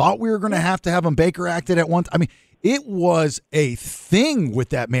bathroom. I thought we were going to have him Baker acted at once. I mean, it was a thing with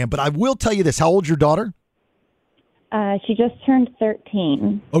that man. But I will tell you this. How old's your daughter? She just turned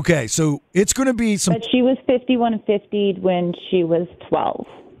 13. Okay, so it's going to be some... But she was 51 and 50 when she was 12.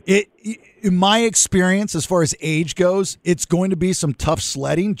 In my experience, as far as age goes, it's going to be some tough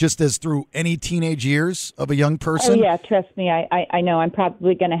sledding, just as through any teenage years of a young person. Oh, yeah, trust me. I know I'm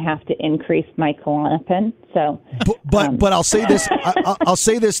probably going to have to increase my Klonopin. So, but I'll say this. I'll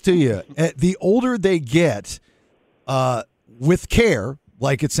say this to you. The older they get, with care,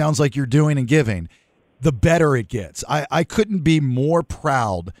 like it sounds like you're doing and giving, the better it gets. I couldn't be more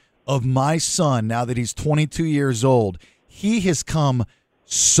proud of my son now that he's 22 years old. He has come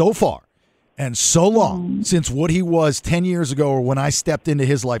so far and so long since what he was 10 years ago, or when I stepped into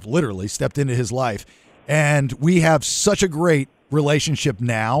his life, literally stepped into his life. And we have such a great relationship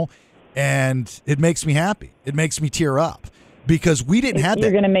now, and it makes me happy. It makes me tear up because we didn't have that.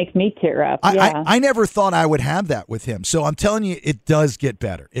 You're going to make me tear up. Yeah. I never thought I would have that with him. So I'm telling you, it does get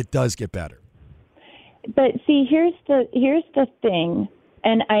better. It does get better. But see, here's the thing,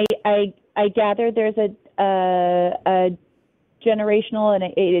 and I gather there's a generational and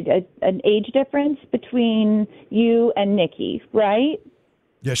an age difference between you and Nikki, right?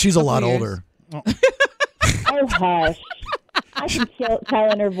 Yeah, she's a lot older. Oh, hush. I can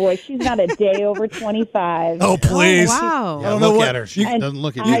tell in her voice she's not a day over 25. Oh, please. Oh, wow. Yeah, look at her. She doesn't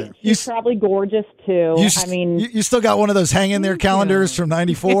look at you either. She's probably gorgeous, too. You still got one of those hang in there calendars from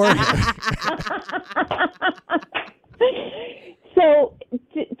 94? So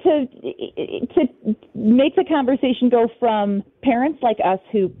to make the conversation go from parents like us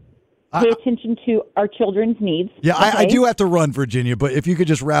who pay attention to our children's needs. Yeah, okay. I do have to run, Virginia, but if you could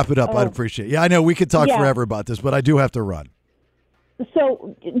just wrap it up, I'd appreciate it. Yeah, I know we could talk forever about this, but I do have to run.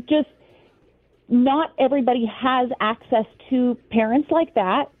 So just not everybody has access to parents like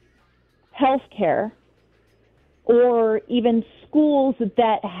that, health care, or even schools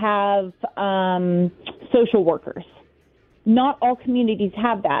that have social workers. Not all communities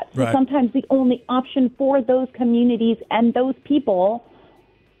have that. So sometimes the only option for those communities and those people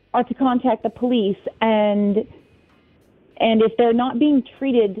are to contact the police. And if they're not being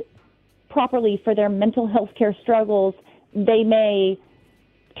treated properly for their mental health care struggles, they may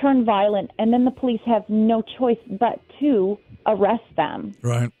turn violent, and then the police have no choice but to arrest them.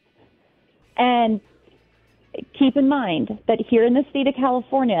 Right. And keep in mind that here in the state of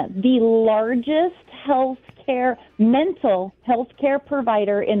California, the largest mental health care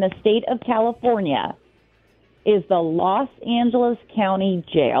provider in the state of California is the Los Angeles County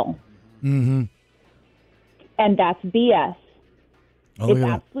Jail. Mm-hmm. And that's BS. It's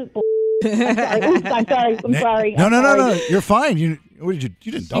absolute bull. I'm sorry. No. You're fine. You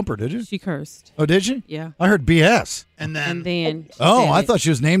didn't dump her, did you? She cursed. Oh, did you? Yeah. I heard BS. And then I thought she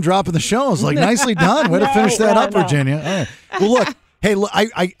was name dropping the show. I was like, nicely done. Way to finish that up, Virginia. All right. Well, look. Hey,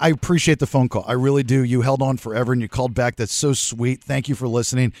 I appreciate the phone call. I really do. You held on forever and you called back. That's so sweet. Thank you for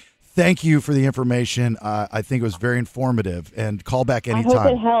listening. Thank you for the information. I think it was very informative. And call back anytime. I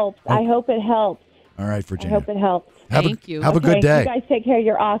hope it helps. All right, Virginia. I hope it helps. Thank you. Have a good day. You guys take care.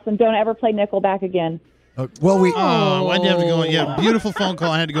 You're awesome. Don't ever play Nickelback again. Well, why'd you have to go? Yeah, beautiful phone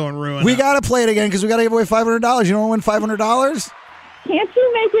call. I had to go and ruin. We got to play it again because we got to give away $500. You don't want to win $500? Can't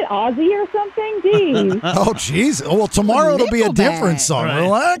you make it Aussie or something? Geez. Oh, jeez. Oh, well, tomorrow it'll be a different song. Right.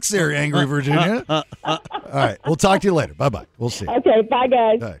 Relax there, Angry Virginia. All right. We'll talk to you later. Bye-bye. We'll see you. Okay, bye,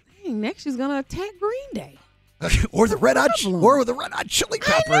 guys. All right. Dang, next she's gonna attack Green Day. Or the Red Hot Chili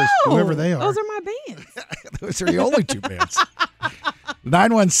Peppers. Whoever they are. Those are my bands. Those are the only two bands.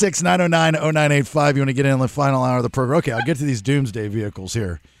 916-909-0985. You want to get in the final hour of the program? Okay, I'll get to these doomsday vehicles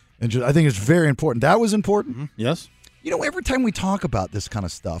here. And I think it's very important. That was important. Mm-hmm. Yes. You know, every time we talk about this kind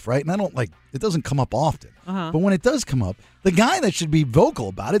of stuff, right? And I don't it doesn't come up often. Uh-huh. But when it does come up, the guy that should be vocal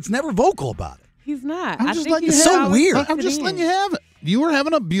about it's never vocal about it. He's not. I'm just think letting you he's so always weird. I'm just letting you have it. You were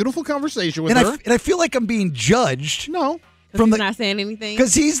having a beautiful conversation with And her. I feel like I'm being judged. No. From he's not saying anything.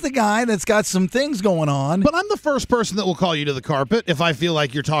 Because he's the guy that's got some things going on. But I'm the first person that will call you to the carpet if I feel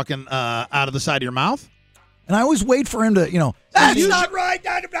like you're talking out of the side of your mouth. And I always wait for him to, that's not right.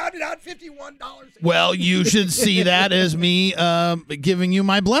 Not $51. Well, you should see that as me giving you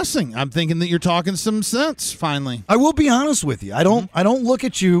my blessing. I'm thinking that you're talking some sense, finally. I will be honest with you. I don't look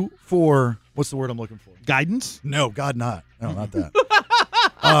at you for, what's the word I'm looking for? Guidance? No, God not. No, not that.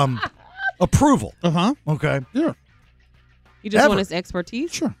 Approval. Uh-huh. Okay. Yeah. You just want his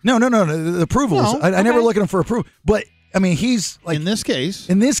expertise? Sure. No. The approval. No, I never look at him for approval. But, I mean, he's like. In this case,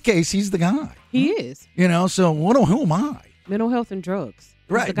 he's the guy. He is. So who am I? Mental health and drugs.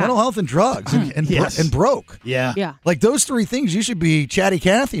 He's Right. the guy. Mental health and drugs and Yes. and broke. Yeah. Yeah. Like those three things you should be chatty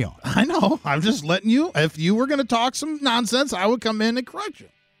Cathy on. I know. I'm just letting you. If you were going to talk some nonsense, I would come in and correct you.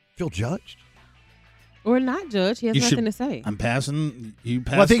 Feel judged? Or not judge. He has nothing to say. I'm passing. You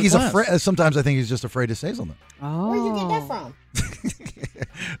pass. Well, I think the he's class. afraid. Sometimes I think he's just afraid to say something. Oh. Where you get that from?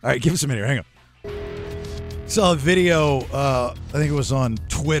 All right, give us a minute. Hang on. Saw a video, I think it was on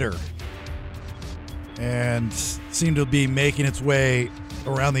Twitter, and seemed to be making its way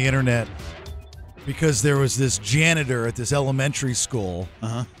around the internet because there was this janitor at this elementary school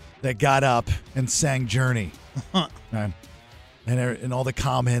that got up and sang Journey. Right? And all the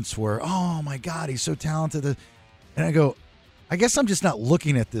comments were, oh, my God, he's so talented. And I go, I guess I'm just not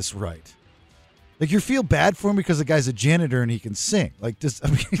looking at this right. Like, you feel bad for him because the guy's a janitor and he can sing. Like, just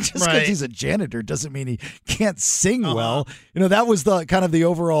because Right. he's a janitor doesn't mean he can't sing well. That was the kind of the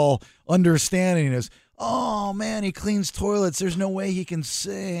overall understanding is, oh, man, he cleans toilets. There's no way he can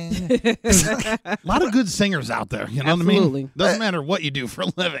sing. A lot of good singers out there. You know what I Absolutely. mean? Doesn't matter what you do for a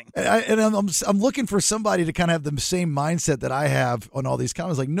living. And I'm looking for somebody to kind of have the same mindset that I have on all these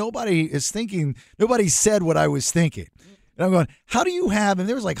comments. Like, nobody said what I was thinking. And I'm going, how do you have, and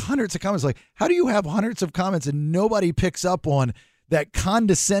there was like hundreds of comments, like, how do you have hundreds of comments and nobody picks up on that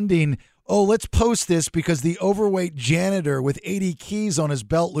condescending, oh, let's post this because the overweight janitor with 80 keys on his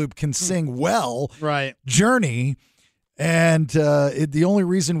belt loop can sing well. Right. Journey. And the only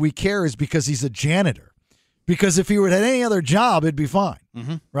reason we care is because he's a janitor. Because if he had any other job, it'd be fine.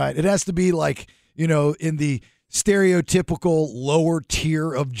 Mm-hmm. Right. It has to be like, in the stereotypical lower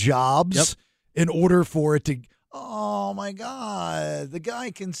tier of jobs in order for it to, oh my God, the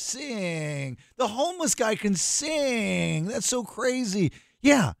guy can sing. The homeless guy can sing. That's so crazy.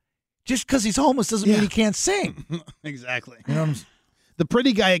 Yeah. Just because he's homeless doesn't mean he can't sing. Exactly. You know what I'm saying? The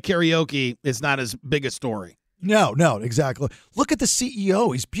pretty guy at karaoke is not as big a story. No, exactly. Look at the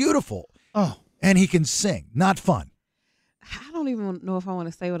CEO. He's beautiful. Oh. And he can sing. Not fun. I don't even know if I want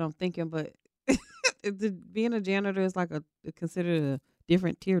to say what I'm thinking, but being a janitor is like considered a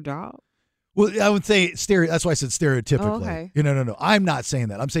different tier job. Well, I would say that's why I said stereotypically. Oh, okay. No. I'm not saying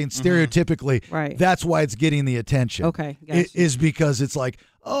that. I'm saying stereotypically. Right. That's why it's getting the attention. Okay. Gotcha. Is because it's like,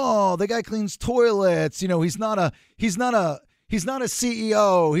 oh, the guy cleans toilets. He's not a CEO.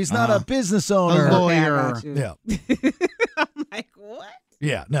 He's not a business owner. A lawyer. Okay, Yeah. I'm like, what?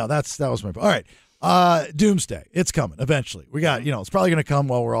 Yeah. No, that was my point. All right. Doomsday. It's coming eventually. We got, it's probably going to come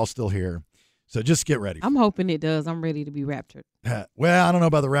while we're all still here. So just get ready. I'm hoping it does. I'm ready to be raptured. Well, I don't know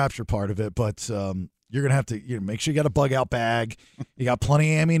about the rapture part of it, but you're going to have to make sure you got a bug out bag. You got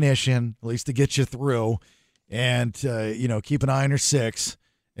plenty of ammunition, at least to get you through. And, keep an eye on your 6.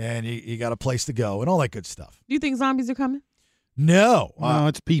 And you got a place to go and all that good stuff. Do you think zombies are coming? No. No,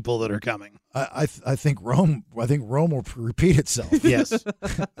 it's people that are coming. I think Rome will repeat itself. Yes.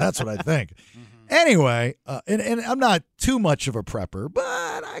 That's what I think. Anyway, and I'm not too much of a prepper, but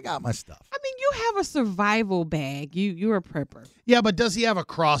I got my stuff. I mean, you have a survival bag. You're a prepper. Yeah, but does he have a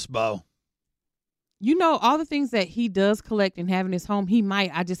crossbow? All the things that he does collect and have in his home, he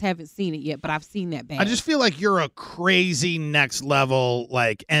might. I just haven't seen it yet, but I've seen that bag. I just feel like you're a crazy next level,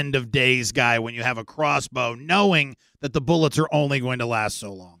 like end of days guy when you have a crossbow, knowing that the bullets are only going to last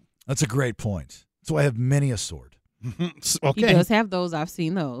so long. That's a great point. So I have many a sword. Okay. He does have those. I've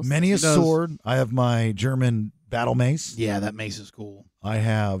seen those. Many a sword. I have my German battle mace. Yeah, that mace is cool. I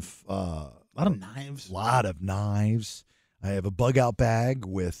have a lot of knives. I have a bug out bag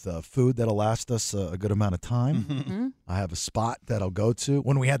with food that'll last us a good amount of time. Mm-hmm. I have a spot that I'll go to.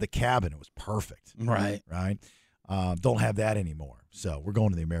 When we had the cabin, it was perfect. Right. Right. Don't have that anymore. So we're going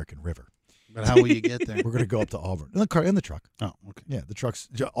to the American River. But how will you get there? We're going to go up to Auburn in the truck. Oh, okay. Yeah, the truck's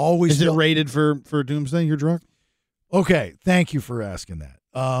always. Is it rated for Doomsday? Your truck? Okay, thank you for asking that.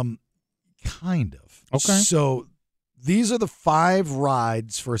 Kind of. Okay. So these are the 5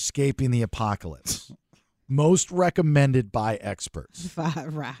 rides for escaping the apocalypse. Most recommended by experts.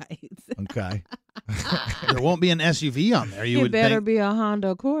 5 rides. Okay. There won't be an SUV on there. You It would better think. be a Honda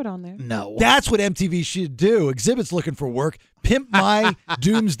Accord on there. No. That's what MTV should do. Exhibit's looking for work. Pimp my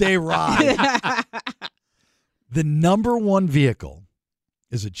Doomsday ride. The number 1 vehicle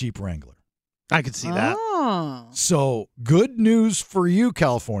is a Jeep Wrangler. I could see that. Oh. So good news for you,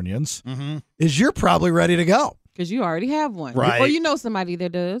 Californians, Mm-hmm. is you're probably ready to go. Because you already have one. Right. Or you know somebody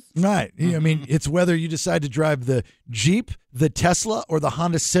that does. Right. I mean, it's whether you decide to drive the Jeep, the Tesla, or the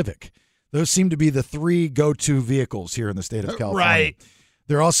Honda Civic. Those seem to be the 3 go-to vehicles here in the state of California. Right.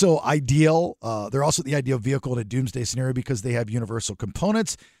 They're also ideal. They're also the ideal vehicle in a doomsday scenario because they have universal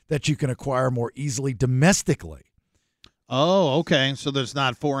components that you can acquire more easily domestically. Oh, okay. So there's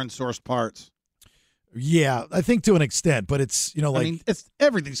not foreign sourced parts. Yeah, I think to an extent, but it's, like. I mean,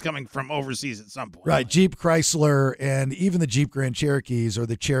 everything's coming from overseas at some point. Right. Jeep, Chrysler, and even the Jeep Grand Cherokees or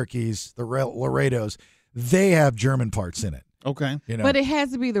the Cherokees, the Laredos, they have German parts in it. Okay. But it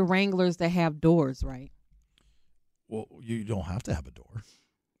has to be the Wranglers that have doors, right? Well, you don't have to have a door.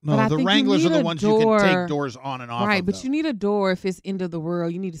 No, But I the think you Wranglers are need the a ones you can take door. doors on and off Right, of, but though. you need a door if it's end of the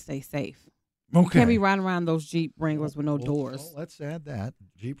world. You need to stay safe. You Okay. can't be riding around those Jeep Wranglers with no doors. Well, let's add that.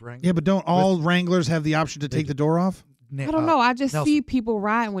 Jeep Wrangler. Yeah, but don't all Wranglers have the option to take the door off? I don't know. I just see people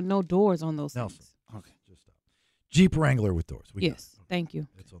riding with no doors on those things. Okay. Jeep Wrangler with doors. We got Yes, thank you. it.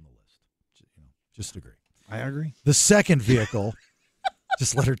 It's on the list. Just agree. I agree. The second vehicle,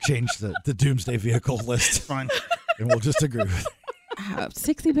 just let her change the doomsday vehicle list. Fine. And we'll just agree with it.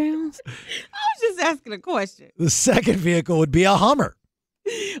 60 pounds? I was just asking a question. The second vehicle would be a Hummer.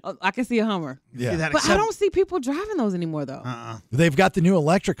 I can see a Hummer. Yeah. But I don't see people driving those anymore, though. They've got the new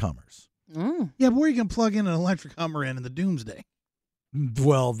electric Hummers. Yeah, but where you can plug in an electric Hummer in the Doomsday?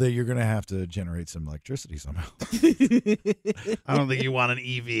 Well, you're going to have to generate some electricity somehow. I don't think you want an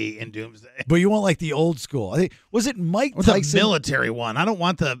EV in Doomsday. But you want like the old school. I think was it Mike Or Tyson? the military one. I don't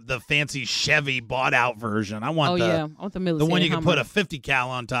want the fancy Chevy bought out version. I want I want the military the one you can Hummer. put a 50 cal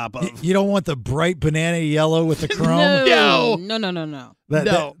on top of. You don't want the bright banana yellow with the chrome? No. That,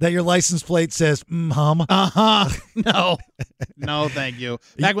 No. that your license plate says hum. No. No, thank you.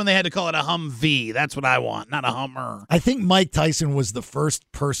 Back when they had to call it a Humvee. That's what I want, not a Hummer. I think Mike Tyson was the first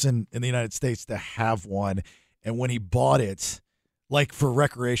person in the United States to have one, and when he bought it, like for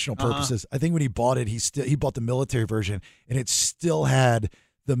recreational purposes, I think when he bought it, he bought the military version, and it still had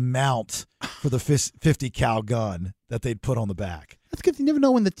the mount for the 50 cal gun that they'd put on the back. That's because you never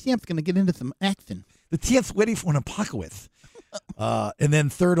know when the 10th's going to get into some action. The 10th waiting for an apocalypse. And then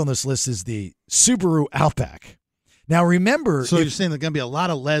third on this list is the Subaru Outback. Now remember, So you're saying there's going to be a lot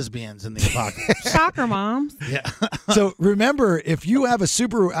of lesbians in the apocalypse. Shocker moms. Yeah. so remember, if you have a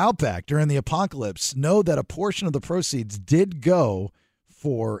Subaru Outback during the apocalypse, know that a portion of the proceeds did go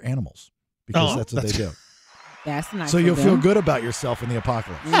for animals because that's what they do. That's nice. So of you'll feel them. good about yourself in the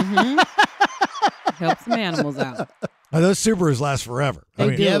apocalypse. Help some animals out. Now, those Subarus last forever.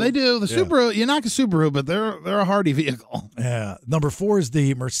 Yeah, they do. The Yeah. Subaru, you knock a Subaru, but they're a hardy vehicle. Yeah. Number 4 is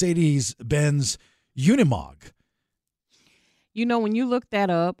the Mercedes-Benz Unimog. You know, when you look that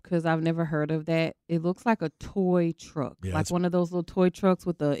up, because I've never heard of that, it looks like a toy truck. Yeah, like it's- one of those little toy trucks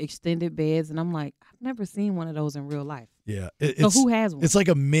with the extended beds. And I'm like, I've never seen one of those in real life. Yeah. So who has one? It's like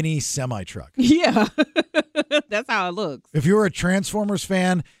a mini semi-truck. Yeah. That's how it looks. If you were a Transformers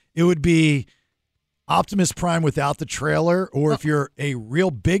fan, it would be Optimus Prime without the trailer. Or if you're a real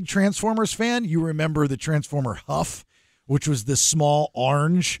big Transformers fan, you remember the Transformer Huff, which was the small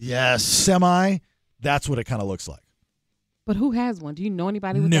orange semi. That's what it kind of looks like. But who has one? Do you know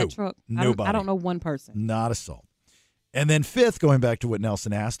anybody with No, that truck? nobody. I don't know one person. Not a soul. And then fifth, going back to what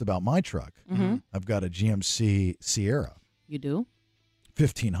Nelson asked about my truck, I've got a GMC Sierra. You do?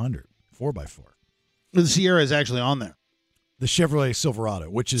 1500, 4x4. The Sierra is actually on there. The Chevrolet Silverado,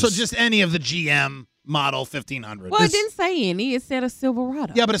 which is... So just any of the GM model 1500. Well, it didn't say any. It said a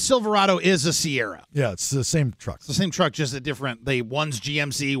Silverado. Yeah, but a Silverado is a Sierra. Yeah, it's the same truck. It's the same truck, just a different. One's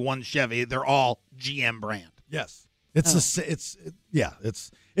GMC, one's Chevy. They're all GM brand. Yes. It's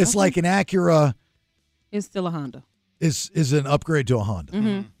like an Acura It's still a Honda. Is an upgrade to a Honda.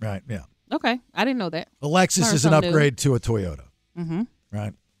 Mhm. Right, yeah. Okay, I didn't know that. A Lexus Learned is an something new. upgrade to a Toyota. Mm-hmm.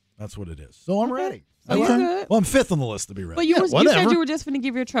 Right? That's what it is. So I'm ready. So you're good. Well, I'm fifth on the list to be ready. But you said you were just going to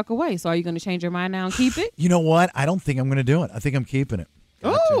give your truck away. So are you going to change your mind now and keep it? You know what? I don't think I'm going to do it. I think I'm keeping it.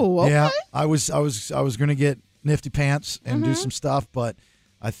 Oh, okay. Yeah, I was going to get nifty pants and do some stuff, but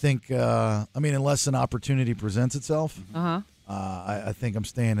I think unless an opportunity presents itself, I think I'm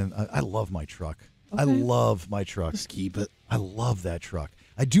staying in. I love my truck. I Okay. love my truck. Just keep it. I love that truck.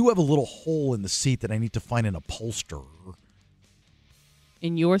 I do have a little hole in the seat that I need to find an upholsterer.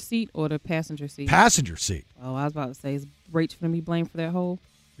 In your seat or the passenger seat? Passenger seat. Oh, I was about to say, is Rach going to be blamed for that hole?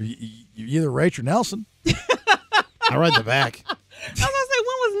 You either Rach or Nelson. I ride the back. I was going to say, when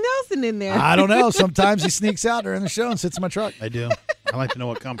was Nelson in there? I don't know. Sometimes he sneaks out during the show and sits in my truck. I do. I like to know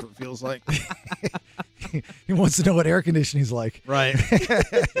what comfort feels like. He wants to know what air conditioning's like. Right.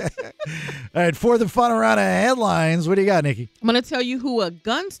 All right, for the fun round of headlines, what do you got, Nikki? I'm going to tell you who a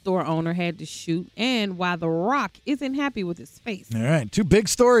gun store owner had to shoot and why The Rock isn't happy with his face. All right, 2 big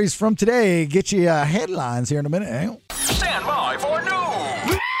stories from today. Get you headlines here in a minute. Hang on. Stand by for news.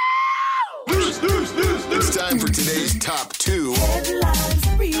 It's time for today's top 2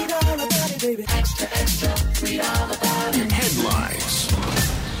 Headlines. Read all about it, baby. Extra, extra. Read all about it. headlines.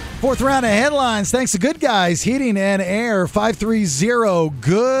 Fourth round of headlines. Thanks to Good Guys Heating and Air. 530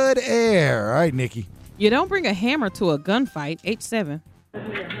 Good Air. All right, Nikki. You don't bring a hammer to a gunfight. H7.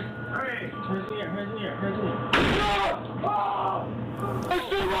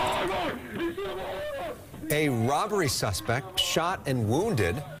 A robbery suspect shot and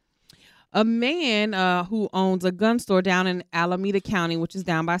wounded. A man who owns a gun store down in Alameda County, which is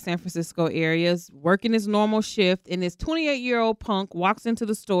down by San Francisco area, is working his normal shift, and this 28-year-old punk walks into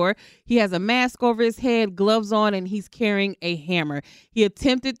the store. He has a mask over his head, gloves on, and he's carrying a hammer. He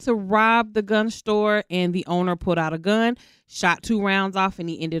attempted to rob the gun store, and the owner pulled out a gun, shot 2 rounds off, and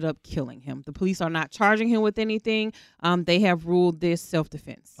he ended up killing him. The police are not charging him with anything. They have ruled this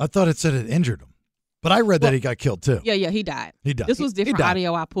self-defense. I thought it said it injured him. But I read that he got killed, too. Yeah, he died. He died. This was He different died.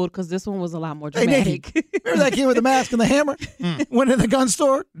 audio I pulled because this one was a lot more Hey, dramatic. Nikki, remember that kid with the mask and the hammer? Went in the gun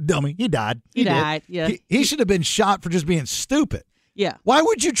store? Dummy. He died. He did. died, yeah. He should have been shot for just being stupid. Yeah. Why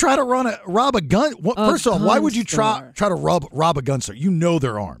would you try to rob a gun? First of all, why gun would you try to rob a gun store? You know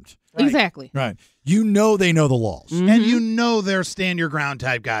they're armed. Exactly. Right. You know they know the laws. And you know they're stand your ground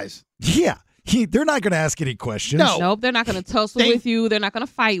type guys. Yeah. They're not going to ask any questions. Nope, they're not going to tussle with you. They're not going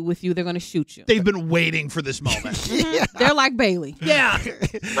to fight with you. They're going to shoot you. They've been waiting for this moment. Yeah. They're like Bailey. Yeah.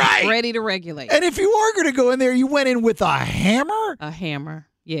 Right. Ready to regulate. And if you are going to go in there, you went in with a hammer? A hammer.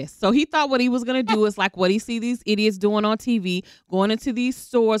 Yes. So he thought what he was going to do is like what he see these idiots doing on TV, going into these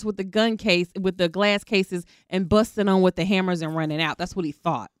stores with the gun case, with the glass cases, and busting on with the hammers and running out. That's what he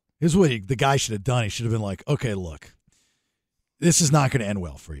thought. Here's what the guy should have done. He should have been like, okay, look, this is not going to end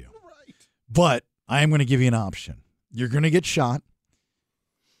well for you. Right. But I am going to give you an option. You're going to get shot.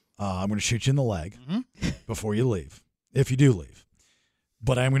 I'm going to shoot you in the leg before you leave, if you do leave.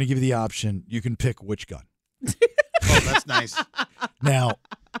 But I'm going to give you the option. You can pick which gun. Oh, that's nice. Now,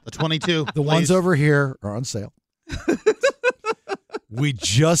 the 22. The ones please. over here are on sale. We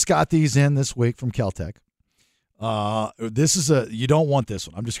just got these in this week from Keltec. This is you don't want this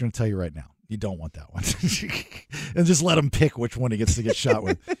one. I'm just going to tell you right now. You don't want that one. And just let him pick which one he gets to get shot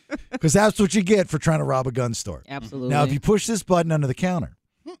with. Because that's what you get for trying to rob a gun store. Absolutely. Now, if you push this button under the counter,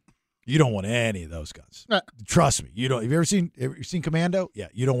 you don't want any of those guns. Trust me. You don't. Have you ever seen Commando? Yeah,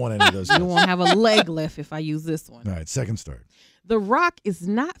 you don't want any of those guns. You won't have a leg left if I use this one. All right, second story. The Rock is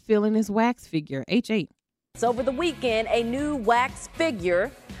not feeling his wax figure. H8. So over the weekend, a new wax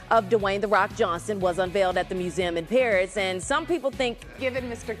figure of Dwayne "The Rock" Johnson was unveiled at the museum in Paris, and some people think, give it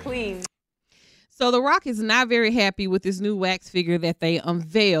Mr. Clean. So The Rock is not very happy with this new wax figure that they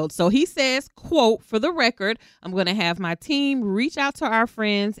unveiled. So he says, quote, "For the record, I'm going to have my team reach out to our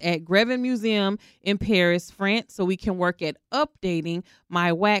friends at Grevin Museum in Paris, France, so we can work at updating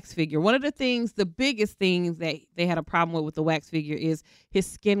my wax figure." One of the things, the biggest things that they had a problem with the wax figure is his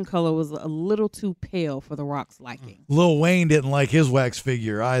skin color was a little too pale for The Rock's liking. Lil Wayne didn't like his wax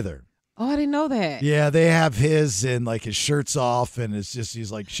figure either. Oh, I didn't know that. Yeah, they have his and like his shirt's off and it's just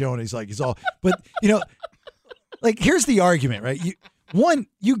he's like showing he's all but like here's the argument, right?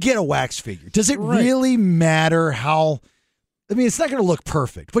 You get a wax figure. Does it really matter how it's not going to look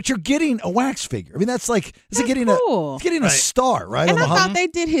perfect, but you're getting a wax figure. I mean, that's getting cool. a star, right? And on I thought they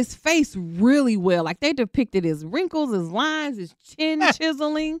did his face really well. Like they depicted his wrinkles, his lines, his chin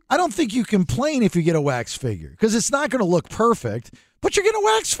chiseling. I don't think you complain if you get a wax figure because it's not going to look perfect, But you're getting a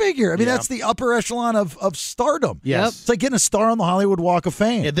wax figure. I mean, that's the upper echelon of stardom. Yes. It's like getting a star on the Hollywood Walk of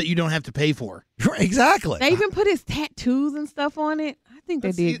Fame. That you don't have to pay for. Exactly. They even put his tattoos and stuff on it. I think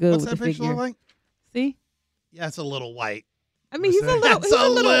they did good What's with that the picture figure. look like? See? Yeah, it's a little white. I mean, he's a little, That's a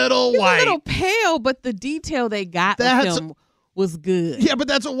little white. He's a little pale, but the detail they got with him was good. Yeah, but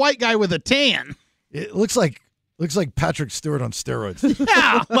that's a white guy with a tan. It looks like Patrick Stewart on steroids.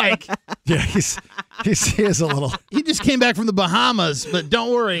 Yeah, like he is a little. He just came back from the Bahamas, but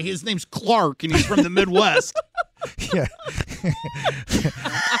don't worry, his name's Clark, and he's from the Midwest. Yeah.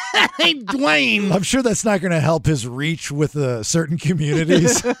 Hey, Dwayne. I'm sure that's not going to help his reach with certain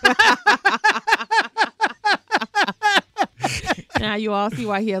communities. Now you all see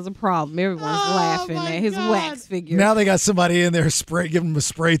why he has a problem. Everyone's laughing at his wax figure. Now they got somebody in there giving him a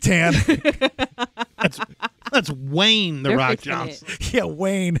spray tan. That's Wayne the Rock Johnson. Yeah,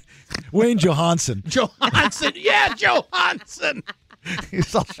 Wayne Johansson. Johansson. Yeah, Johansson.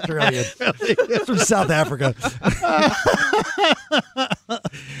 He's Australian. He's from South Africa. All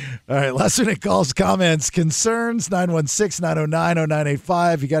right, last minute calls, comments, concerns,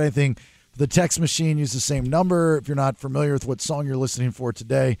 916-909-0985. You got anything for the text machine, use the same number. If you're not familiar with what song you're listening for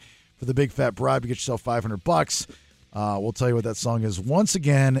today, for the big fat bribe, you get yourself $500. We'll tell you what that song is once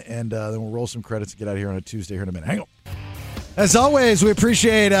again, and then we'll roll some credits and get out of here on a Tuesday here in a minute. Hang on. As always, we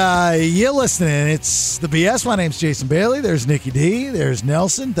appreciate you listening. It's the BS. My name's Jason Bailey. There's NickyD. There's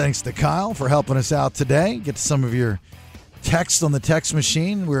Nelson. Thanks to Kyle for helping us out today. Get to some of your text on the text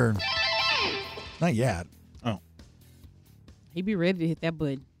machine. We're not yet. Oh. He'd be ready to hit that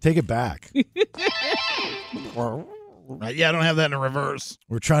button. Take it back. Yeah, I don't have that in reverse.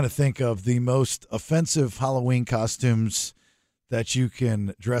 We're trying to think of the most offensive Halloween costumes that you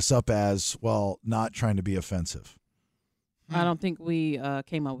can dress up as while not trying to be offensive. I don't think we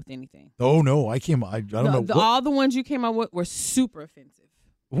came up with anything. Oh, no. I don't know. All the ones you came up with were super offensive.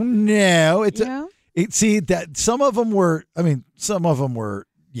 No. Yeah? See, that some of them were,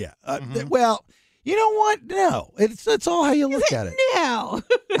 yeah. Well, you know what? No. It's all how you look at it. No.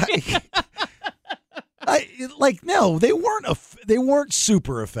 No, they weren't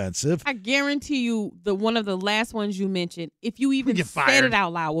super offensive. I guarantee you one of the last ones you mentioned, if you even get said fired. it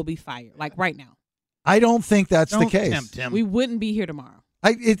out loud, will be fired. Like right now. I don't think that's the Don't case. tempt him. We wouldn't be here tomorrow.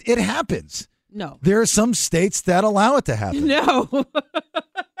 It happens. No. There are some states that allow it to happen. No. You're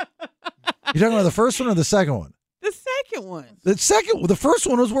talking about the first one or the second one? The second one. The first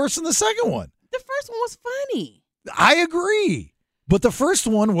one was worse than the second one. The first one was funny. I agree. But the first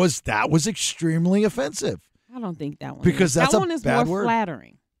one was extremely offensive. I don't think that one. Because that's that a one is bad more word.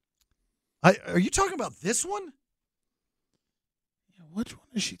 flattering. Are you talking about this one? Which one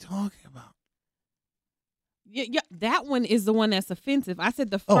is she talking about? Yeah, that one is the one that's offensive. I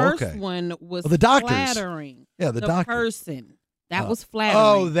said the Oh, first okay. one was the doctors. flattering. Yeah, the doctor. person. That was flattering.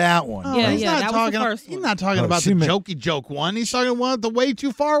 Oh, that one. Yeah, he's not that talking, was the first He's one. not talking about the jokey joke one. He's talking about the way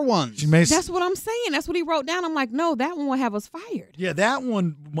too far ones. That's what I'm saying. That's what he wrote down. I'm like, no, that one will have us fired. Yeah, that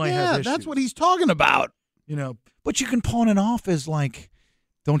one might have issues. that's what he's talking about. But you can pawn it off as like,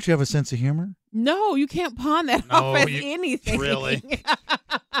 don't you have a sense of humor? No, you can't pawn that No, off as you- anything. really?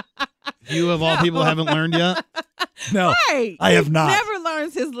 You of all people haven't learned yet? No, Right. I have He not. never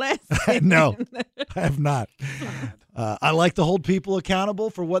learns his lesson. No, I have not. I like to hold people accountable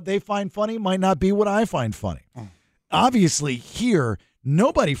for what they find funny might not be what I find funny. Obviously, here,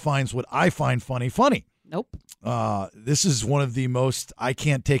 nobody finds what I find funny. Nope. This is one of the most I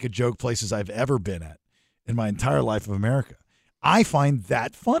can't take a joke places I've ever been at in my entire life of America. I find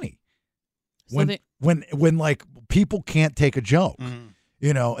that funny. So When like people can't take a joke,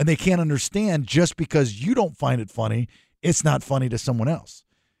 and they can't understand just because you don't find it funny, it's not funny to someone else.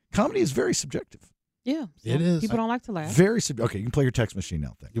 Comedy is very subjective. Yeah. It is. People don't like to laugh. Very subjective. Okay, you can play your text machine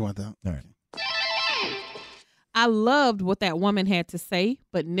now. You want that? All right. I loved what that woman had to say,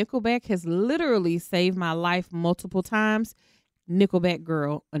 but Nickelback has literally saved my life multiple times. Nickelback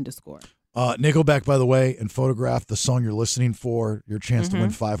girl _ Nickelback, by the way, and Photograph, the song you're listening for, your chance to win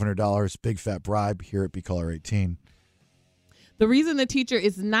 $500, big fat bribe here at BColor 18. The reason the teacher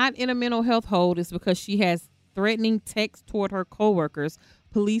is not in a mental health hold is because she has threatening texts toward her coworkers.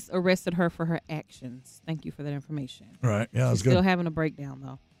 Police arrested her for her actions. Thank you for that information. Right. Yeah, that's She's good. still having a breakdown,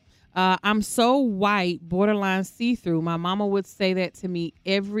 though. I'm so white, borderline see-through. My mama would say that to me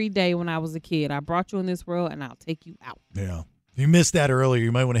every day when I was a kid. I brought you in this world, and I'll take you out. Yeah. If you missed that earlier,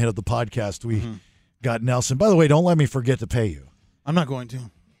 you might want to hit up the podcast. We got Nelson. By the way, don't let me forget to pay you. I'm not going to.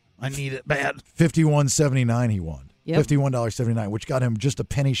 I need it bad. $51.79 he won. Yep. $51.79, which got him just a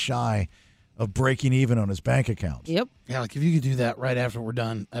penny shy of breaking even on his bank account. Yep. Yeah, like if you could do that right after we're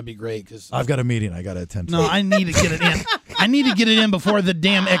done, that'd be great. Because I've got a meeting I got to attend to. No, I need to get it in. I need to get it in before the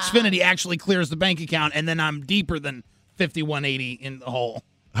damn Xfinity actually clears the bank account, and then I'm deeper than 5180 in the hole.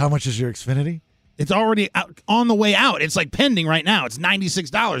 How much is your Xfinity? It's already on the way out. It's like pending right now. It's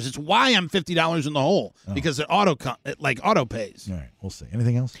 $96. It's why I'm $50 in the hole because it auto pays. All right, we'll see.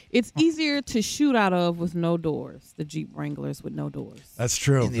 Anything else? It's easier to shoot out of with no doors. The Jeep Wranglers with no doors. That's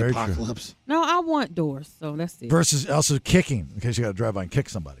true. In the Very apocalypse. true. No, I want doors, so that's it. Versus also kicking, in case you got to drive by and kick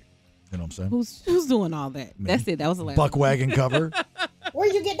somebody. You know what I'm saying? Who's doing all that? Me. That's it. That was the last Buck one. wagon cover.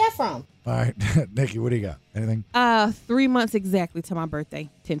 Where'd you get that from? All right, Nikki, what do you got? Anything? 3 months exactly to my birthday,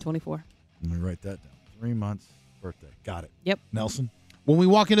 10/24. Let me write that down. 3 months birthday. Got it. Yep. Nelson? When we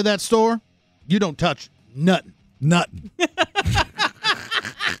walk into that store, you don't touch nothing. Nothing.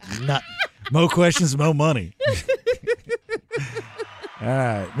 Nothing. Mo questions, mo money. All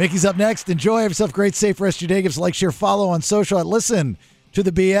right. Mickey's up next. Enjoy. Have yourself a great, safe rest of your day. Give us a like, share, follow on social at Listen to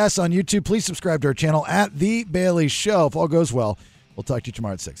the BS on YouTube. Please subscribe to our channel at The Bailey Show. If all goes well, we'll talk to you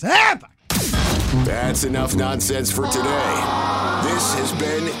tomorrow at 6. That's enough nonsense for today. This has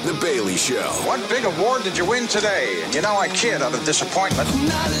been The Bailey Show. What big award did you win today? And you know I kid out of disappointment.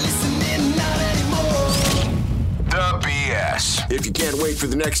 The BS. If you can't wait for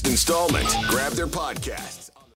the next installment, grab their podcasts.